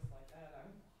 just like that,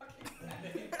 I'm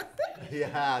walking.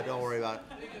 Yeah, don't worry about it.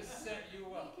 They just set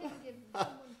you up. Someone could give you a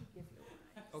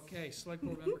Okay, select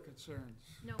board member concerns.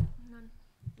 No, none.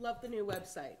 Love the new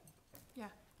website. Yeah,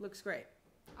 Looks great.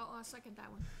 I'll second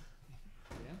that one.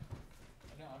 Dan?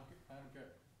 No, I'm good.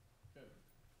 Good.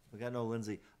 We got no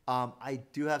Lindsay. I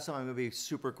do have something. I'm gonna be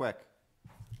super quick.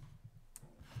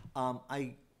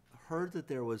 I heard that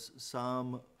there was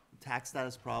some tax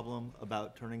status problem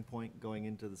about Turning Point going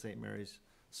into the St. Mary's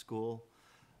School.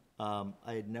 I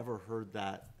had never heard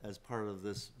that as part of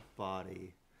this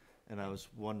body, and I was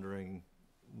wondering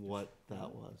what that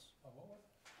was. What was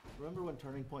it? Remember when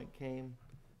Turning Point came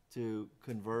to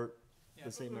convert Yeah.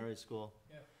 the St. Mary's School?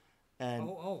 Yeah. And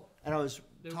Oh, and I was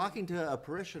There- talking to a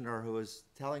parishioner who was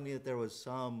telling me that there was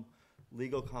some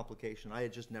legal complication. I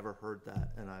had just never heard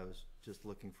that, and I was just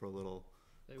looking for a little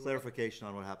clarification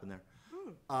on what happened there.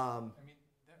 I mean,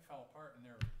 that fell apart and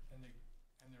they're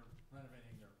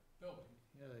renovating their building.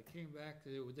 Yeah, they came back,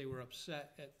 they were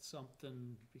upset at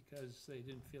something because they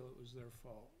didn't feel it was their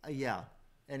fault. Yeah,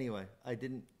 anyway, I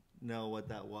didn't know what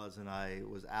that was, and I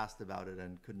was asked about it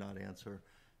and could not answer,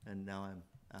 and now I'm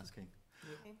asking.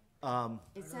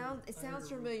 It sounds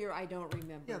familiar, I don't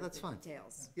remember Yeah, that's the fine.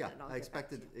 details. Yeah, but I'll I get back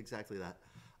expected to you. exactly that.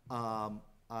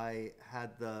 I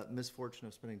had the misfortune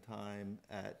of spending time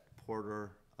at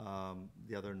Porter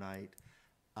the other night,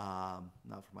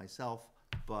 not for myself,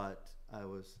 but I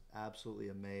was absolutely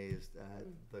amazed at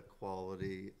the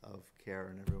quality of care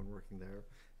and everyone working there,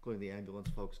 including the ambulance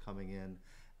folks coming in.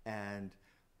 And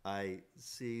I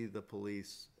see the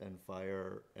police and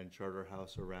fire and charter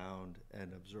house around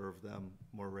and observe them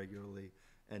more regularly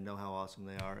and know how awesome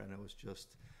they are. And it was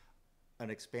just an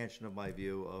expansion of my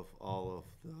view of all of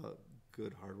the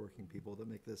good, hardworking people that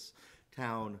make this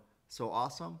town so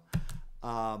awesome,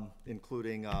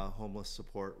 including homeless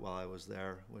support while I was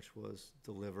there, which was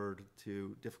delivered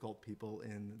to difficult people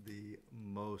in the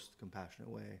most compassionate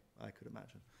way I could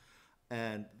imagine.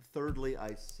 And thirdly,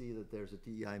 I see that there's a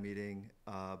DEI meeting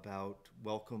about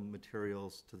welcome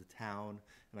materials to the town,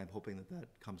 and I'm hoping that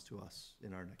that comes to us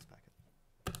in our next packet.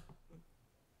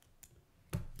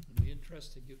 In the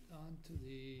interest to get on to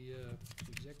the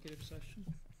executive session,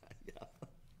 Yeah.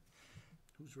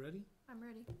 who's ready? I'm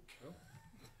ready. Go.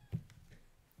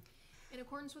 In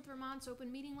accordance with Vermont's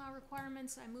open meeting law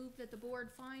requirements, I move that the board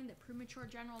find that premature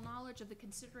general knowledge of the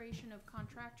consideration of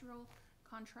contractual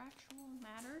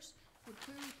matters would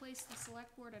clearly place the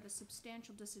select board at a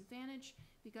substantial disadvantage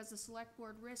because the select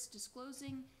board risks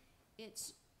disclosing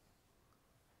its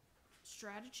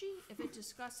strategy if it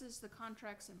discusses the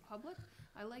contracts in public.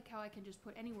 I like how I can just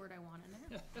put any word I want in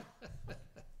there.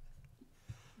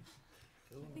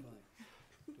 Fill in the blank.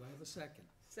 Do I have a second?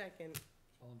 Second.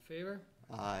 All in favor?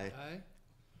 Aye. Aye.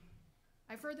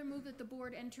 I further move that the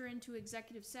board enter into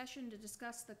executive session to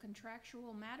discuss the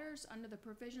contractual matters under the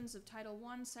provisions of Title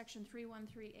I, Section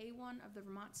 313A1 of the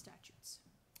Vermont statutes.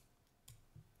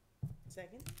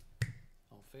 Second.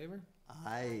 All in favor?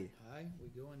 Aye. Aye. We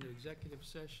go into executive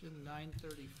session,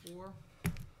 9:34.